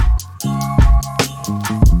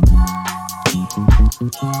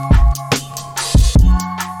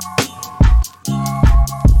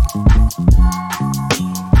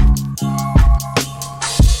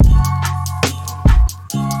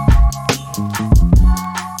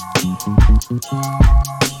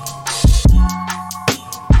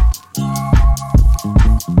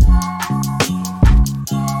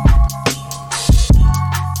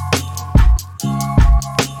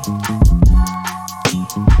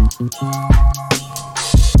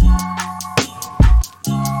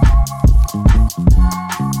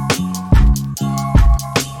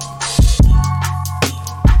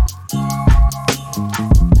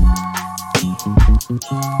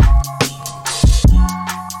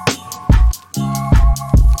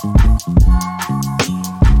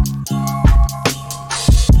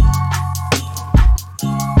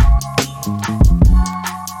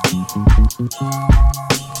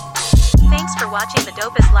 Thanks for watching the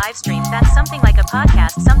dopest live stream. That's something like a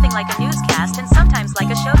podcast, something like a newscast, and sometimes like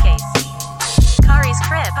a showcase. Kari's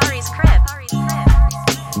Crib. Kari's Crib.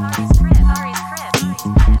 Kari's Crib. Kari's Crib. Kari's Crib.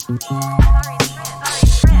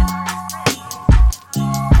 Kari's Crib.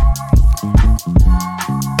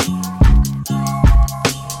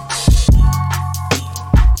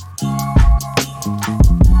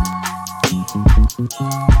 Kari's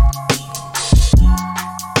Crib.